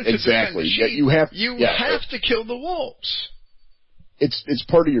in order to defend the sheep, you have to kill the wolves. It's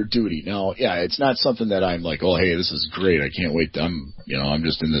part of your duty. Now, it's not something that I'm like, oh, hey, this is great. I can't wait. I'm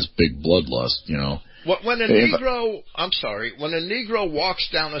just in this big bloodlust, When a Negro walks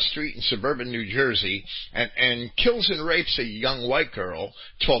down a street in suburban New Jersey and kills and rapes a young white girl,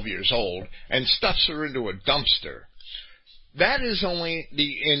 12 years old, and stuffs her into a dumpster, that is only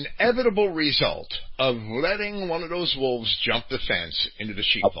the inevitable result of letting one of those wolves jump the fence into the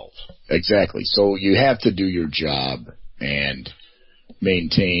sheepfold. Exactly. So you have to do your job and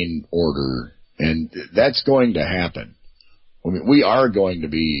maintain order, and that's going to happen. I mean, we are going to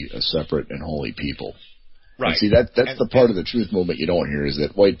be a separate and holy people. Right. And see, that's the part of the truth movement you don't hear, is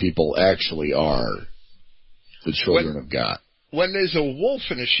that white people actually are the children of God. When there's a wolf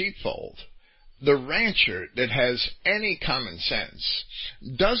in a sheepfold, the rancher that has any common sense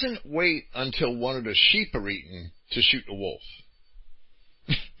doesn't wait until one of the sheep are eaten to shoot the wolf.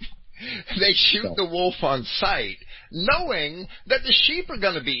 They shoot No. the wolf on sight, knowing that the sheep are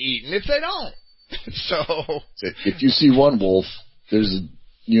going to be eaten if they don't. So if you see one wolf, there's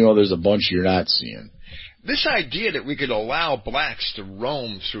a bunch you're not seeing. this idea that we could allow blacks to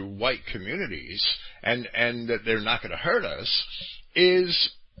roam through white communities and that they're not going to hurt us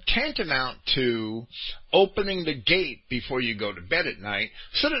is tantamount to opening the gate before you go to bed at night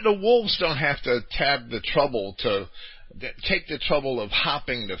so that the wolves don't have to take the trouble of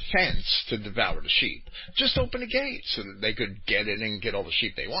hopping the fence to devour the sheep. Just open the gate so that they could get in and get all the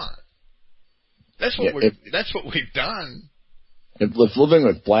sheep they want. That's what we've done. If living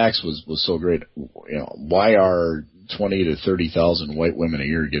with blacks was so great, why are 20 to 30,000 white women a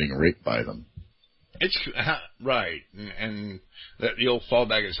year getting raped by them? It's right, and the old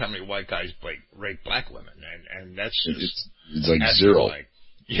fallback is how many white guys rape black women, and that's just it's like zero.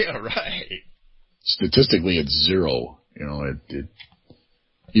 Yeah, right. Statistically, it's zero.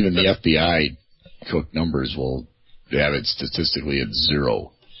 Even the FBI cook numbers will have it statistically at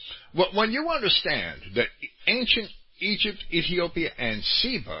zero. Well, when you understand that ancient Egypt, Ethiopia, and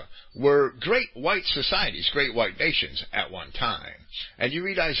Seba were great white societies, great white nations at one time, and you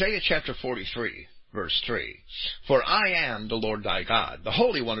read Isaiah chapter 43, verse 3, "For I am the Lord thy God, the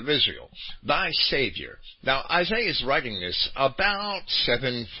Holy One of Israel, thy Savior." Now, Isaiah is writing this about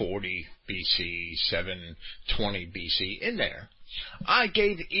 740 BC, 720 BC, in there. "I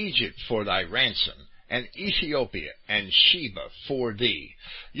gave Egypt for thy ransom, and Ethiopia and Sheba for thee."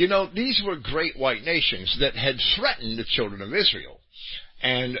 These were great white nations that had threatened the children of Israel.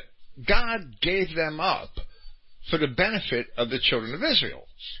 And God gave them up for the benefit of the children of Israel.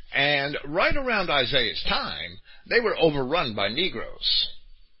 And right around Isaiah's time, they were overrun by Negroes.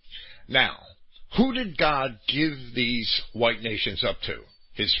 Now, who did God give these white nations up to?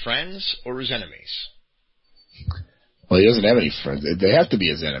 His friends or his enemies? Well, he doesn't have any friends. They have to be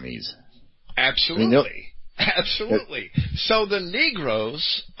his enemies. Absolutely. Absolutely. So the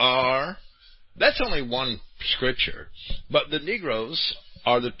Negroes that's only one scripture, but the Negroes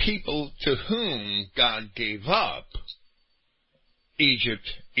are the people to whom God gave up Egypt,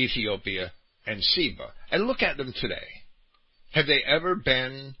 Ethiopia, and Seba. And look at them today. Have they ever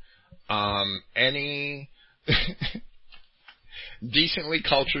been any decently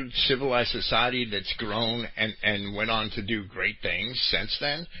cultured, civilized society that's grown and went on to do great things since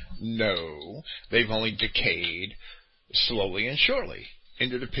then? No. They've only decayed slowly and surely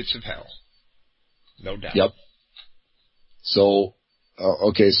into the pits of hell. No doubt. Yep. So,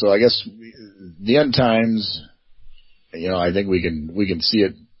 okay, so I guess the end times, I think we can see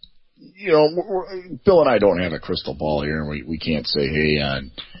it. Bill and I don't have a crystal ball here, and we can't say, hey,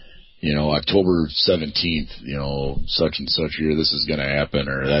 on October 17th, such and such year, this is going to happen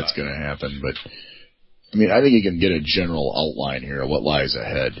or that's going to happen. But, I think you can get a general outline here of what lies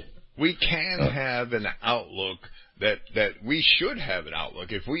ahead. We can have an outlook that we should have an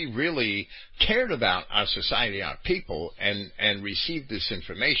outlook. If we really cared about our society, our people, and received this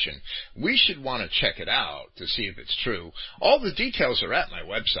information, we should want to check it out to see if it's true. All the details are at my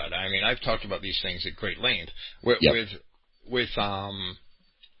website. I've talked about these things at great length with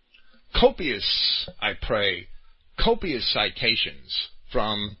copious citations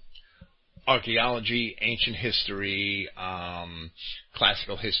from archaeology, ancient history,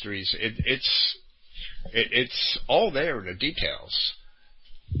 classical histories. It's all there in the details.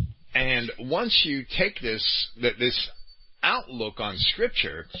 And once you take this outlook on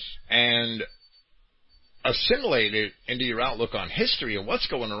Scripture and assimilate it into your outlook on history and what's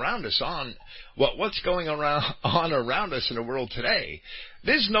going around us what's going on around us in the world today,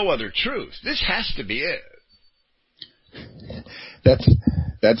 there's no other truth. This has to be it.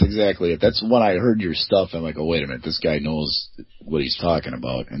 That's exactly it. That's when I heard your stuff. I'm like, oh, wait a minute, this guy knows what he's talking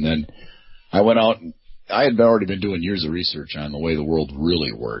about. And then I went out and I had already been doing years of research on the way the world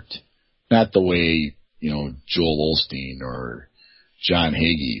really worked. Not the way, Joel Osteen or John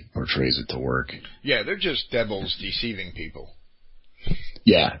Hagee portrays it to work. Yeah, they're just devils deceiving people.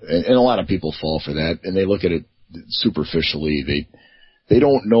 Yeah, and a lot of people fall for that, and they look at it superficially. They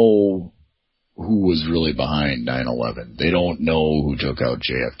don't know who was really behind 9/11. They don't know who took out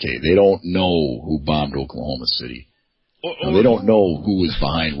JFK. They don't know who bombed Oklahoma City. They don't know who was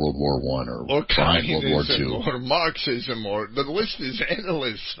behind World War I or behind World War II. Or Marxism, or the list is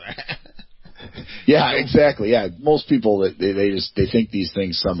endless. Yeah, exactly. Yeah, most people they think these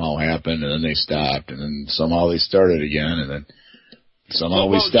things somehow happened and then they stopped and then somehow they started again and then somehow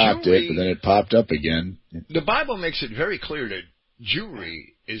we stopped it but then it popped up again. The Bible makes it very clear that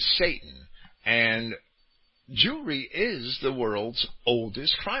Jewry is Satan, and Jewry is the world's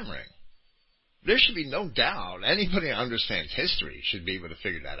oldest crime ring. There should be no doubt. Anybody who understands history should be able to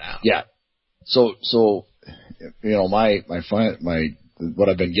figure that out. Yeah. So, what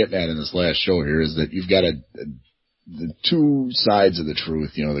I've been getting at in this last show here is that you've got the two sides of the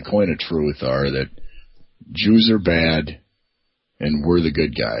truth, the coin of truth are that Jews are bad and we're the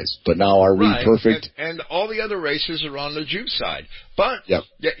good guys. But now are we perfect? And all the other races are on the Jew side. But, yep.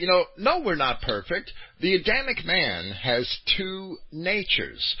 No, we're not perfect. The Adamic man has two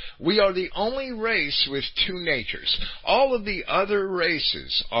natures. We are the only race with two natures. All of the other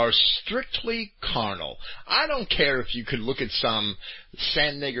races are strictly carnal. I don't care if you could look at some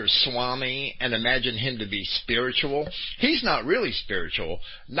Sand Nigger Swami and imagine him to be spiritual. He's not really spiritual,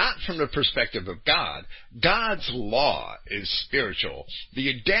 not from the perspective of God. God's law is spiritual. The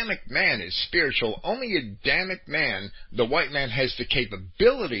Adamic man is spiritual. Only Adamic man, the white man, has the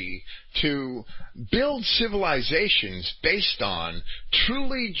capability to build civilizations based on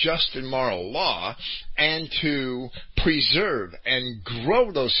truly just and moral law and to preserve and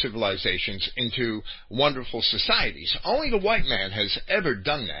grow those civilizations into wonderful societies. Only the white man has ever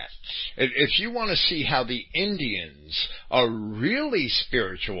done that. If you want to see how the Indians are really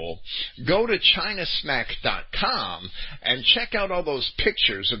spiritual, go to ChinaSmack.com and check out all those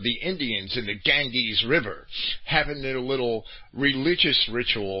pictures of the Indians in the Ganges River having their little religious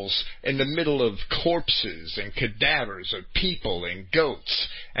rituals in the middle of corpses and cadavers of people and goats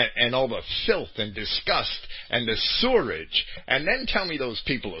and all the filth and disgust and the sewerage, and then tell me those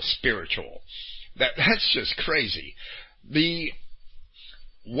people are spiritual. That's just crazy. The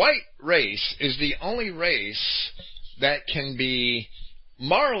white race is the only race that can be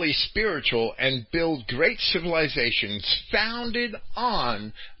morally spiritual and build great civilizations founded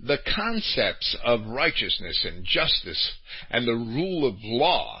on the concepts of righteousness and justice and the rule of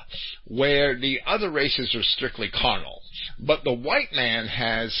law, where the other races are strictly carnal. But the white man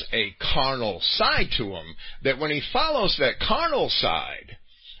has a carnal side to him that when he follows that carnal side,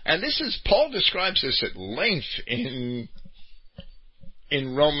 and Paul describes this at length in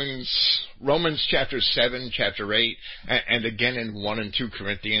Romans chapter 7, chapter 8, and again in 1 and 2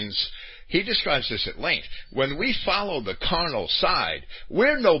 Corinthians, he describes this at length. When we follow the carnal side,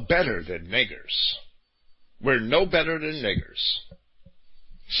 we're no better than niggers. We're no better than niggers.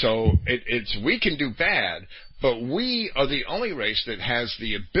 So we can do bad, but we are the only race that has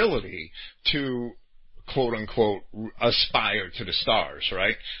the ability to, quote unquote, aspire to the stars,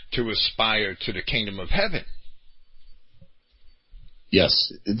 right? To aspire to the kingdom of heaven.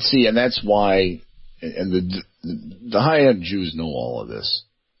 Yes. See, and that's why, and the high-end Jews know all of this.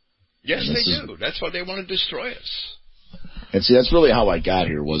 Yes, they do. That's why they want to destroy us. And see, that's really how I got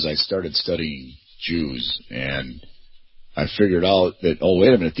here, was I started studying Jews, and I figured out that, oh,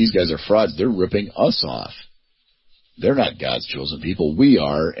 wait a minute, these guys are frauds. They're ripping us off. They're not God's chosen people. We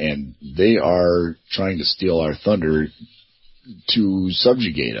are, and they are trying to steal our thunder to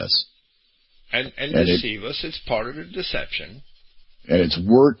subjugate us. And deceive us. It's part of the deception. And it's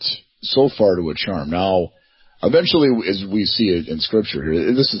worked so far to a charm. Now, eventually, as we see it in Scripture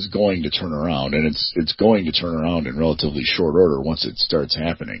here, this is going to turn around, and it's going to turn around in relatively short order once it starts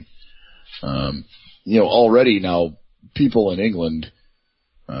happening. Already now, people in England,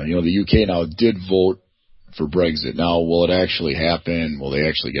 the UK now did vote for Brexit. Now, will it actually happen? Will they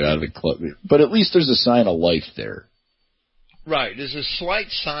actually get out of the club? But at least there's a sign of life there. Right. There's a slight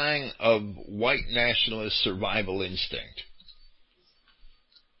sign of white nationalist survival instinct.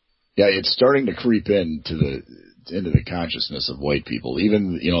 Yeah, it's starting to creep into the consciousness of white people.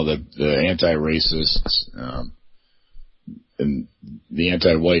 Even, the anti-racists, and the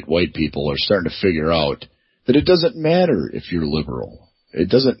anti-white people are starting to figure out that it doesn't matter if you're liberal. It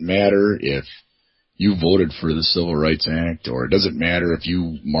doesn't matter if you voted for the Civil Rights Act, or it doesn't matter if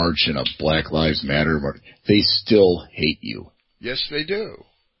you march in a Black Lives Matter march. They still hate you. Yes, they do.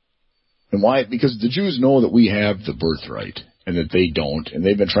 And why? Because the Jews know that we have the birthright, and that they don't, and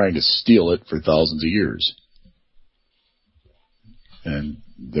they've been trying to steal it for thousands of years. And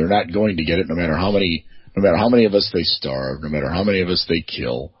they're not going to get it no matter how many of us they starve, no matter how many of us they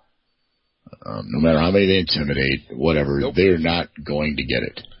kill, no matter how many they intimidate, whatever, nope. They're not going to get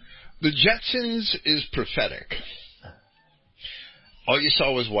it. The Jetsons is prophetic. All you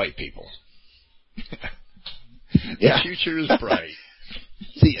saw was white people. The future is bright.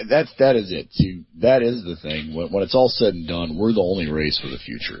 See, that is it. See, that is the thing. When it's all said and done, we're the only race with a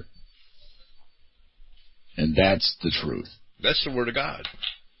future. And that's the truth. That's the word of God.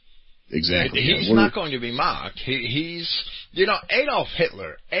 Exactly. He's not going to be mocked. He's Adolf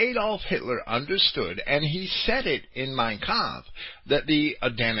Hitler understood, and he said it in Mein Kampf, that the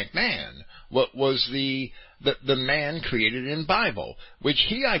Adamic man was the the man created in Bible, which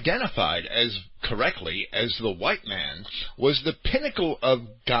he identified as correctly as the white man, was the pinnacle of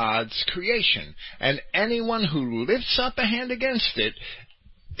God's creation. And anyone who lifts up a hand against it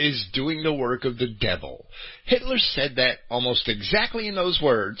is doing the work of the devil. Hitler said that almost exactly in those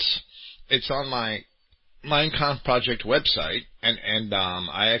words. It's on my Mein Kampf Project website, and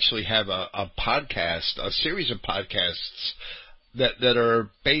I actually have a podcast, a series of podcasts that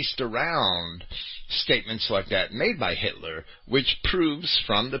are based around statements like that made by Hitler, which proves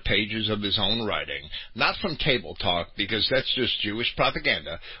from the pages of his own writing, not from table talk, because that's just Jewish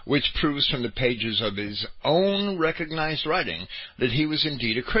propaganda, which proves from the pages of his own recognized writing that he was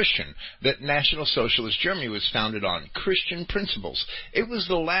indeed a Christian, that National Socialist Germany was founded on Christian principles. It was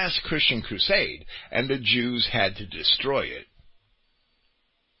the last Christian crusade, and the Jews had to destroy it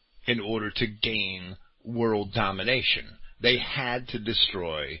in order to gain world domination. They had to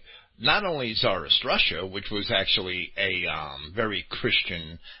destroy not only Tsarist Russia, which was actually a very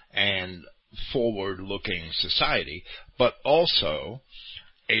Christian and forward-looking society, but also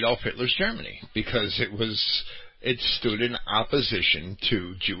Adolf Hitler's Germany, because it stood in opposition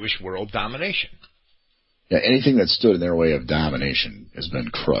to Jewish world domination. Yeah, anything that stood in their way of domination has been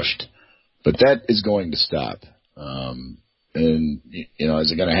crushed, but that is going to stop. And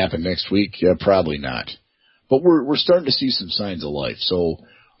is it going to happen next week? Yeah, probably not. But we're starting to see some signs of life. So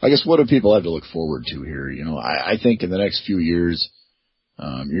I guess what do people have to look forward to here? I think in the next few years,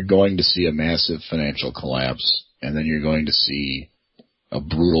 you're going to see a massive financial collapse, and then you're going to see a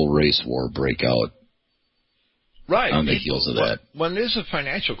brutal race war break out. Right. On the heels of that. When there's a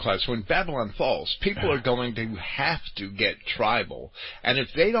financial collapse, when Babylon falls, people are going to have to get tribal. And if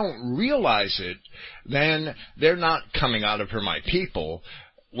they don't realize it, then they're not coming out of her, my people,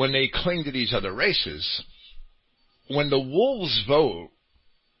 when they cling to these other races. When the wolves vote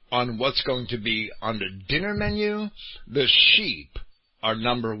on what's going to be on the dinner menu, the sheep are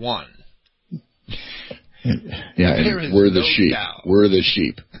number one. Yeah, and we're the sheep. Doubt. We're the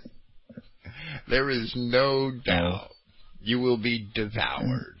sheep. There is no doubt. You will be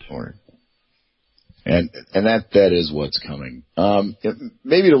devoured. And that is what's coming.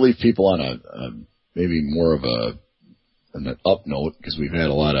 Maybe to leave people on a maybe more of an up note, because we've had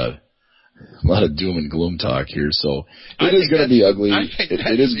a lot of doom and gloom talk here, so it is going to be ugly. I think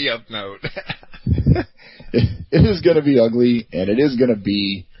that's the up note. It is going to be ugly, and it is going to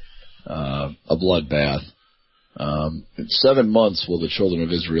be a bloodbath. In 7 months will the children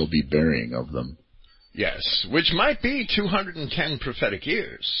of Israel be burying of them. Yes, which might be 210 prophetic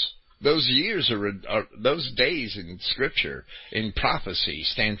years. Those years are those days in Scripture, in prophecy,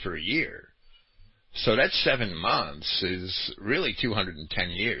 stand for a year. So that 7 months is really 210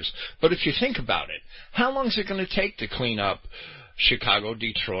 years. But if you think about it, how long is it going to take to clean up Chicago,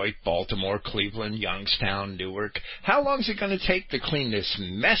 Detroit, Baltimore, Cleveland, Youngstown, Newark? How long is it going to take to clean this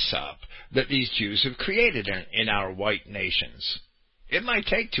mess up that these Jews have created in our white nations? It might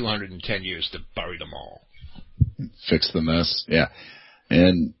take 210 years to bury them all. Fix the mess, yeah.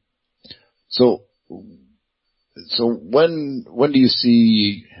 And so when do you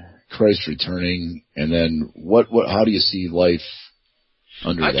see Christ returning, and then how do you see life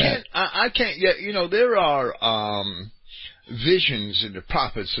under that? I can't yet. There are visions in the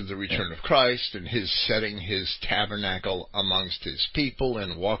prophets of the return of Christ and his setting his tabernacle amongst his people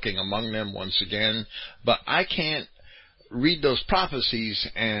and walking among them once again, but I can't read those prophecies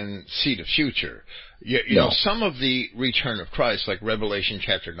and see the future. You know, some of the return of Christ, like Revelation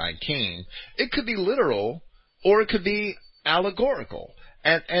chapter 19, it could be literal or it could be allegorical.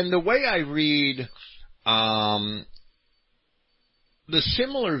 And the way I read the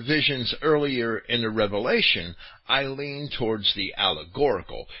similar visions earlier in the Revelation, I lean towards the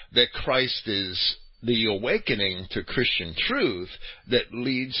allegorical, that Christ is the awakening to Christian truth that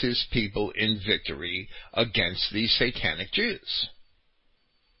leads his people in victory against these satanic Jews.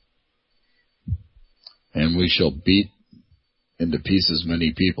 And we shall beat into pieces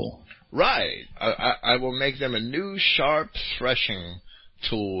many people. Right. I will make them a new sharp threshing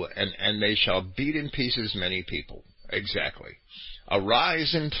tool, and they shall beat in pieces many people. Exactly.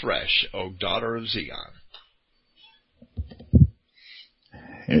 Arise and thresh, O daughter of Zion.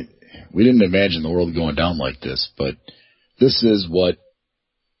 We didn't imagine the world going down like this, but this is what,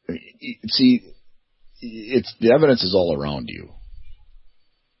 the evidence is all around you.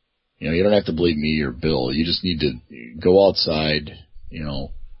 You don't have to believe me or Bill. You just need to go outside,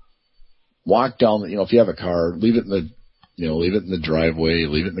 walk down, if you have a car, leave it in the driveway,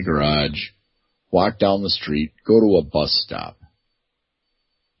 leave it in the garage, walk down the street, go to a bus stop,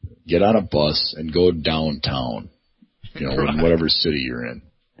 get on a bus and go downtown, Right. in whatever city you're in.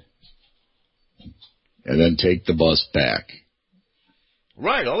 and then take the bus back.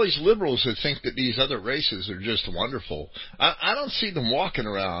 Right, all these liberals that think that these other races are just wonderful. I don't see them walking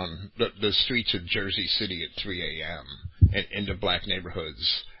around the streets of Jersey City at 3 a.m. Into black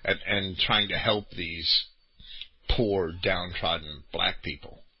neighborhoods and trying to help these poor, downtrodden black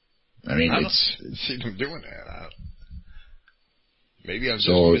people. I mean, I don't see them doing that. Maybe I'm just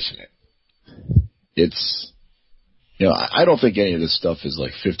missing it. It's, you know, I don't think any of this stuff is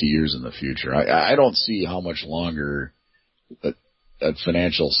like 50 years in the future. I don't see how much longer a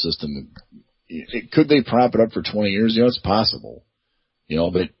financial system, could they prop it up for 20 years? You know, it's possible. You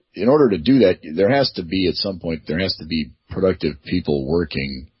know, but in order to do that, there has to be, at some point, there has to be productive people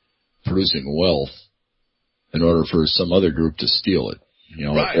working, producing wealth in order for some other group to steal it. You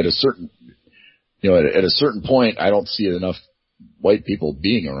know, right. at a certain point, I don't see enough white people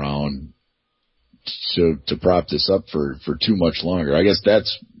being around to prop this up for too much longer. I guess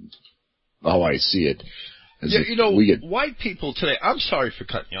that's how I see it. Yeah, you know, white people today, I'm sorry for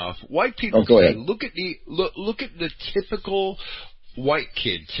cutting you off. White people today, look at the typical white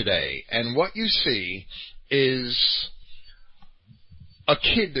kid today, and what you see is a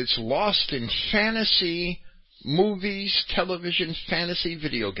kid that's lost in fantasy movies, television, fantasy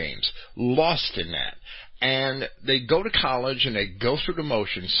video games, lost in that. And they go to college and they go through the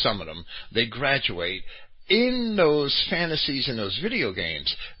motions, some of them, they graduate. In those fantasies and those video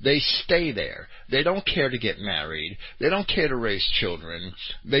games, they stay there. They don't care to get married. They don't care to raise children.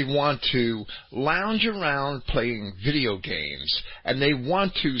 They want to lounge around playing video games, and they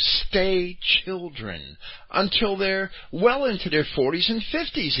want to stay children until they're well into their 40s and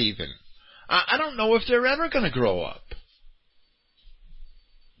 50s even. I don't know if they're ever going to grow up.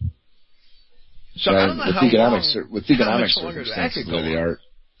 So I don't know how with economic circumstances the way they are.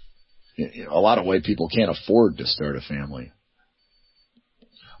 A lot of white people can't afford to start a family.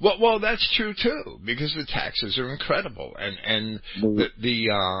 Well, that's true too, because the taxes are incredible, and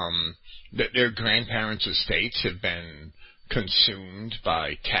their grandparents' estates have been consumed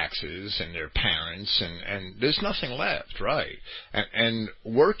by taxes and their parents, and there's nothing left, right? And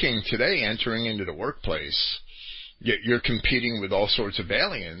working today, entering into the workplace, you're competing with all sorts of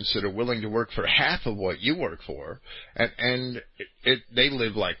aliens that are willing to work for half of what you work for, and they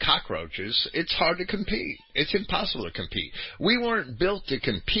live like cockroaches. It's hard to compete. It's impossible to compete. We weren't built to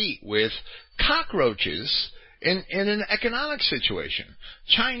compete with cockroaches in an economic situation.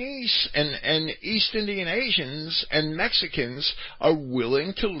 Chinese and East Indian Asians and Mexicans are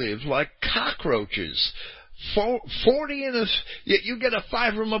willing to live like cockroaches. 40 in yet you get a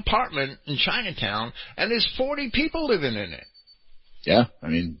 5-room apartment in Chinatown, and there's 40 people living in it. Yeah, I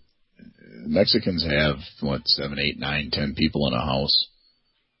mean, Mexicans have, 7, 8, 9, 10 people in a house.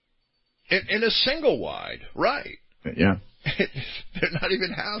 In a single wide, right. Yeah. They're not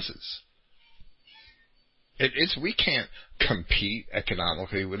even houses. We can't compete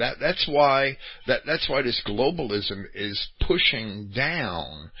economically with that. That's why this globalism is pushing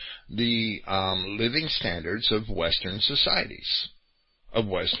down the living standards of Western societies, of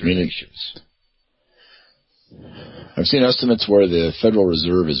Western nations. I've seen estimates where the Federal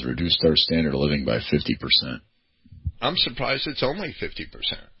Reserve has reduced our standard of living by 50%. I'm surprised it's only 50%.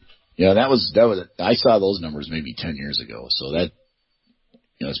 Yeah, that was. I saw those numbers maybe 10 years ago. So that,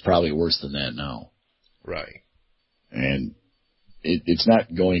 it's probably worse than that now. Right. And it's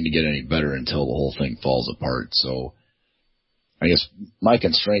not going to get any better until the whole thing falls apart. So I guess my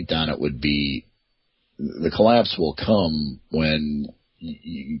constraint on it would be the collapse will come when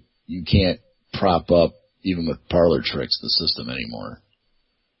you can't prop up, even with parlor tricks, the system anymore.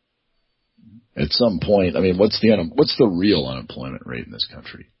 At some point, I mean, what's the real unemployment rate in this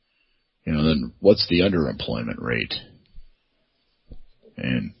country? Then what's the underemployment rate?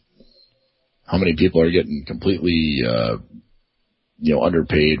 And how many people are getting completely,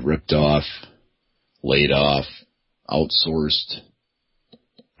 underpaid, ripped off, laid off, outsourced?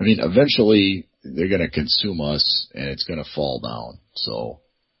 I mean, eventually they're going to consume us and it's going to fall down. So,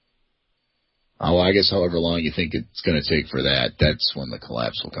 I guess however long you think it's going to take for that, that's when the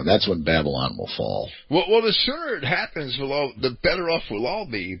collapse will come. That's when Babylon will fall. Well, the sooner it happens, the better off we'll all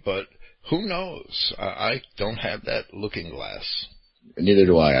be, but who knows? I don't have that looking glass. Neither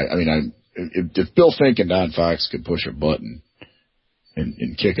do I. I mean, if Bill Fink and Don Fox could push a button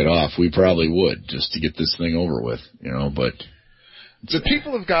and kick it off, we probably would, just to get this thing over with, but the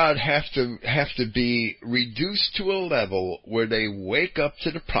people of God have to be reduced to a level where they wake up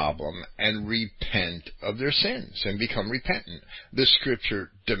to the problem and repent of their sins and become repentant. The Scripture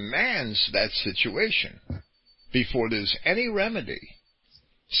demands that situation before there's any remedy.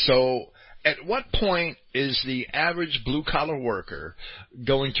 So, at what point is the average blue-collar worker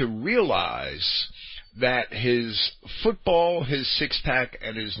going to realize that his football, his six-pack,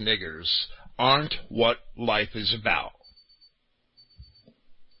 and his niggers aren't what life is about.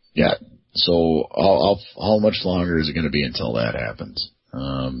 Yeah. So how much longer is it going to be until that happens?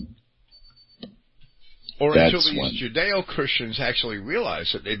 Or until these Judeo-Christians actually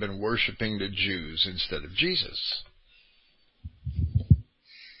realize that they've been worshiping the Jews instead of Jesus.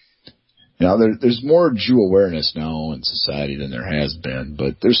 Now, there's more Jew awareness now in society than there has been,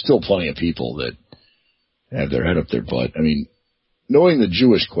 but there's still plenty of people that have their head up their butt. I mean, knowing the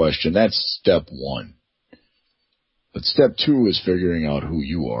Jewish question, that's step one. But step two is figuring out who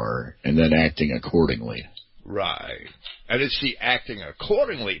you are and then acting accordingly. Right. And it's the acting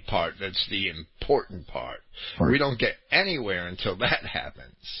accordingly part that's the important part. We don't get anywhere until that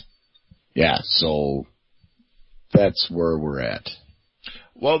happens. Yeah, so that's where we're at.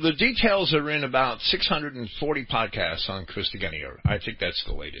 Well, the details are in about 640 podcasts on Christogenea. I think that's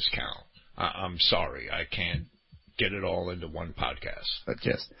the latest count. I'm sorry, I can't get it all into one podcast.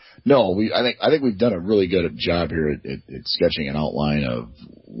 No, I think we've done a really good job here at sketching an outline of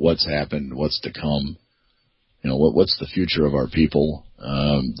what's happened, what's to come. You know, what's the future of our people?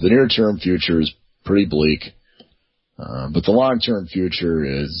 The near-term future is pretty bleak, but the long-term future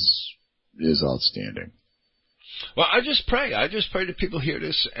is outstanding. Well, I just pray that people hear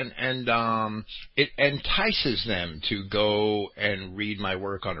this and it entices them to go and read my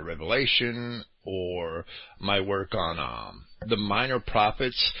work on the Revelation or my work on the minor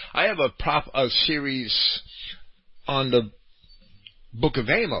prophets. I have a series on the Book of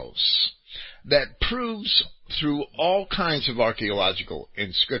Amos that proves through all kinds of archaeological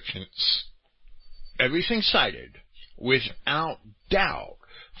inscriptions, everything cited, without doubt,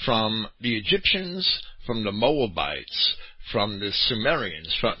 from the Egyptians, from the Moabites, from the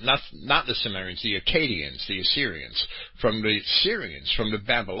Sumerians, from not the Sumerians, the Akkadians, the Assyrians, from the Syrians, from the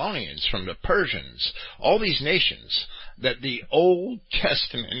Babylonians, from the Persians, all these nations, that the Old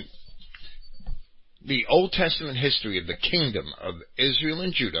Testament history of the kingdom of Israel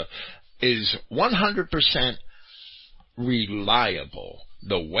and Judah is 100% reliable,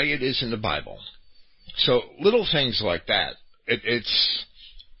 the way it is in the Bible. So little things like that, it's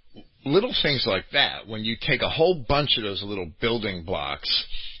little things like that, when you take a whole bunch of those little building blocks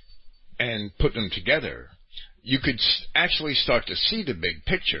and put them together, you could actually start to see the big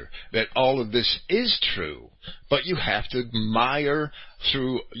picture, that all of this is true, but you have to mire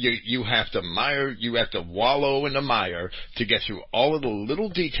through, you have to wallow in the mire to get through all of the little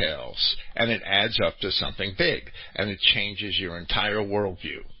details, and it adds up to something big, and it changes your entire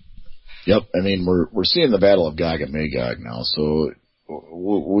worldview. Yep, I mean, we're seeing the Battle of Gog and Magog now, so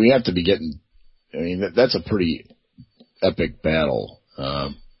we have to be getting, I mean, that's a pretty epic battle,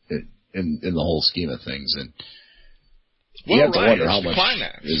 in the whole scheme of things. And you have to wonder how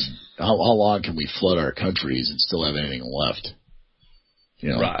long can we flood our countries and still have anything left? You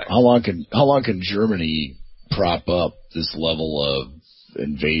know, how long can Germany prop up this level of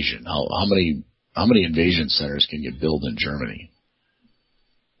invasion? How many invasion centers can you build in Germany?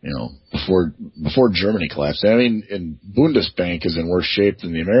 You know, before Germany collapsed. I mean, and Bundesbank is in worse shape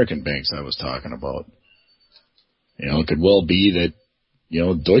than the American banks I was talking about. You know, it could well be that, you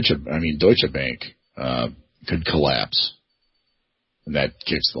know, Deutsche Bank could collapse, and that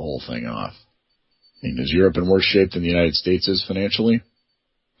kicks the whole thing off. I mean, is Europe in worse shape than the United States is financially?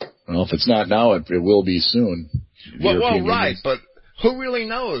 Well, if it's not now, it will be soon. Well, right, but who really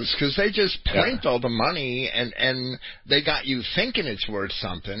knows? Because they just print all the money, and they got you thinking it's worth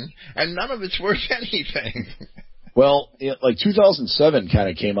something, and none of it's worth anything. Well, like 2007 kind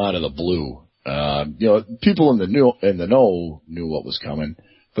of came out of the blue. You know, people in the know knew what was coming,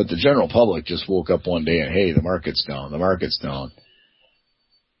 but the general public just woke up one day and, hey, the market's down.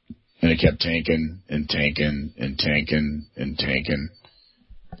 And it kept tanking and tanking and tanking and tanking.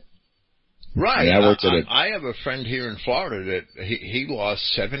 Right. I have a friend here in Florida that he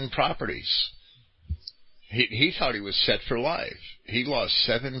lost 7 properties. He thought he was set for life. He lost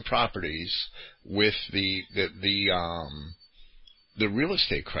 7 properties with the real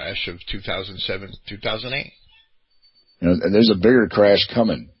estate crash of 2007, 2008. You know, and there's a bigger crash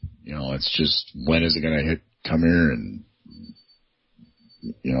coming. You know, it's just, when is it going to come here, and,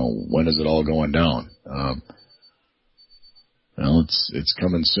 you know, when is it all going down? Well, it's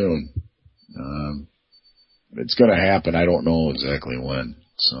coming soon. It's going to happen. I don't know exactly when.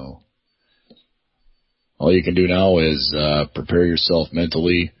 So all you can do now is prepare yourself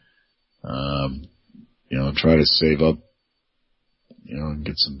mentally. You know, try to save up. You know,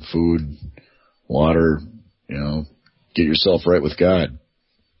 get some food, water. You know, get yourself right with God.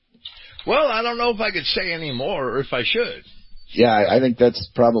 Well, I don't know if I could say any more, or if I should. Yeah, I think that's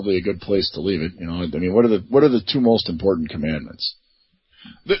probably a good place to leave it. You know, I mean, what are the two most important commandments?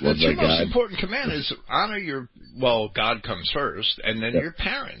 The two most important commandments is honor God comes first, and then your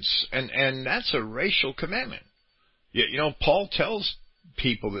parents, and that's a racial commandment. You know, Paul tells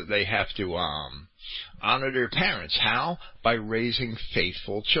people that they have to honor their parents. How? By raising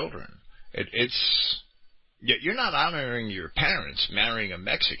faithful children. You're not honoring your parents marrying a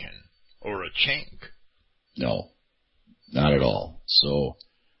Mexican or a Chink. No, not at all. So,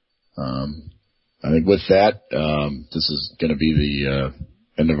 I think with that, this is going to be the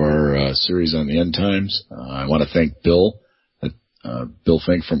end of our series on the end times. I want to thank Bill, Bill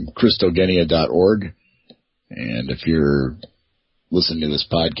Fink from Christogenea.org. And if you're listening to this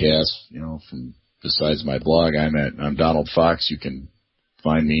podcast, you know, from besides my blog, I'm Donald Fox. You can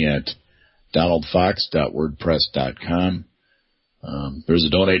find me at donaldfox.wordpress.com. There's a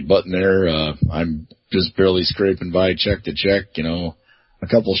donate button there. I'm just barely scraping by check to check. You know, a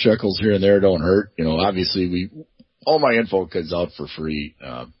couple shekels here and there don't hurt. You know, obviously all my info goes out for free.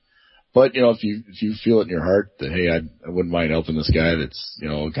 But you know, if you feel it in your heart that, hey, I wouldn't mind helping this guy that's, you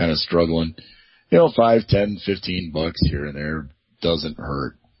know, kind of struggling, you know, $5, $10, $15 here and there doesn't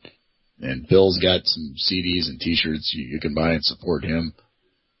hurt. And Bill's got some CDs and T-shirts you can buy and support him.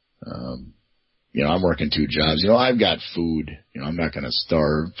 You know, I'm working 2 jobs. You know, I've got food. You know, I'm not going to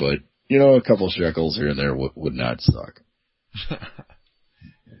starve, but you know, a couple shekels here and there would not suck.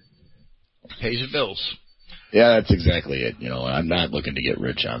 Pays the bills. Yeah, that's exactly it. You know, I'm not looking to get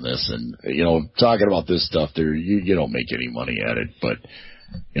rich on this, and you know, talking about this stuff, you don't make any money at it, but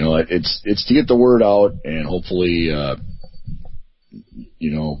you know, it's to get the word out and hopefully,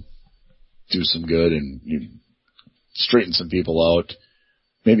 you know, do some good and straighten some people out.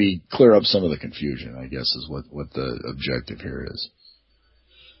 Maybe clear up some of the confusion, I guess, is what the objective here is.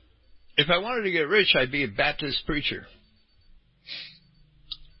 If I wanted to get rich, I'd be a Baptist preacher.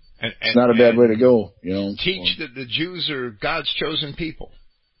 It's not a bad way to go, you know. Teach that the Jews are God's chosen people,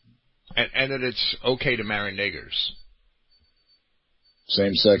 and that it's okay to marry niggers.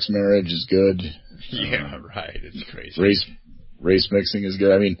 Same-sex marriage is good. Yeah, right. It's crazy. Race mixing is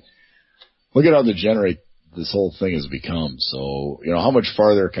good. I mean, look at how degenerate this whole thing has become. So, you know, how much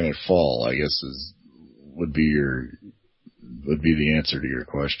farther can it fall, I guess would be the answer to your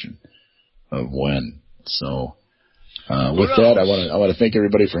question of when. So, with that, I want to thank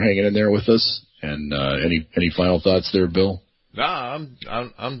everybody for hanging in there with us. And, any final thoughts there, Bill? Nah,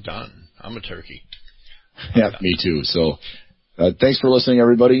 I'm done. I'm a turkey. Yeah, me too. So, thanks for listening,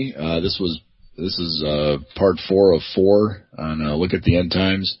 everybody. This is part 4 of 4 on Look at the End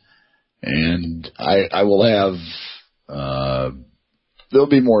Times. And I will have, there'll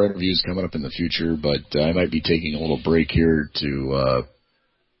be more interviews coming up in the future, but I might be taking a little break here to,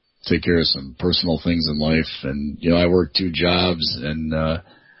 take care of some personal things in life. And, you know, I work 2 jobs and,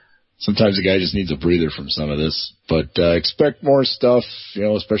 sometimes a guy just needs a breather from some of this, but, expect more stuff, you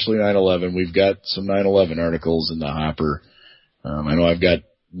know, especially 9/11. We've got some 9/11 articles in the hopper. I know I've got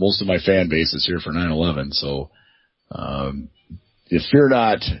most of my fan base is here for 9/11, so, if you're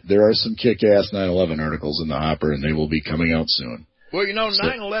not, there are some kick-ass 9/11 articles in the hopper, and they will be coming out soon. Well, you know,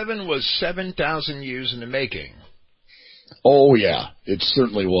 9/11 was 7,000 years in the making. Oh yeah, it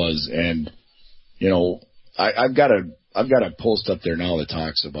certainly was, and you know, I've got a post up there now that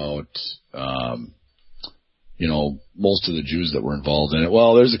talks about, you know, most of the Jews that were involved in it.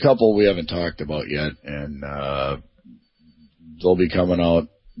 Well, there's a couple we haven't talked about yet, and they'll be coming out.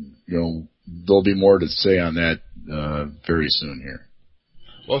 You know, there'll be more to say on that very soon here.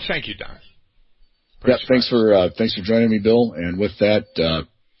 Well, thank you, Don. Yeah, thanks for joining me, Bill. And with that,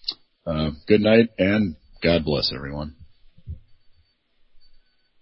 good night and God bless everyone.